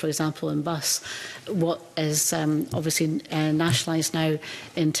deregulated, for example, in bus, what is obviously nationalised now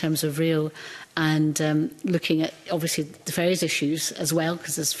in terms of rail, and looking at obviously the ferries issues as well,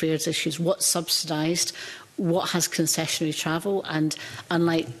 because there's fares issues, what's subsidised, what has concessionary travel, and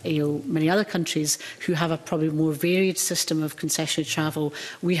unlike many other countries who have a probably more varied system of concessionary travel,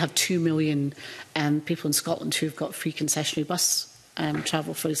 we have 2 million people in Scotland who've got free concessionary bus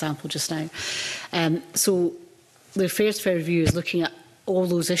travel, for example, just now. So the Fares Fair Review is looking at all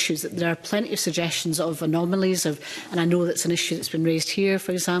those issues. There are plenty of suggestions of anomalies, and I know that's an issue that's been raised here,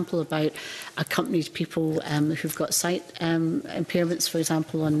 for example, about accompanied people who've got sight impairments, for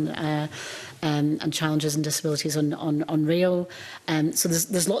example, and challenges and disabilities on rail. So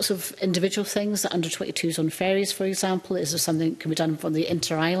there's lots of individual things. That under 22s on ferries, for example, is there something that can be done from the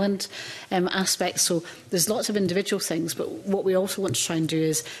inter-island aspect? So there's lots of individual things, but what we also want to try and do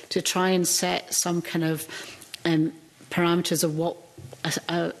is to try and set some kind of parameters of what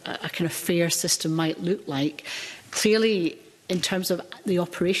a kind of fare system might look like. Clearly, in terms of the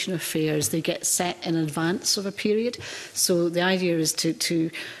operation of fares, they get set in advance of a period. So the idea is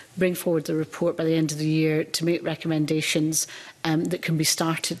to bring forward the report by the end of the year to make recommendations that can be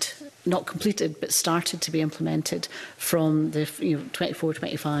started, not completed, but started to be implemented from the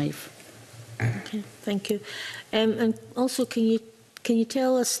 24-25. Okay, thank you. And also, can you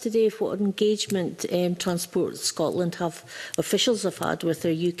tell us today what engagement Transport Scotland officials have had with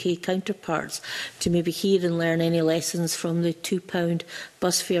their UK counterparts to maybe hear and learn any lessons from the £2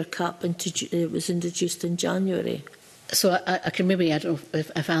 bus fare cap that was introduced in January? So I can maybe, I don't know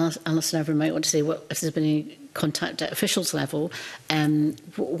if Alison ever might want to say if there's been any contact at officials level.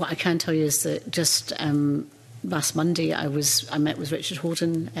 What I can tell you is that just last Monday I met with Richard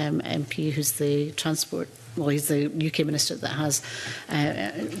Holden, MP, who's the transport. Well, he's the UK minister that has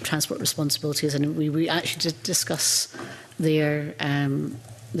transport responsibilities, and we actually did discuss their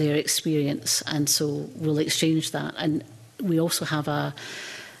experience, and so we'll exchange that. And we also have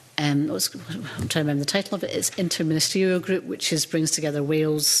I'm trying to remember the title of it. It's Interministerial Group, which brings together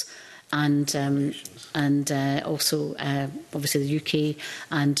Wales and also obviously the UK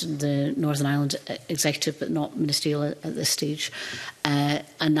and the Northern Ireland executive, but not ministerial at this stage.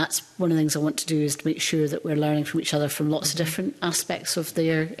 And that's one of the things I want to do, is to make sure that we're learning from each other from lots of different aspects of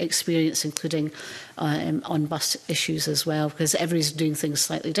their experience, including on bus issues as well, because everybody's doing things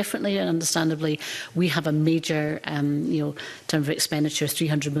slightly differently, and understandably we have a major in terms of expenditure,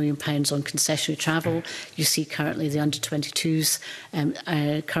 £300 million on concessionary travel. You see currently the under-22s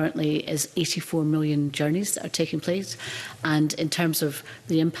currently is 84 million journeys that are taking place, and in terms of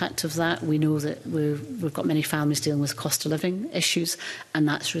the impact of that, we know that we've got many families dealing with cost of living issues, and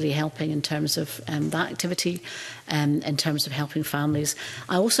that's really helping in terms of that activity, in terms of helping families.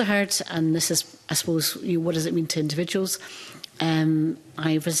 I also heard, and this is, I suppose, what does it mean to individuals?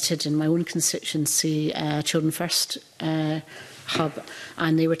 I visited in my own constituency Children First hub,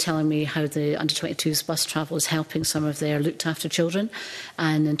 and they were telling me how the under-22s bus travel is helping some of their looked after children,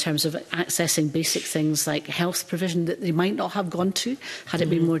 and in terms of accessing basic things like health provision that they might not have gone to had it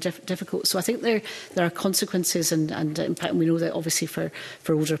been more difficult. So I think there are consequences and impact, and we know that obviously for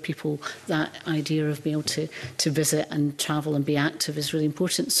older people that idea of being able to visit and travel and be active is really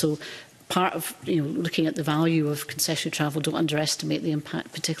important. So part of looking at the value of concessionary travel, don't underestimate the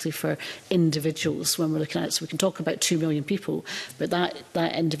impact, particularly for individuals when we're looking at it. So we can talk about 2 million people, but that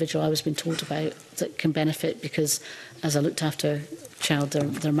individual I was being told about that can benefit because as a looked after child,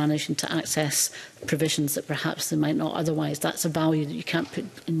 they're managing to access provisions that perhaps they might not otherwise. That's a value that you can't put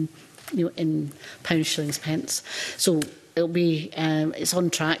in in pounds, shillings, pence. So it'll be it's on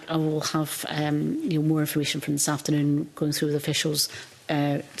track. I will have more information from this afternoon going through with officials.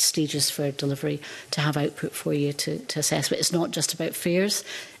 Stages for delivery to have output for you to assess. But it's not just about fares,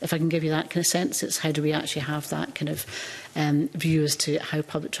 if I can give you that kind of sense. It's how do we actually have that kind of view as to how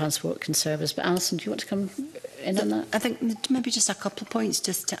public transport can serve us. But Alison, do you want to come in on that? I think maybe just a couple of points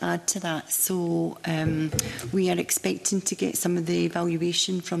just to add to that. So we are expecting to get some of the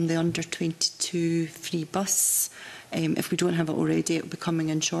evaluation from the under-22 free bus. If we don't have it already, it will be coming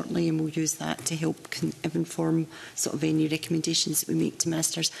in shortly, and we'll use that to help inform sort of any recommendations that we make to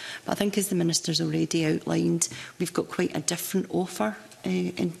ministers. But I think, as the minister's already outlined, we've got quite a different offer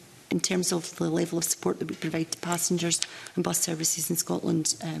in terms of the level of support that we provide to passengers and bus services in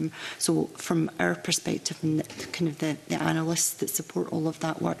Scotland. So from our perspective and kind of the analysts that support all of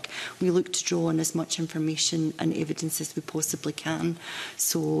that work, we look to draw on as much information and evidence as we possibly can.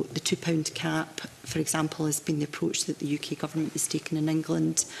 So the £2 cap, for example, has been the approach that the UK government has taken in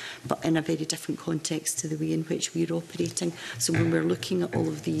England, but in a very different context to the way in which we're operating. So when we're looking at all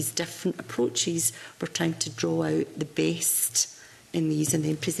of these different approaches, we're trying to draw out the best in these and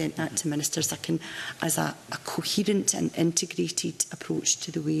then present that to ministers as a coherent and integrated approach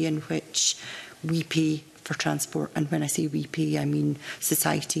to the way in which we pay for transport. And when I say we pay, I mean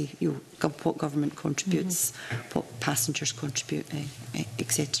society, what government contributes, what passengers contribute,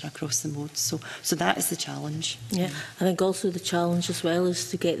 etc. across the modes. So that is the challenge. Yeah, I think also the challenge as well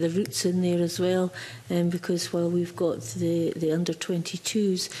is to get the routes in there as well, because while we've got the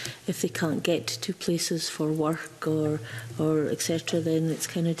under-22s, if they can't get to places for work or etc., then it's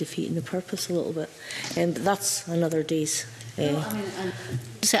kind of defeating the purpose a little bit. But that's another day's.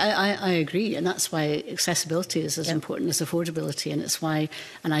 I agree, and that's why accessibility is as important as affordability, and it's why,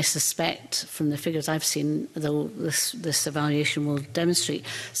 and I suspect from the figures I've seen, though this evaluation will demonstrate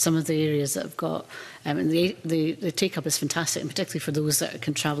some of the areas that have got, and the take-up is fantastic, and particularly for those that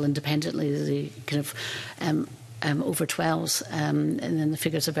can travel independently, the kind of over 12s, and then the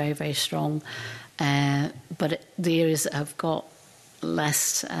figures are very, very strong. But the areas that have got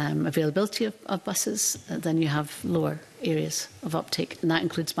less availability of buses, then you have lower areas of uptake, and that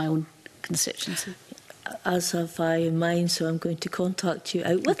includes my own constituency. As have I in mind, so I'm going to contact you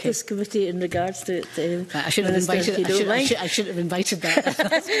out with this committee in regards to it. I should have invited. I should have invited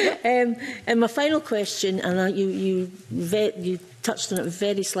that. And my final question, and you touched on it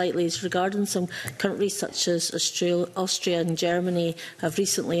very slightly, is regarding some countries such as Austria and Germany have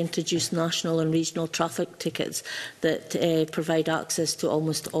recently introduced national and regional traffic tickets that provide access to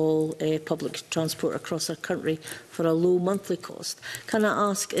almost all public transport across our country for a low monthly cost. Can I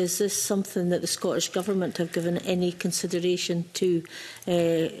ask, is this something that the Scottish Government have given any consideration to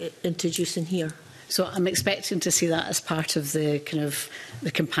introducing here? So I'm expecting to see that as part of the kind of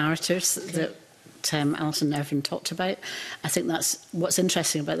the comparators that Alison Irvine talked about. I think that's what's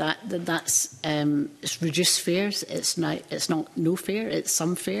interesting about that. That's it's reduced fares. It's not no fare. It's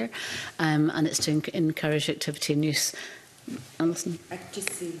some fare, and it's to encourage activity and use. Alison? I just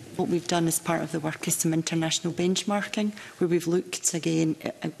see what we've done as part of the work is some international benchmarking, where we've looked again.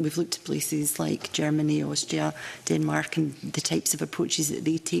 We've looked at places like Germany, Austria, Denmark, and the types of approaches that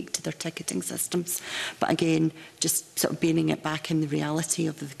they take to their ticketing systems. But again, just sort of bearing it back in the reality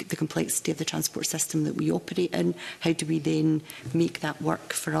of the complexity of the transport system that we operate in. How do we then make that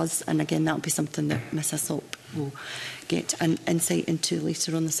work for us? And again, that will be something that Ms Hyslop will get an insight into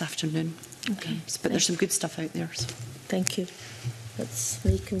later on this afternoon. Okay. But there's some good stuff out there. So. Thank you. That's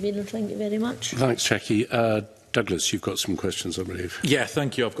the convener. Thank you very much. Thanks, Jackie. Douglas, you've got some questions, I believe. Yeah,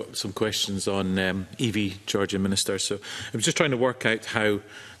 thank you. I've got some questions on EV charging, Minister. So I'm just trying to work out how the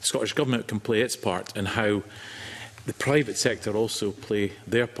Scottish Government can play its part and how the private sector also play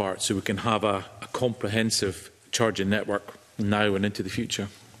their part, so we can have a comprehensive charging network now and into the future.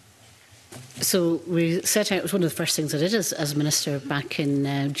 So we set out, it was one of the first things I did as Minister back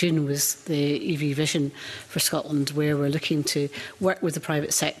in June, was the EV Vision for Scotland, where we're looking to work with the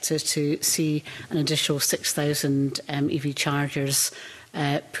private sector to see an additional 6,000 EV chargers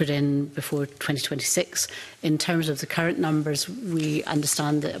put in before 2026. In terms of the current numbers, we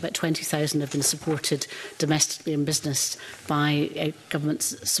understand that about 20,000 have been supported domestically and business by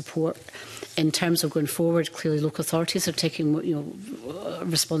government's support. In terms of going forward, clearly local authorities are taking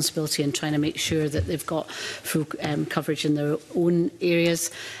responsibility and trying to make sure that they've got full coverage in their own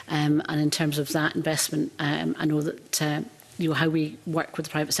areas. And in terms of that investment, I know that how we work with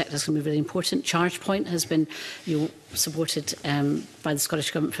the private sector is going to be really important. ChargePoint has been supported by the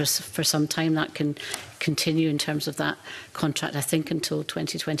Scottish Government for some time. That can continue in terms of that contract, I think, until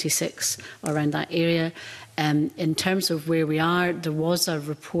 2026, or around that area. In terms of where we are, there was a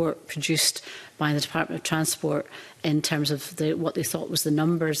report produced by the Department of Transport in terms of what they thought was the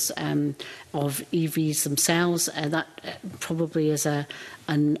numbers of EVs themselves. That probably is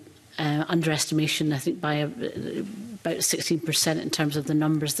an underestimation, I think, by about 16% in terms of the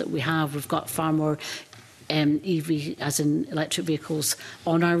numbers that we have. We've got far more EV, as in electric vehicles,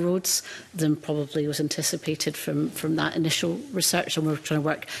 on our roads than probably was anticipated from that initial research, and we're trying to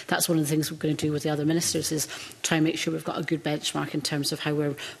work. That's one of the things we're going to do with the other ministers, is try and make sure we've got a good benchmark in terms of how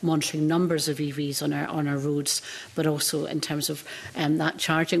we're monitoring numbers of EVs on our roads, but also in terms of that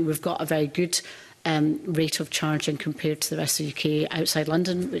charging. We've got a very good rate of charging compared to the rest of the UK outside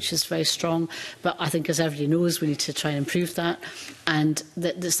London, which is very strong. But I think, as everybody knows, we need to try and improve that. And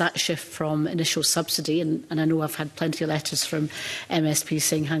there's that shift from initial subsidy, and I know I've had plenty of letters from MSP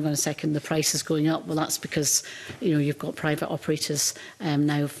saying, hang on a second, the price is going up. Well, that's because you've got private operators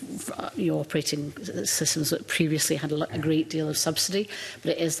now operating systems that previously had a great deal of subsidy.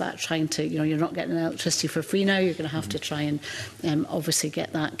 But it is that trying to, you're not getting electricity for free now. You're going to have to try and obviously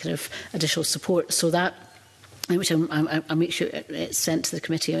get that kind of additional support. So that, which I'll make sure it's sent to the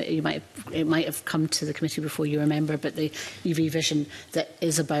committee. It might have come to the committee before you remember, but the EV Vision that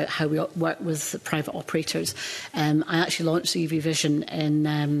is about how we work with private operators. I actually launched the EV Vision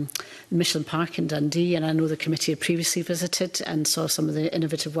in Michelin Park in Dundee, and I know the committee had previously visited and saw some of the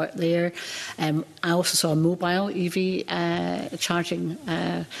innovative work there. I also saw a mobile EV charging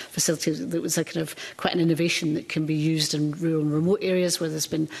facility that was a kind of quite an innovation that can be used in rural and remote areas where there's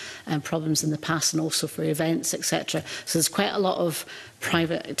been problems in the past, and also for events, etc. So there's quite a lot of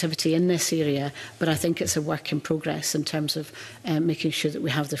private activity in this area, but I think it's a work in progress in terms of making sure that we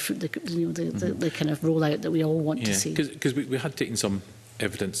have the kind of rollout that we all want to see. Because we had taken some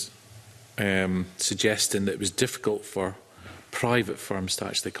evidence suggesting that it was difficult for private firms to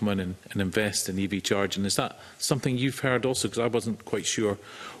actually come in and invest in EV charging. Is that something you've heard also? Because I wasn't quite sure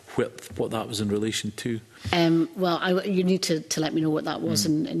what that was in relation to. Well, you need to let me know what that was,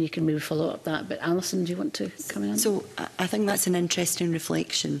 and you can maybe follow up that. But Alison, do you want to come in? So I think that's an interesting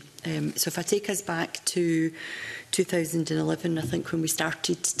reflection. So if I take us back to 2011, I think when we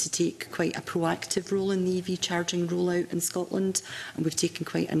started to take quite a proactive role in the EV charging rollout in Scotland, and we've taken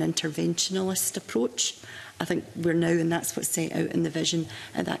quite an interventionist approach. I think we're now, and that's what's set out in the vision,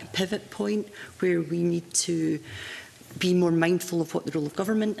 at that pivot point where we need to be more mindful of what the role of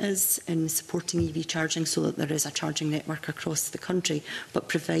government is in supporting EV charging so that there is a charging network across the country, but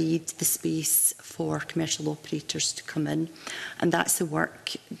provide the space for commercial operators to come in. And that's the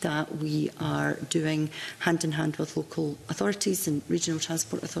work that we are doing hand in hand with local authorities and regional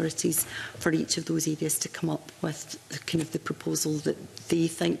transport authorities for each of those areas to come up with kind of the proposal that they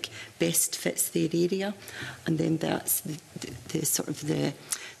think best fits their area. And then that's the sort of the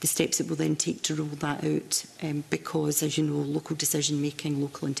steps that we'll then take to roll that out, because, as you know, local decision-making,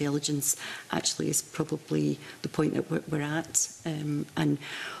 local intelligence actually is probably the point that we're at, and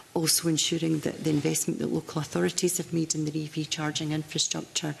also ensuring that the investment that local authorities have made in their EV charging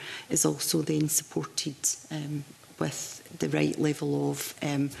infrastructure is also then supported with the right level of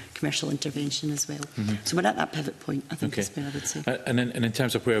commercial intervention as well. So we're at that pivot point, I think, is where I would say. And in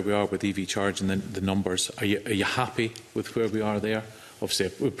terms of where we are with EV charging, the numbers, are you happy with where we are there?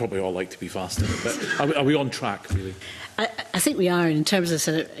 Obviously, we'd probably all like to be faster, but are we on track, really? I think we are, in terms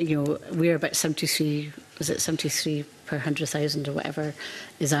of, we're about 73, was it 73 per 100,000 or whatever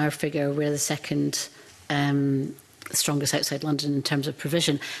is our figure. We're the second strongest outside London in terms of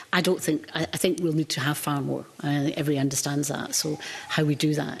provision. I think we'll need to have far more. I think everybody understands that. So how we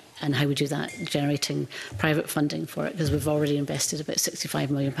do that, and how we do that, generating private funding for it, because we've already invested about £65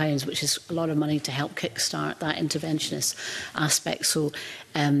 million, which is a lot of money to help kickstart that interventionist aspect. So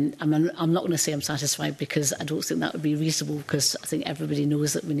I'm not going to say I'm satisfied, because I don't think that would be reasonable, because I think everybody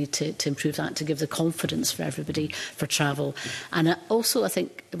knows that we need to improve that, to give the confidence for everybody for travel. And also, I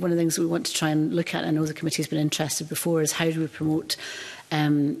think one of the things that we want to try and look at, I know the committee has been interested before, is how do we promote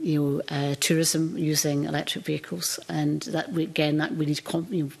tourism using electric vehicles, and that we need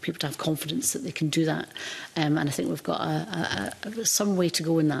people to have confidence that they can do that, and I think we've got some way to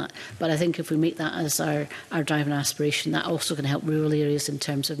go in that. But I think if we make that as our driving aspiration, that also can help rural areas in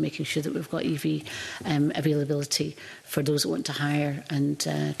terms of making sure that we've got EV availability for those that want to hire and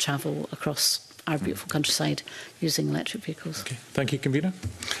travel across our beautiful countryside using electric vehicles. Okay. Thank you, Convener.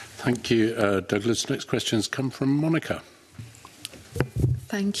 Thank you, Douglas. Next questions come from Monica.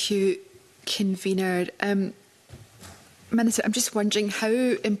 Thank you, Convener. Minister, I'm just wondering, how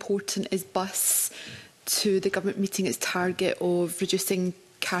important is bus to the government meeting its target of reducing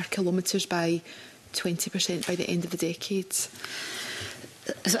car kilometres by 20% by the end of the decade? So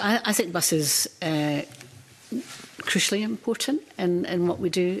I think bus is crucially important in what we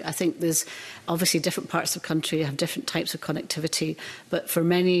do. I think there's obviously different parts of the country have different types of connectivity, but for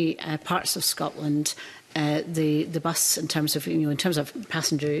many parts of Scotland, the bus, in terms of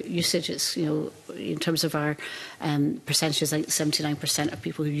passenger usage, it's in terms of our percentages, I think 79% of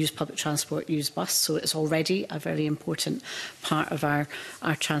people who use public transport use bus, so it's already a very important part of our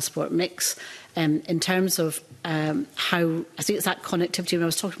transport mix. In terms of how, I think it's that connectivity, when I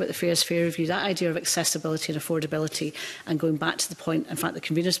was talking about the Fair's Fair review, that idea of accessibility and affordability, and going back to the point, in fact, the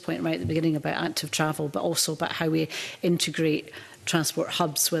convener's point right at the beginning about active travel, but also about how we integrate transport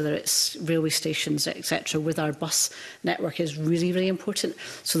hubs, whether it's railway stations, etc., with our bus network is really, really important.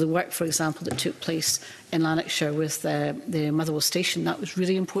 So the work, for example, that took place in Lanarkshire with the Motherwell station, that was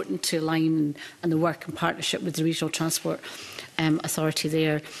really important to align, and the work in partnership with the Regional Transport Authority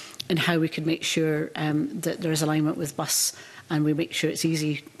there, and how we could make sure that there is alignment with bus, and we make sure it's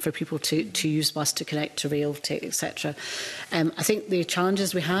easy for people to use bus to connect to rail, etc. I think the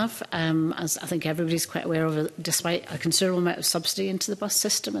challenges we have, as I think everybody's quite aware of, despite a considerable amount of subsidy into the bus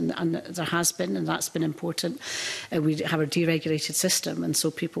system, and there has been, and that's been important, we have a deregulated system, and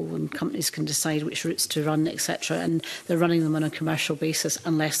so people and companies can decide which routes to run, etc., and they're running them on a commercial basis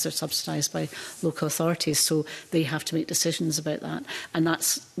unless they're subsidised by local authorities, so they have to make decisions about that, and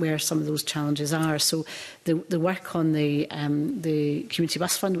that's where some of those challenges are. So the work on the Community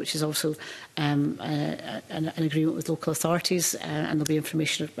Bus Fund, which is also an agreement with local authorities, and there'll be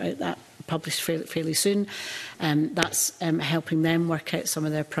information about that published fairly soon. That's helping them work out some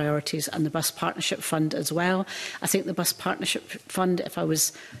of their priorities, and the Bus Partnership Fund as well. I think the Bus Partnership Fund, if I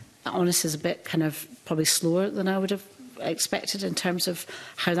was honest, is a bit kind of probably slower than I would have expected in terms of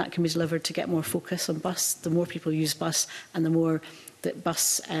how that can be delivered to get more focus on bus. The more people use bus, and the more that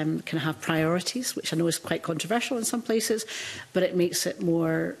bus can have priorities, which I know is quite controversial in some places, but it makes it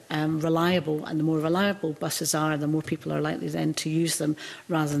more reliable, and the more reliable buses are, the more people are likely then to use them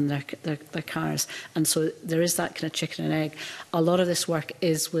rather than their cars. And so there is that kind of chicken and egg. A lot of this work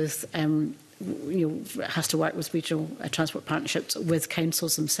is with has to work with regional transport partnerships with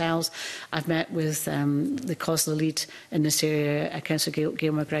councils themselves. I've met with the COSLA lead in this area, Councillor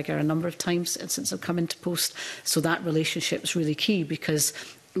Gail McGregor, a number of times since I've come into post. So that relationship is really key, because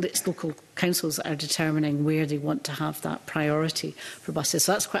it's local councils that are determining where they want to have that priority for buses.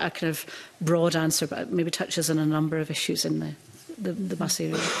 So that's quite a kind of broad answer, but it maybe touches on a number of issues in the bus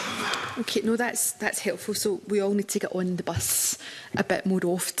area. Okay, no, that's helpful. So we all need to get on the bus a bit more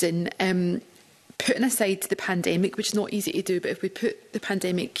often. Putting aside the pandemic, which is not easy to do, but if we put the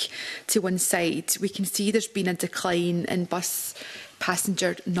pandemic to one side, we can see there's been a decline in bus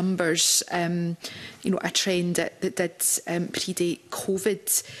passenger numbers, a trend that did predate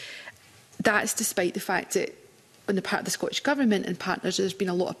COVID. That's despite the fact that on the part of the Scottish Government and partners, there's been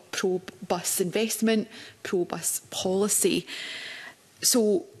a lot of pro-bus investment, pro-bus policy.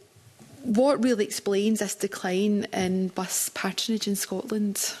 So what really explains this decline in bus patronage in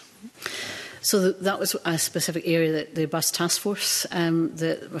Scotland? So that was a specific area that the bus task force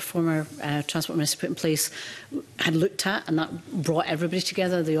that the former Transport Minister put in place had looked at, and that brought everybody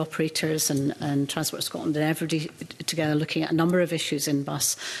together, the operators and Transport Scotland and everybody together, looking at a number of issues in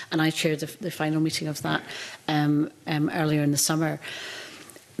bus. And I chaired the final meeting of that earlier in the summer.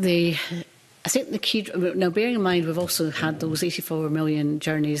 I think the key, now bearing in mind we've also had those 84 million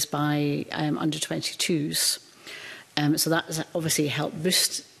journeys by under 22s. So that has obviously helped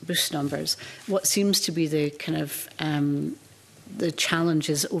boost numbers. What seems to be the kind of the challenge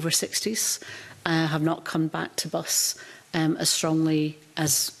is over 60s have not come back to bus as strongly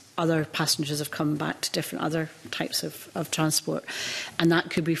as other passengers have come back to different other types of transport, and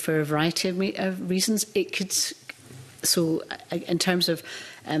that could be for a variety of reasons. It could, so in terms of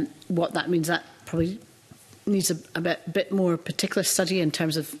what that means, that probably needs a bit more particular study in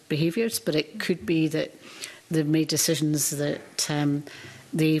terms of behaviours, but it could be that they've made decisions that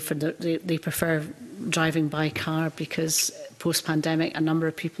they prefer driving by car because post-pandemic a number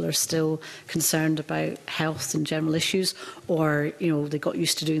of people are still concerned about health and general issues, or they got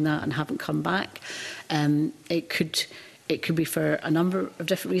used to doing that and haven't come back. It could be for a number of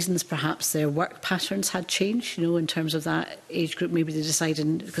different reasons. Perhaps their work patterns had changed, in terms of that age group. Maybe they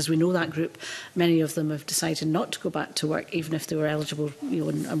decided, because we know that group, many of them have decided not to go back to work, even if they were eligible,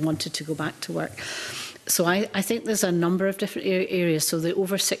 and wanted to go back to work. So I think there's a number of different areas. So the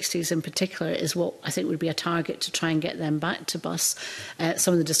over 60s in particular is what I think would be a target to try and get them back to bus.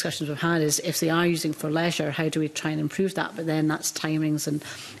 Some of the discussions we've had is if they are using for leisure, how do we try and improve that? But then that's timings and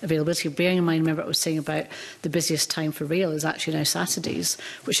availability. Bearing in mind, remember what I was saying about the busiest time for rail is actually now Saturdays,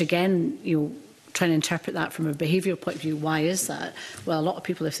 which again, trying to interpret that from a behavioural point of view. Why is that? Well, a lot of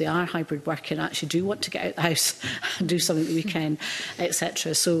people, if they are hybrid working, actually do want to get out the house and do something at the weekend,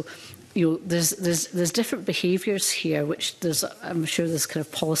 etc. So there's different behaviours here, which I'm sure there's kind of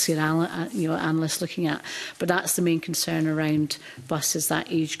policy analysts looking at, but that's the main concern around buses,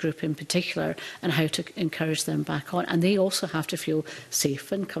 that age group in particular, and how to encourage them back on. And they also have to feel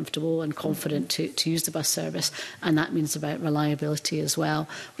safe and comfortable and confident to use the bus service, and that means about reliability as well,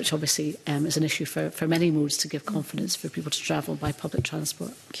 which obviously is an issue for many modes, to give confidence for people to travel by public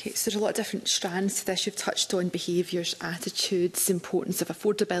transport. Okay, so there's a lot of different strands to this. You've touched on behaviours, attitudes, importance of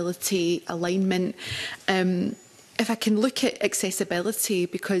affordability, alignment. If I can look at accessibility,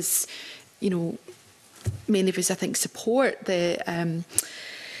 because many of us I think support the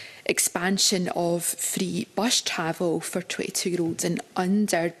expansion of free bus travel for 22-year-olds and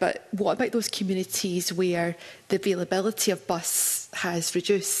under, but what about those communities where the availability of bus has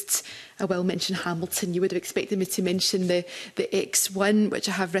reduced? I will mention Hamilton. You would have expected me to mention the X1, which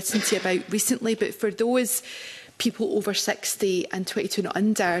I have written to you about recently, but for those people over 60 and 22 and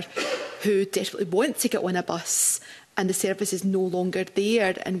under who desperately want to get on a bus and the service is no longer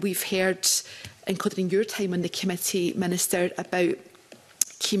there, and we've heard, including your time on the committee, Minister, about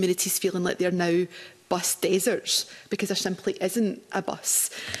communities feeling like they're now bus deserts because there simply isn't a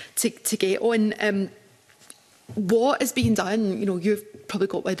bus to get on. What is being done? You've probably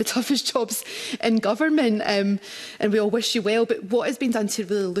got one of the toughest jobs in government, and we all wish you well, but what has been done to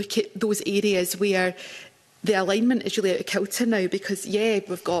really look at those areas where the alignment is really out of kilter now? Because,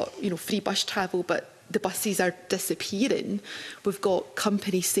 we've got, free bus travel, but the buses are disappearing. We've got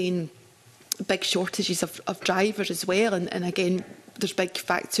companies saying big shortages of drivers as well. And again, there's big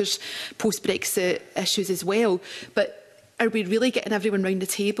factors, post-Brexit issues as well. But are we really getting everyone round the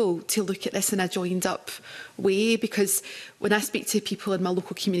table to look at this in a joined up way? Because when I speak to people in my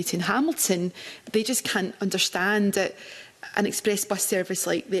local community in Hamilton, they just can't understand that an express bus service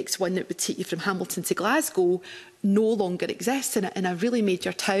like the X1 that would take you from Hamilton to Glasgow no longer exists in a really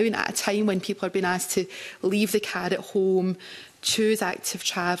major town at a time when people are being asked to leave the car at home, choose active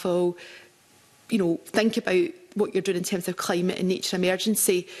travel, you know, think about what you're doing in terms of climate and nature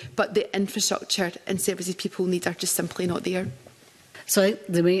emergency, but the infrastructure and services people need are just simply not there. So I think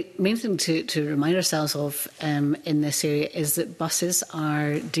the main thing to remind ourselves of in this area is that buses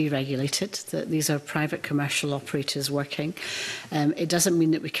are deregulated, that these are private commercial operators working. It doesn't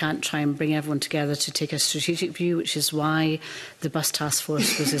mean that we can't try and bring everyone together to take a strategic view, which is why the Bus Task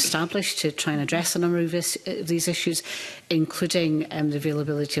Force was established to try and address a number of these issues, including the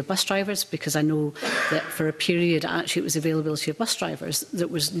availability of bus drivers, because I know that for a period actually it was availability of bus drivers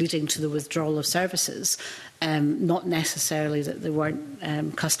that was leading to the withdrawal of services. Not necessarily that they weren't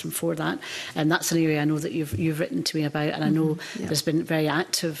custom for that, and that's an area I know that you've written to me about, and I know there's been very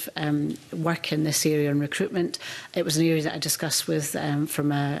active work in this area on recruitment. It was an area that I discussed with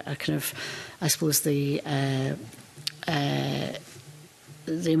from a kind of, I suppose, the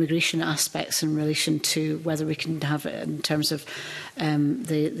immigration aspects in relation to whether we can have it in terms of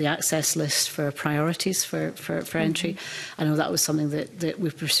the access list for priorities for entry. I know that was something that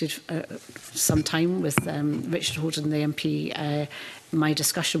we've pursued some time with Richard Holden, the MP. My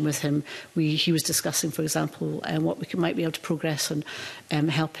discussion with him, he was discussing, for example, what we might be able to progress on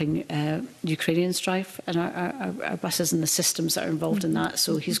helping Ukrainians drive in our buses and the systems that are involved in that.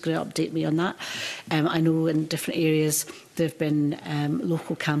 So he's going to update me on that. I know in different areas there have been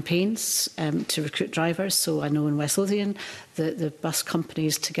local campaigns to recruit drivers. So I know in West Lothian, the bus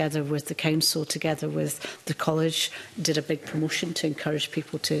companies, together with the council, together with the college, did a big promotion to encourage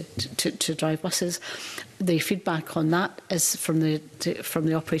people to drive buses. The feedback on that is from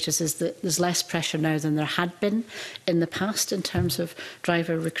the operators is that there's less pressure now than there had been in the past in terms of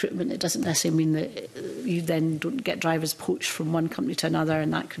driver recruitment. It doesn't necessarily mean that you then don't get drivers poached from one company to another,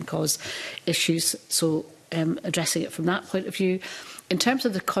 and that can cause issues. So addressing it from that point of view. In terms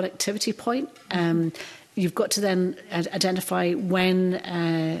of the connectivity point, you've got to then identify when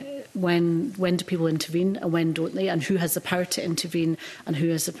do people intervene and when don't they, and who has the power to intervene and who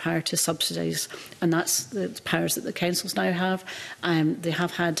has the power to subsidise. And that's the powers that the councils now have. They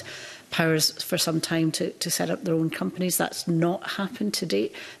have had powers for some time to set up their own companies. That's not happened to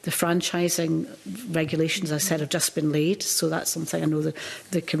date. The franchising regulations, as I said, have just been laid, so that's something I know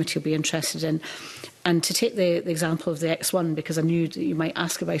the committee will be interested in. And to take the example of the X1, because I knew that you might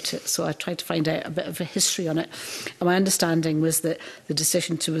ask about it, so I tried to find out a bit of a history on it. And my understanding was that the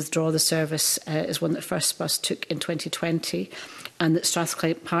decision to withdraw the service is one that First Bus took in 2020, and that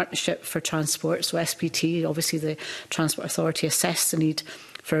Strathclyde Partnership for Transport, so SPT, obviously the Transport Authority, assessed the need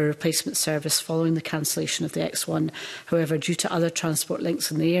for a replacement service following the cancellation of the X1. However, due to other transport links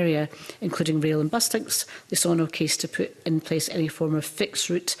in the area, including rail and bus links, they saw no case to put in place any form of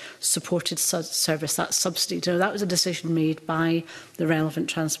fixed route supported service, that's subsidy. Now, that was a decision made by the relevant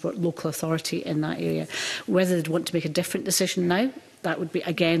transport local authority in that area. Whether they'd want to make a different decision now, that would be,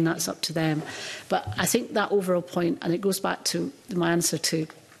 again, that's up to them. But I think that overall point, and it goes back to my answer to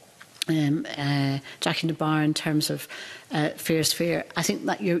Jackie DeBar in terms of fair is fair. I think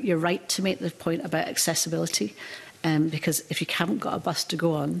that you're right to make the point about accessibility, because if you haven't got a bus to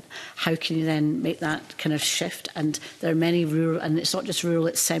go on, how can you then make that kind of shift? And there are many rural, and it's not just rural,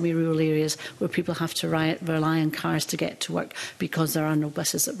 it's semi-rural areas where people have to rely on cars to get to work because there are no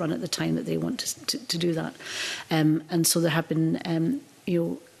buses that run at the time that they want to do that. And so there have been,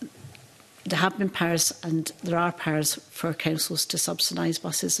 there have been powers, and there are powers for councils to subsidise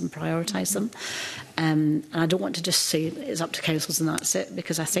buses and prioritise them. And I don't want to just say it's up to councils and that's it,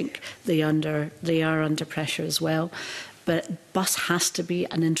 because I think they are under pressure as well. But bus has to be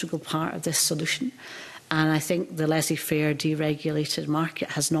an integral part of this solution. And I think the laissez-faire, deregulated market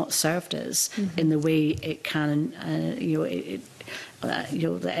has not served us in the way it can, that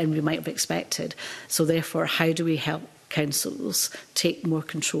we might have expected. So therefore, how do we help councils take more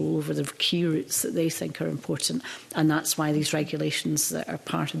control over the key routes that they think are important? And that's why these regulations that are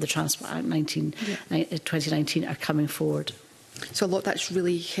part of the Transport Act 2019 are coming forward. So a lot that's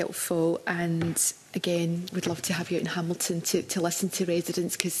really helpful, and again, we'd love to have you out in Hamilton to listen to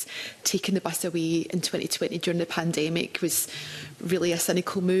residents, because taking the bus away in 2020 during the pandemic was really a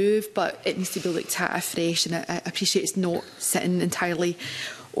cynical move, but it needs to be looked at afresh, and I appreciate it's not sitting entirely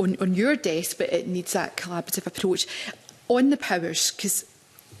on your desk, but it needs that collaborative approach. On the powers, because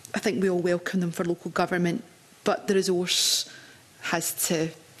I think we all welcome them for local government, but the resource has to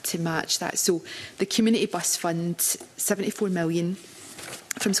to match that. So the Community Bus Fund, 74 million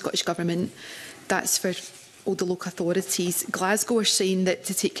from Scottish Government. That's for all the local authorities. Glasgow are saying that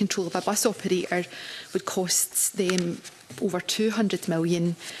to take control of a bus operator would cost them over 200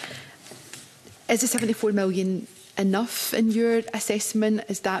 million. Is the 74 million enough in your assessment?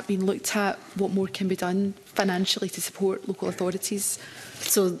 Has that been looked at? What more can be done financially to support local authorities?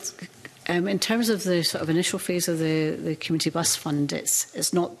 So, in terms of the sort of initial phase of the Community Bus Fund,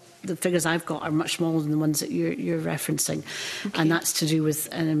 it's not, the figures I've got are much smaller than the ones that you're referencing, and that's to do with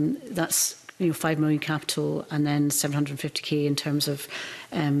that's 5 million capital and then 750k in terms of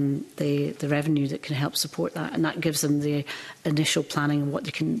the revenue that can help support that, and that gives them the initial planning of what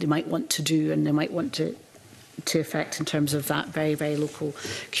they might want to do and they might want to affect in terms of that very, very local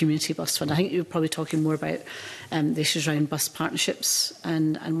community bus fund. I think you're probably talking more about the issues around bus partnerships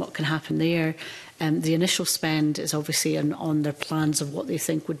and what can happen there. The initial spend is obviously on their plans of what they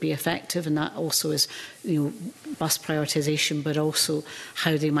think would be effective, and that also is, bus prioritisation, but also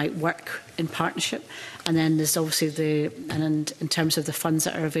how they might work in partnership. And then there's obviously and in terms of the funds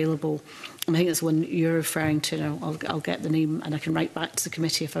that are available, and I think it's the one you're referring to, and I'll get the name and I can write back to the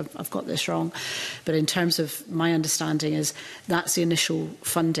committee if I've got this wrong. But in terms of my understanding is that's the initial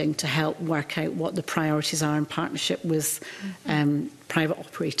funding to help work out what the priorities are in partnership with private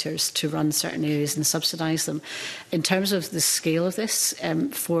operators to run certain areas and subsidise them. In terms of the scale of this,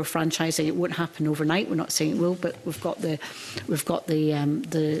 for franchising, it won't happen overnight. We're not saying it will, but we've got the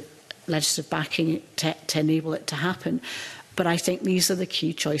legislative backing to enable it to happen. But I think these are the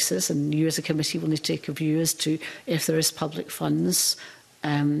key choices, and you as a committee will need to take a view as to if there is public funds,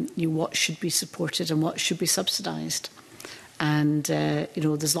 what should be supported and what should be subsidised. And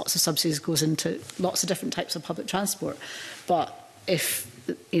there's lots of subsidies goes into lots of different types of public transport. But if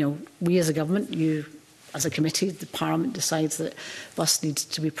we as a government, you as a committee, the Parliament decides that bus needs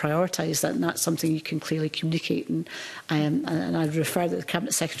to be prioritised, then that's something you can clearly communicate. And I refer that the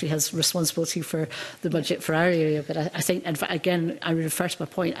Cabinet Secretary has responsibility for the budget for our area. But I think, again, I refer to my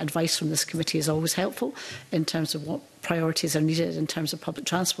point, advice from this committee is always helpful in terms of what priorities are needed in terms of public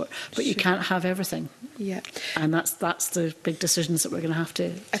transport. But you can't have everything. Yeah. And that's the big decisions that we're going to have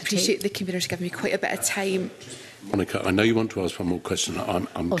to I appreciate the convener's giving me quite a bit of time. Monica, I know you want to ask one more question. I'm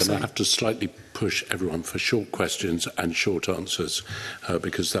going to have to slightly push everyone for short questions and short answers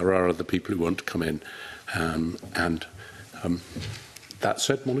because there are other people who want to come in. That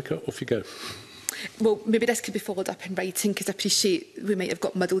said, Monica, off you go. Well, maybe this could be followed up in writing, because I appreciate we might have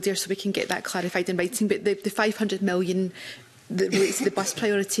got muddled here, so we can get that clarified in writing. But the 500 million that relates to the bus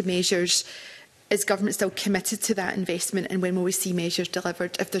priority measures, is government still committed to that investment, and when will we see measures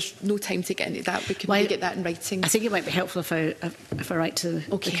delivered? If there's no time to get into that, we can maybe get that in writing. I think it might be helpful if I write to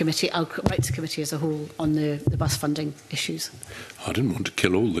the committee. I'll write to the committee as a whole on the bus funding issues. I didn't want to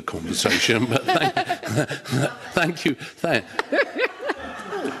kill all the conversation, but thank you.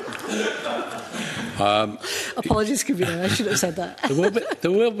 Apologies, Convener, I should have said that.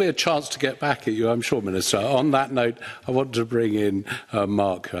 There will be a chance to get back at you, I'm sure, Minister. On that note, I want to bring in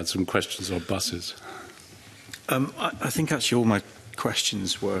Mark, who had some questions on buses. I think actually all my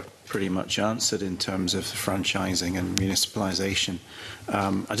questions were pretty much answered in terms of franchising and municipalisation.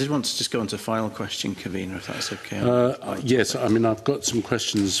 I did want to just go on to a final question, Convener, if that's okay. Yes, I mean, I've got some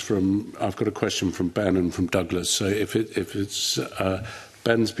questions I've got a question from Ben and from Douglas. So if it's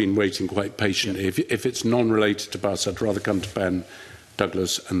Ben's been waiting quite patiently. If it's non-related to bus, I'd rather come to Ben,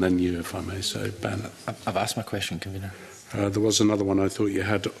 Douglas, and then you, if I may. So, Ben. I've asked my question, Convener. There was another one I thought you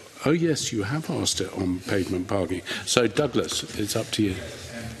had. Oh, yes, you have asked it on pavement parking. So, Douglas, it's up to you.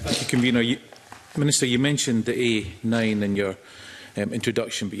 Thank you, Convener. Minister, you mentioned the A9 in your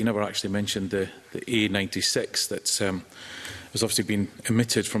introduction, but you never actually mentioned the A96 that's has obviously been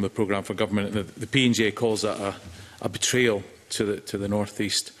omitted from the programme for government. The P&J calls that a betrayal to the North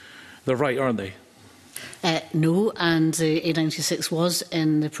East. They're right, aren't they? No, and the A96 was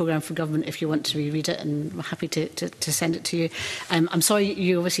in the programme for government if you want to reread it, and I'm happy to send it to you. I'm sorry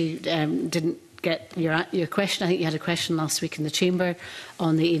you obviously didn't get your question. I think you had a question last week in the Chamber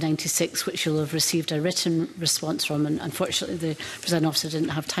on the A96, which you'll have received a written response from, and unfortunately the presiding officer didn't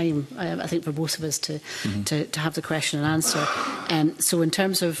have time, I think, for both of us to have the question and answer. So in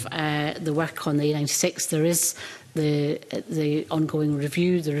terms of the work on the A96, there is the ongoing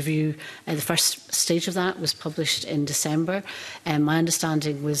review. The review, the first stage of that was published in December. My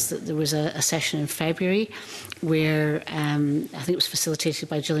understanding was that there was a session in February where I think it was facilitated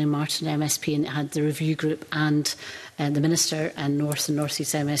by Gillian Martin, MSP, and it had the review group and the Minister and North and North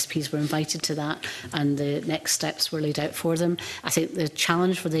East MSPs were invited to that, and the next steps were laid out for them. I think the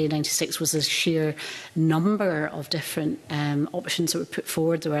challenge for the A96 was the sheer number of different options that were put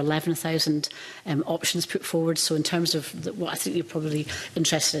forward. There were 11,000 options put forward. So in terms of what I think you're probably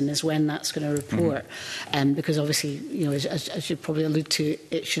interested in is when that's going to report. Because obviously, you know, as you probably allude to,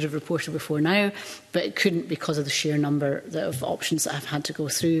 it should have reported before now, but it couldn't because of the sheer number of options that have had to go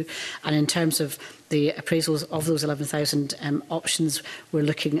through. And in terms of the appraisals of those 11,000 options, we're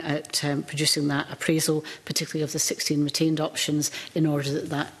looking at producing that appraisal, particularly of the 16 retained options, in order that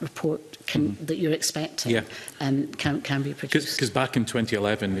that report that you're expecting can be produced. Because back in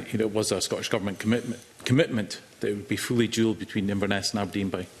 2011, you know, it was a Scottish Government commitment that it would be fully dual between Inverness and Aberdeen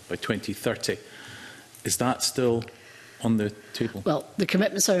by 2030. Is that still on the table? Well, the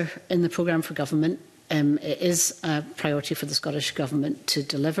commitments are in the programme for government. It is a priority for the Scottish Government to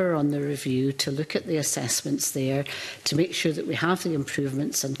deliver on the review, to look at the assessments there, to make sure that we have the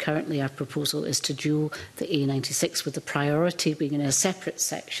improvements. And currently our proposal is to dual the A96, with the priority being in a separate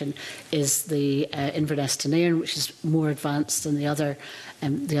section is the Inverness to Nairn, which is more advanced than the other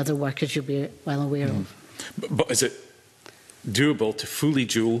work, as you'll be well aware of. But is it doable to fully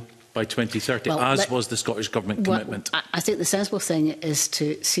dual by 2030, was the Scottish Government commitment? I think the sensible thing is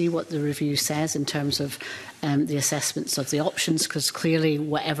to see what the review says in terms of the assessments of the options, because clearly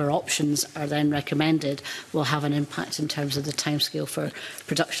whatever options are then recommended will have an impact in terms of the timescale for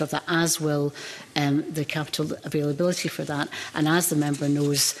production of that, as will the capital availability for that. And as the member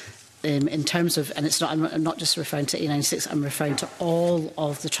knows, in terms of, and it's not, I'm not just referring to A96, I'm referring to all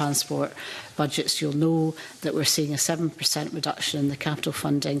of the transport budgets. You'll know that we're seeing a 7% reduction in the capital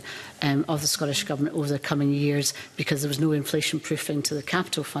funding of the Scottish Government over the coming years, because there was no inflation proofing to the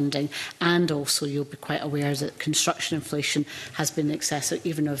capital funding, and also you'll be quite aware that construction inflation has been in excess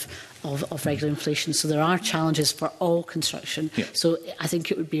even of regular inflation. So there are challenges for all construction. So I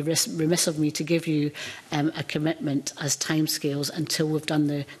think it would be remiss of me to give you a commitment as timescales until we've done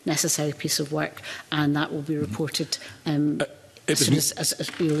the necessary piece of work, and that will be reported as soon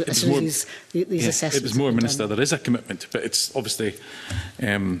as these assessments. It was more, Minister, there is a commitment, but it's obviously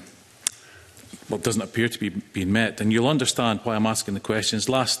well, it doesn't appear to be being met. And you'll understand why I'm asking the questions.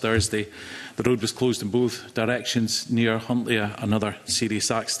 Last Thursday, the road was closed in both directions near Huntly, another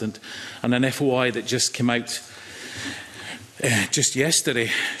serious accident. And an FOI that just came out just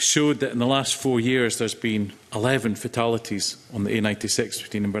yesterday showed that in the last 4 years there's been 11 fatalities on the A96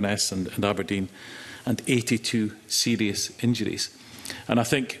 between Inverness and Aberdeen, and 82 serious injuries. And I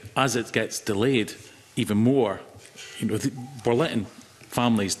think as it gets delayed even more, you know, we're letting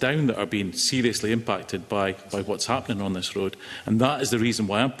families down that are being seriously impacted by what's happening on this road. And that is the reason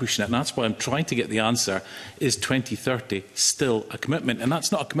why I'm pushing it. And that's why I'm trying to get the answer, is 2030 still a commitment? And that's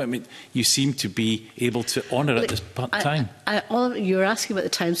not a commitment you seem to be able to honour at this time. You're asking about the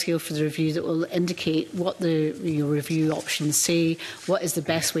timescale for the review that will indicate what the review options say, what is the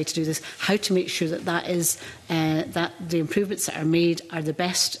best way to do this, how to make sure that that the improvements that are made are the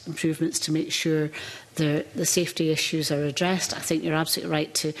best improvements to make sure the safety issues are addressed. I think you're absolutely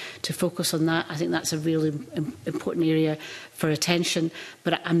right to focus on that. I think that's a really important area for attention,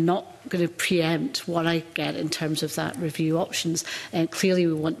 but I'm not going to preempt what I get in terms of that review options. And clearly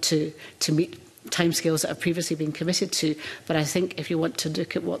we want to meet timescales that have previously been committed to, but I think if you want to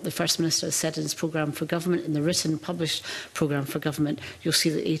look at what the First Minister has said in his programme for government, in the written published programme for government, you'll see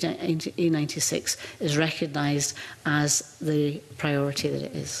that A96 is recognised as the priority that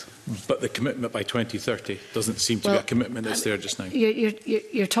it is. But the commitment by 2030 doesn't seem to be a commitment that's there just now.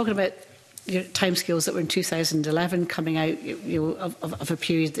 You're talking about your timescales that were in 2011 coming out of a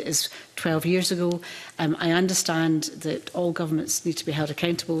period that is 12 years ago. I understand that all governments need to be held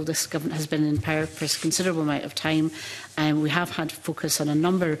accountable. This government has been in power for a considerable amount of time, and we have had focus on a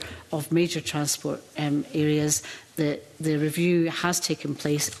number of major transport areas. The review has taken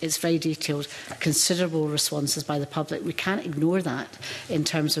place. It's very detailed, considerable responses by the public. We can't ignore that in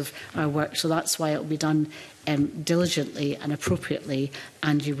terms of our work, so that's why it will be done diligently and appropriately,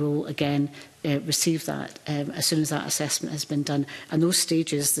 and you will again receive that as soon as that assessment has been done. And those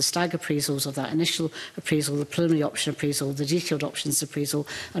stages, the stag appraisals of that initial appraisal, the preliminary option appraisal, the detailed options appraisal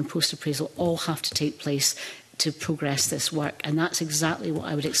and post-appraisal all have to take place to progress this work, and that's exactly what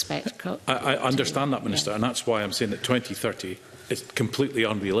I would expect. I understand that, Minister, and that's why I'm saying that 2030 it's completely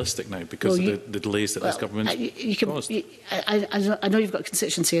unrealistic now because of the delays that this government caused. I know you've got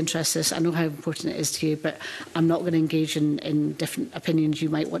constituency interests in this. I know how important it is to you, but I'm not going to engage in different opinions. You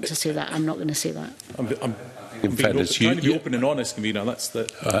might want to say that. I'm not going to say that. In fairness, trying to be open and honest, convener. That's the.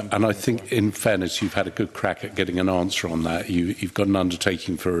 And I think, in fairness, you've had a good crack at getting an answer on that. You've got an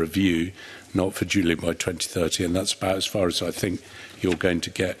undertaking for a review, not for duly by 2030, and that's about as far as I think you're going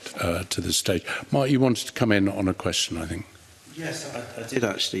to get to this stage. Mark, you wanted to come in on a question, I think. Yes, I did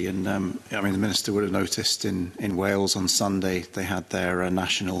actually, and I mean the Minister would have noticed in Wales on Sunday they had their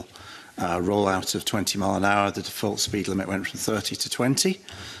national rollout of 20 mile an hour. The default speed limit went from 30 to 20.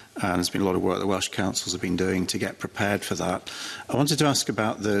 And there's been a lot of work the Welsh councils have been doing to get prepared for that. I wanted to ask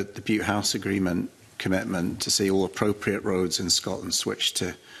about the Butte House Agreement commitment to see all appropriate roads in Scotland switch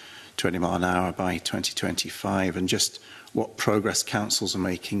to 20 mile an hour by 2025, and just what progress councils are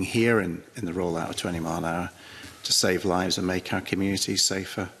making here in the rollout of 20 mile an hour to save lives and make our communities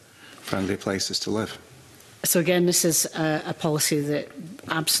safer, friendlier places to live. So again, this is a policy that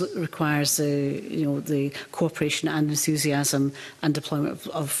absolutely requires the cooperation and enthusiasm and deployment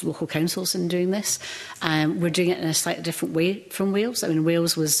of local councils in doing this. We're doing it in a slightly different way from Wales. I mean,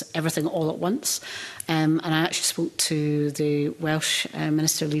 Wales was everything all at once. And I actually spoke to the Welsh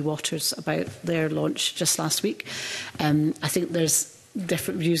Minister Lee Waters about their launch just last week. I think there's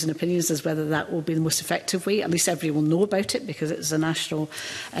different views and opinions as whether that will be the most effective way. At least everyone will know about it because it's a national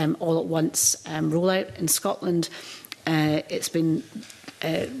all-at-once rollout. In Scotland, it's been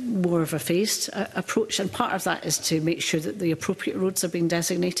more of a phased approach, and part of that is to make sure that the appropriate roads are being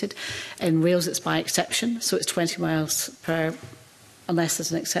designated. In Wales, it's by exception, so it's 20 miles per hour unless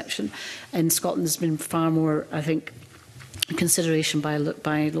there's an exception. In Scotland, there's been far more, I think, consideration by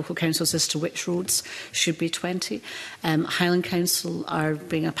local councils as to which roads should be 20. Highland Council are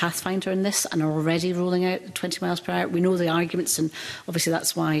being a pathfinder in this and are already rolling out 20 miles per hour. We know the arguments, and obviously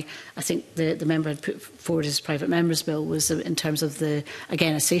that's why I think the member had put forward his private member's bill was in terms of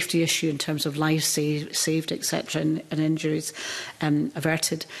again, a safety issue in terms of lives saved, etc., and injuries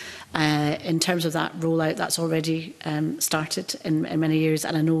averted. In terms of that rollout, that's already started in many areas,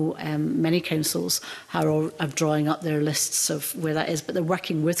 and I know many councils are drawing up their lists of where that is, but they're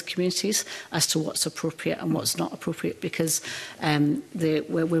working with communities as to what's appropriate and what's not appropriate, because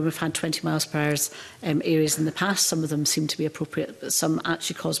where we've had 20 miles per hour areas in the past, some of them seem to be appropriate, but some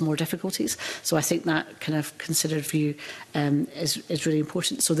actually cause more difficulties. So I think that kind of considered view is really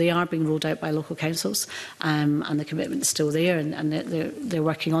important. So they are being rolled out by local councils, and the commitment is still there, and they're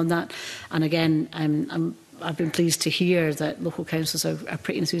working on that. And again, I've been pleased to hear that local councils are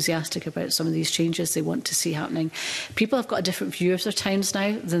pretty enthusiastic about some of these changes they want to see happening. People have got a different view of their towns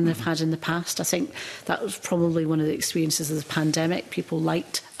now than they've had in the past. I think that was probably one of the experiences of the pandemic. People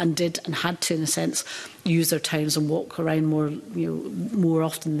liked and did and had to, in a sense, use their towns and walk around more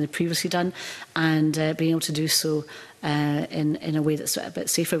often than they've previously done, and being able to do so in a way that's a bit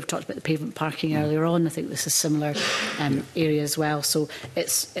safer. We talked about the pavement parking earlier on. I think this is a similar area as well. So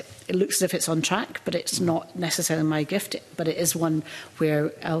it looks as if it's on track, but it's not necessarily my gift. But it is one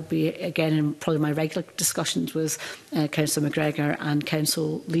where I'll be, again, in probably my regular discussions with Councillor McGregor and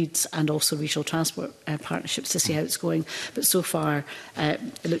Council Leeds and also regional transport partnerships to see how it's going. But so far, it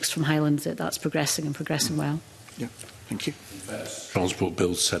looks from Highland that that's progressing and progressing well. Yeah, thank you. Transport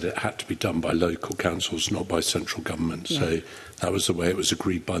Bill said it had to be done by local councils, not by central government. Yeah. So that was the way it was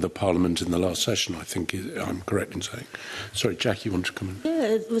agreed by the Parliament in the last session, I think I'm correct in saying. Sorry, Jackie, you want to come in? Yeah,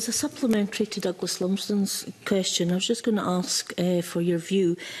 it was a supplementary to Douglas Lumsden's question. I was just going to ask for your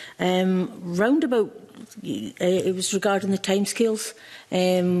view. Roundabout, it was regarding the timescales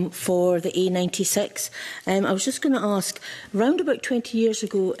for the A96. I was just going to ask, round about 20 years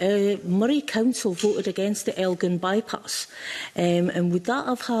ago, Murray Council voted against the Elgin bypass. And would that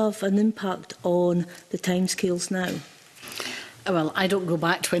have an impact on the timescales now? Well, I don't go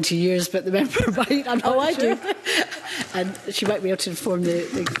back 20 years, but the member might. I do. And she might be able to inform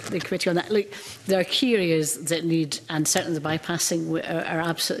the committee on that. Look, there are key areas that need, and certainly the bypassing are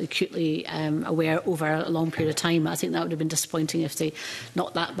absolutely acutely aware over a long period of time. I think that would have been disappointing if they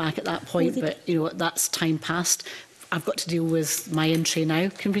knocked that back at that point, but that's time past. I've got to deal with my entry now,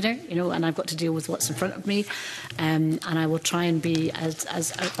 convener, and I've got to deal with what's in front of me, and I will try and be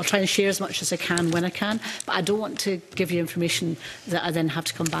I'll try and share as much as I can when I can, but I don't want to give you information that I then have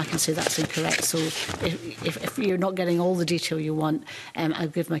to come back and say that's incorrect. So if you're not getting all the detail you want, I'll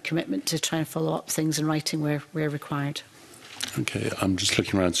give my commitment to try and follow up things in writing where required. Okay, I'm just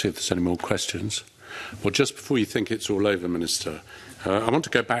looking around to see if there's any more questions. Well, just before you think it's all over, Minister, I want to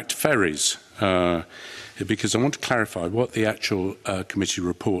go back to ferries because I want to clarify what the actual committee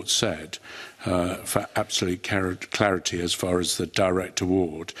report said for absolute clarity as far as the direct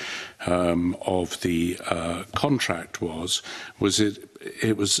award of the contract was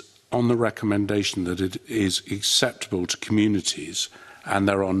it was on the recommendation that it is acceptable to communities and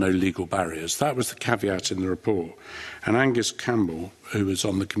there are no legal barriers. That was the caveat in the report. And Angus Campbell, who was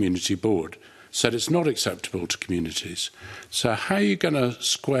on the community board, said it's not acceptable to communities. So how are you going to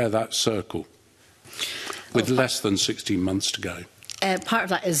square that circle with less than 16 months to go? Part of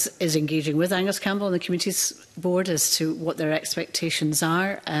that is engaging with Angus Campbell and the Committees Board as to what their expectations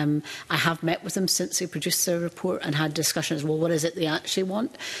are. I have met with them since they produced their report and had discussions, well, what is it they actually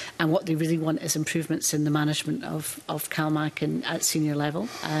want? And what they really want is improvements in the management of CalMac and at senior level.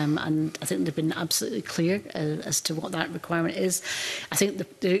 And I think they've been absolutely clear as to what that requirement is. I think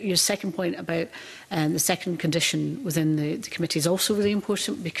your second point about the second condition within the committee is also really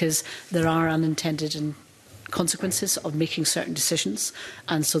important because there are unintended and consequences of making certain decisions,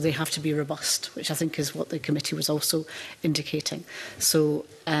 and so they have to be robust, which I think is what the committee was also indicating. So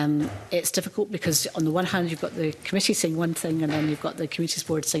it's difficult because on the one hand you've got the committee saying one thing and then you've got the committees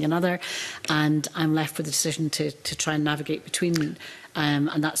board saying another, and I'm left with the decision to try and navigate between them,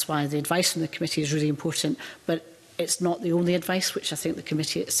 and that's why the advice from the committee is really important, but it's not the only advice, which I think the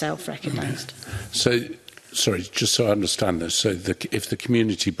committee itself recognised. So sorry, just so I understand this, so if the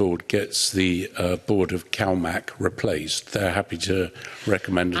community board gets the board of CalMac replaced, they're happy to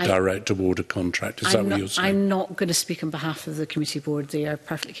recommend a direct award of contract. Is that what you're saying? I'm not going to speak on behalf of the committee board. They are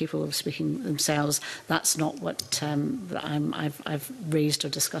perfectly capable of speaking themselves. That's not what I've raised or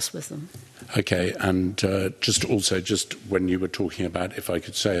discussed with them. Okay, and just when you were talking about, if I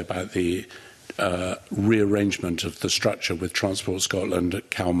could say, about the rearrangement of the structure with Transport Scotland,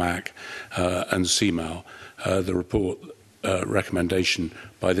 CalMac and CMAL, the report recommendation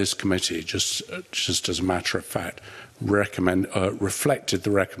by this committee, just as a matter of fact, reflected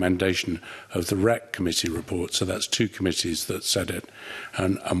the recommendation of the REC committee report. So that's two committees that said it,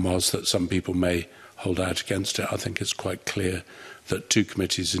 and whilst that some people may hold out against it, I think it's quite clear that two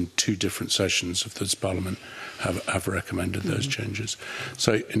committees in two different sessions of this Parliament have recommended those changes.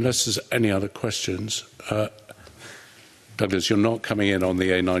 So unless there's any other questions, Douglas, you're not coming in on the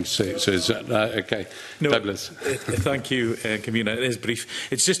A96, so is that okay? No, Douglas. Thank you, Convener. It is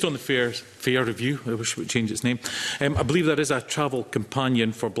brief. It's just on the fare review. I wish it would change its name. I believe there is a travel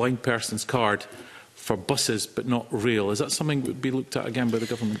companion for blind persons card for buses, but not rail. Is that something that would be looked at again by the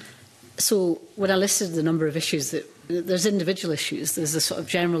government? So when I listed the number of issues, there's individual issues. There's the sort of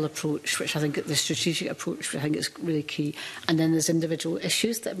general approach, which I think the strategic approach, which I think is really key. And then there's individual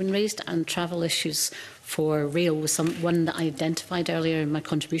issues that have been raised, and travel issues for rail was one that I identified earlier in my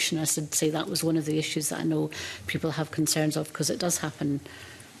contribution. I did say that was one of the issues that I know people have concerns of, because it does happen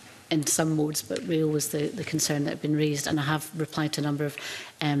in some modes, but rail was the concern that had been raised. And I have replied to a number of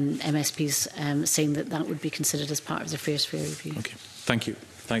MSPs saying that that would be considered as part of the fares fare review. Okay, thank you.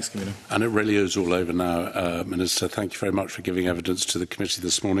 Thanks, Convener. And it really is all over now, Minister. Thank you very much for giving evidence to the committee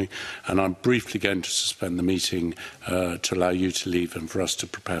this morning. And I'm briefly going to suspend the meeting to allow you to leave and for us to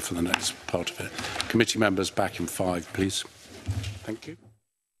prepare for the next part of it. Committee members back in 5, please. Thank you.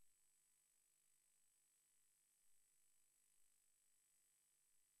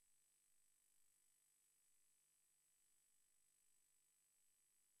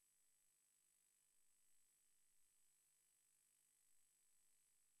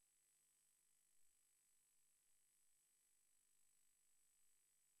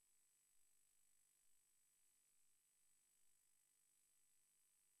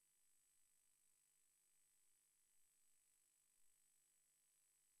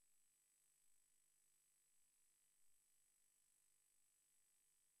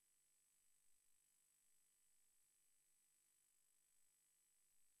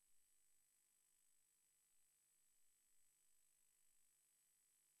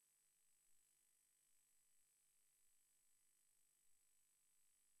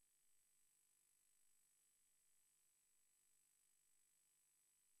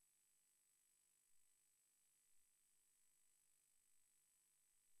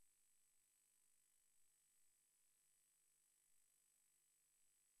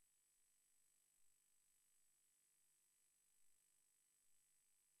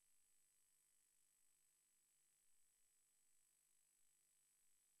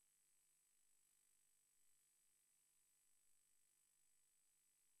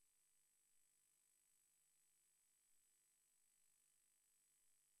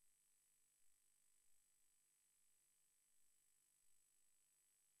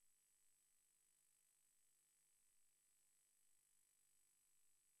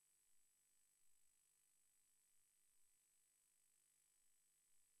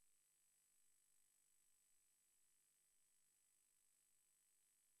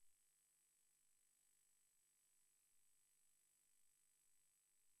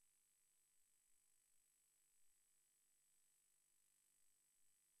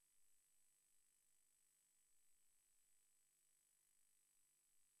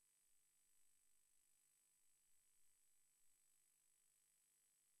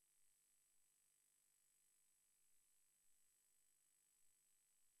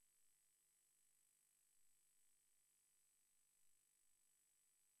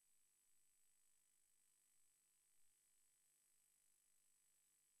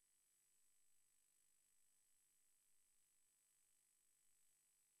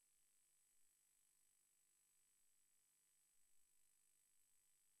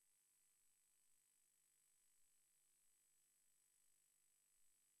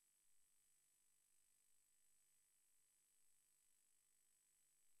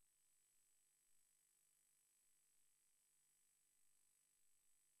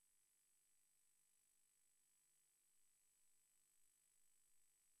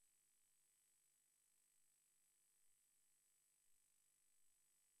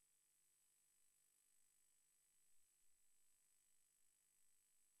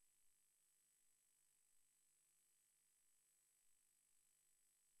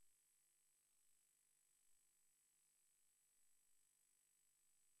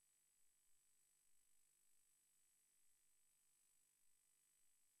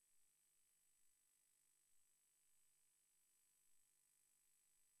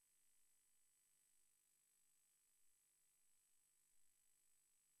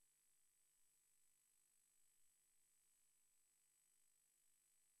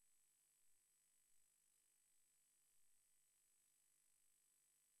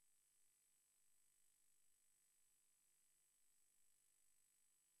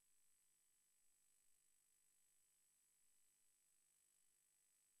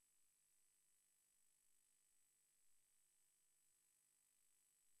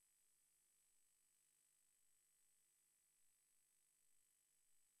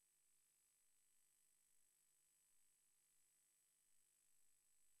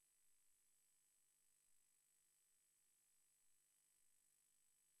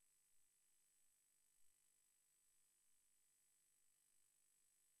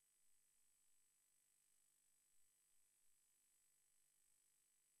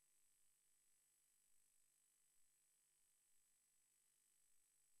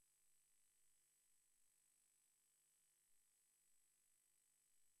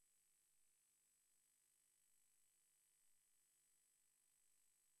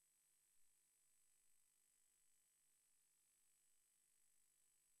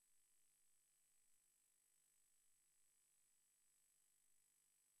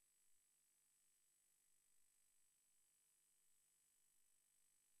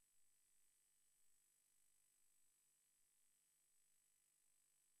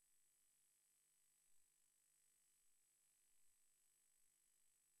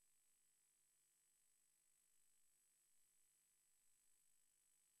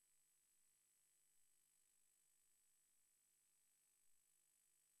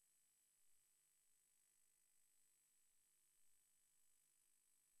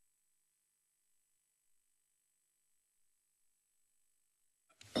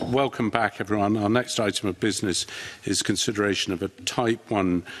 Welcome back, everyone. Our next item of business is consideration of a Type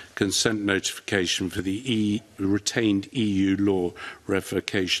 1 consent notification for the retained EU Law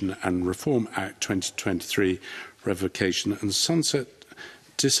Revocation and Reform Act 2023 Revocation and Sunset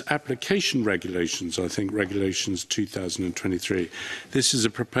Disapplication Regulations, I think, Regulations 2023. This is a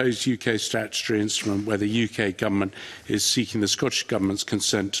proposed UK statutory instrument where the UK Government is seeking the Scottish Government's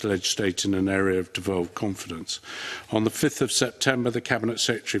consent to legislate in an area of devolved confidence. On the 5th of September, the Cabinet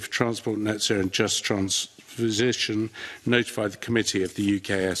Secretary for Transport, Net Zero and Just Transition notified the Committee of the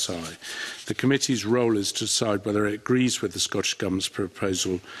UKSI. The Committee's role is to decide whether it agrees with the Scottish Government's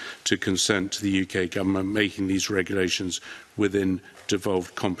proposal to consent to the UK Government making these regulations within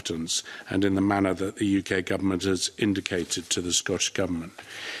devolved competence and in the manner that the UK Government has indicated to the Scottish Government.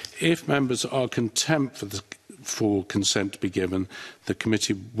 If members are content for consent to be given, the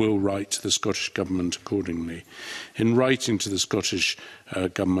Committee will write to the Scottish Government accordingly. In writing to the Scottish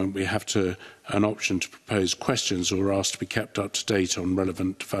Government, we have an option to propose questions or ask to be kept up to date on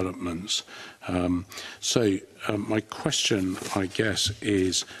relevant developments. My question, I guess,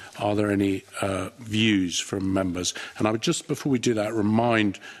 is, are there any views from members? And I would just, before we do that,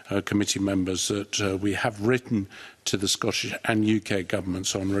 remind committee members that we have written to the Scottish and UK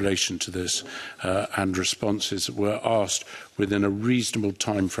governments on relation to this, and responses were asked within a reasonable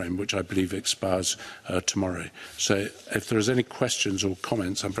time frame, which I believe expires tomorrow. So if there's any questions or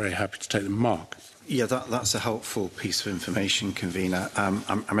comments, I'm very happy to take them. Mark. Yeah, that's a helpful piece of information, Convener.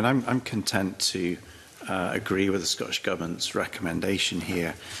 I'm content to agree with the Scottish Government's recommendation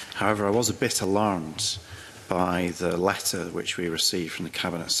here. However, I was a bit alarmed by the letter which we received from the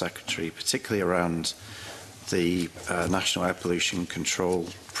Cabinet Secretary, particularly around the National Air Pollution Control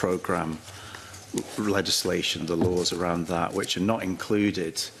Programme legislation, the laws around that, which are not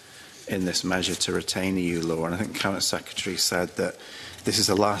included in this measure to retain EU law. And I think the Cabinet Secretary said that this is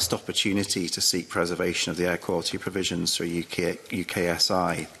the last opportunity to seek preservation of the air quality provisions through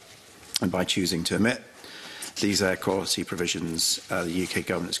UKSI. And by choosing to omit these air quality provisions, the UK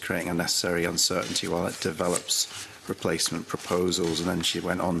Government is creating unnecessary uncertainty while it develops replacement proposals. And then she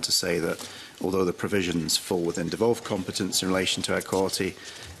went on to say that although the provisions fall within devolved competence in relation to air quality,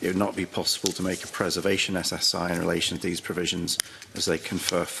 it would not be possible to make a preservation SSI in relation to these provisions as they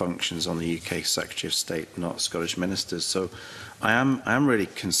confer functions on the UK Secretary of State, not Scottish ministers. So I am really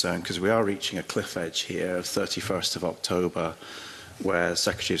concerned because we are reaching a cliff edge here of 31st of October where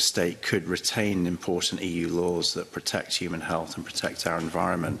Secretary of State could retain important EU laws that protect human health and protect our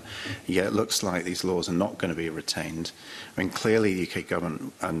environment. Yet it looks like these laws are not going to be retained. I mean, clearly the UK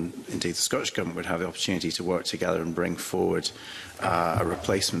Government and indeed the Scottish Government would have the opportunity to work together and bring forward a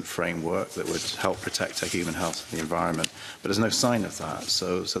replacement framework that would help protect our human health and the environment. But there's no sign of that.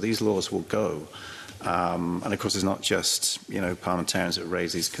 So these laws will go. And of course, it's not just parliamentarians that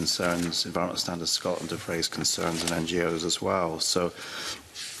raise these concerns. Environmental Standards Scotland have raised concerns, and NGOs as well. So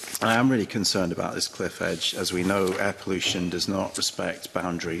I am really concerned about this cliff edge. As we know, air pollution does not respect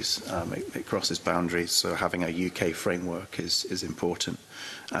boundaries. It crosses boundaries. So having a UK framework is important,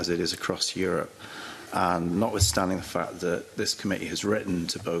 as it is across Europe. And notwithstanding the fact that this committee has written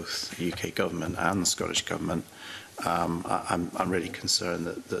to both the UK Government and the Scottish Government, I'm really concerned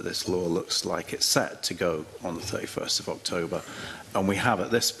that this law looks like it's set to go on the 31st of October. And we have, at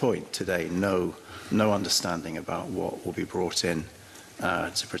this point today, no understanding about what will be brought in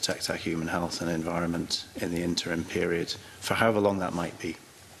to protect our human health and environment in the interim period, for however long that might be.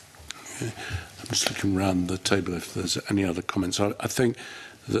 Okay. I'm just looking around the table if there's any other comments. I think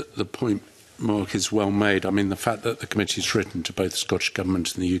that the point, Mark, is well made. I mean, the fact that the committee has written to both the Scottish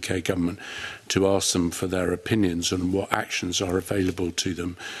Government and the UK Government to ask them for their opinions on what actions are available to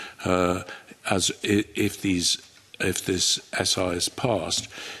them if this SI is passed,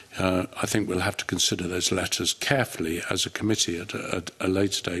 I think we'll have to consider those letters carefully as a committee at a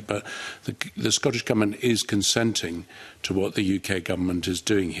later date. But the Scottish Government is consenting to what the UK Government is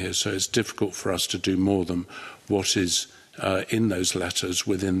doing here, so it's difficult for us to do more than what is in those letters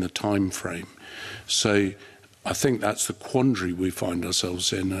within the time frame. So I think that's the quandary we find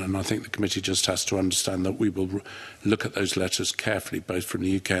ourselves in, and I think the committee just has to understand that we will look at those letters carefully, both from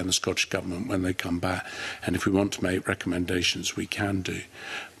the UK and the Scottish Government when they come back, and if we want to make recommendations, we can do.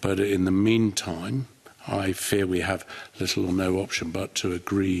 But in the meantime, I fear we have little or no option but to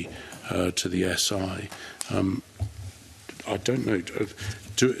agree to the SI. I don't know.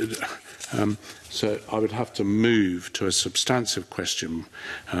 So I would have to move to a substantive question,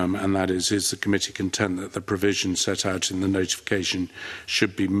 and that is the committee content that the provision set out in the notification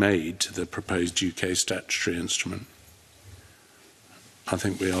should be made to the proposed UK statutory instrument? I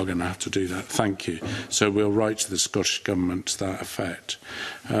think we are going to have to do that. Thank you. So we'll write to the Scottish Government to that effect.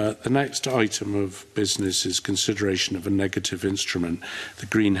 The next item of business is consideration of a negative instrument, the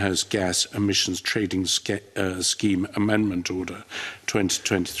Greenhouse Gas Emissions Trading Scheme Amendment Order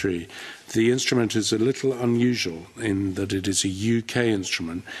 2023. The instrument is a little unusual in that it is a UK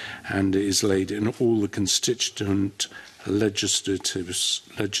instrument and it is laid in all the constituent legislatures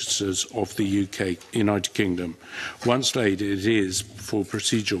of the UK, United Kingdom. Once laid, it is, for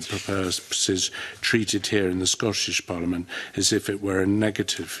procedural purposes, treated here in the Scottish Parliament as if it were a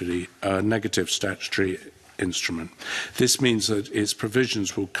negative statutory instrument. This means that its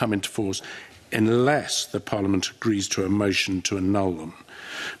provisions will come into force unless the Parliament agrees to a motion to annul them.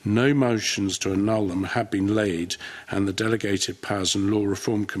 No motions to annul them have been laid, and the Delegated Powers and Law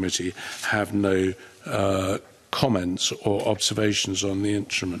Reform Committee have no comments or observations on the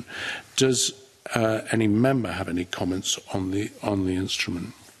instrument. Does any member have any comments on the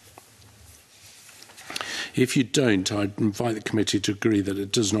instrument? If you don't, I'd invite the committee to agree that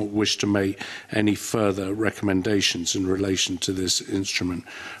it does not wish to make any further recommendations in relation to this instrument.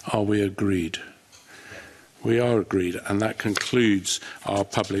 Are we agreed? We are agreed, and that concludes our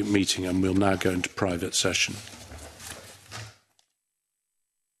public meeting, and we'll now go into private session.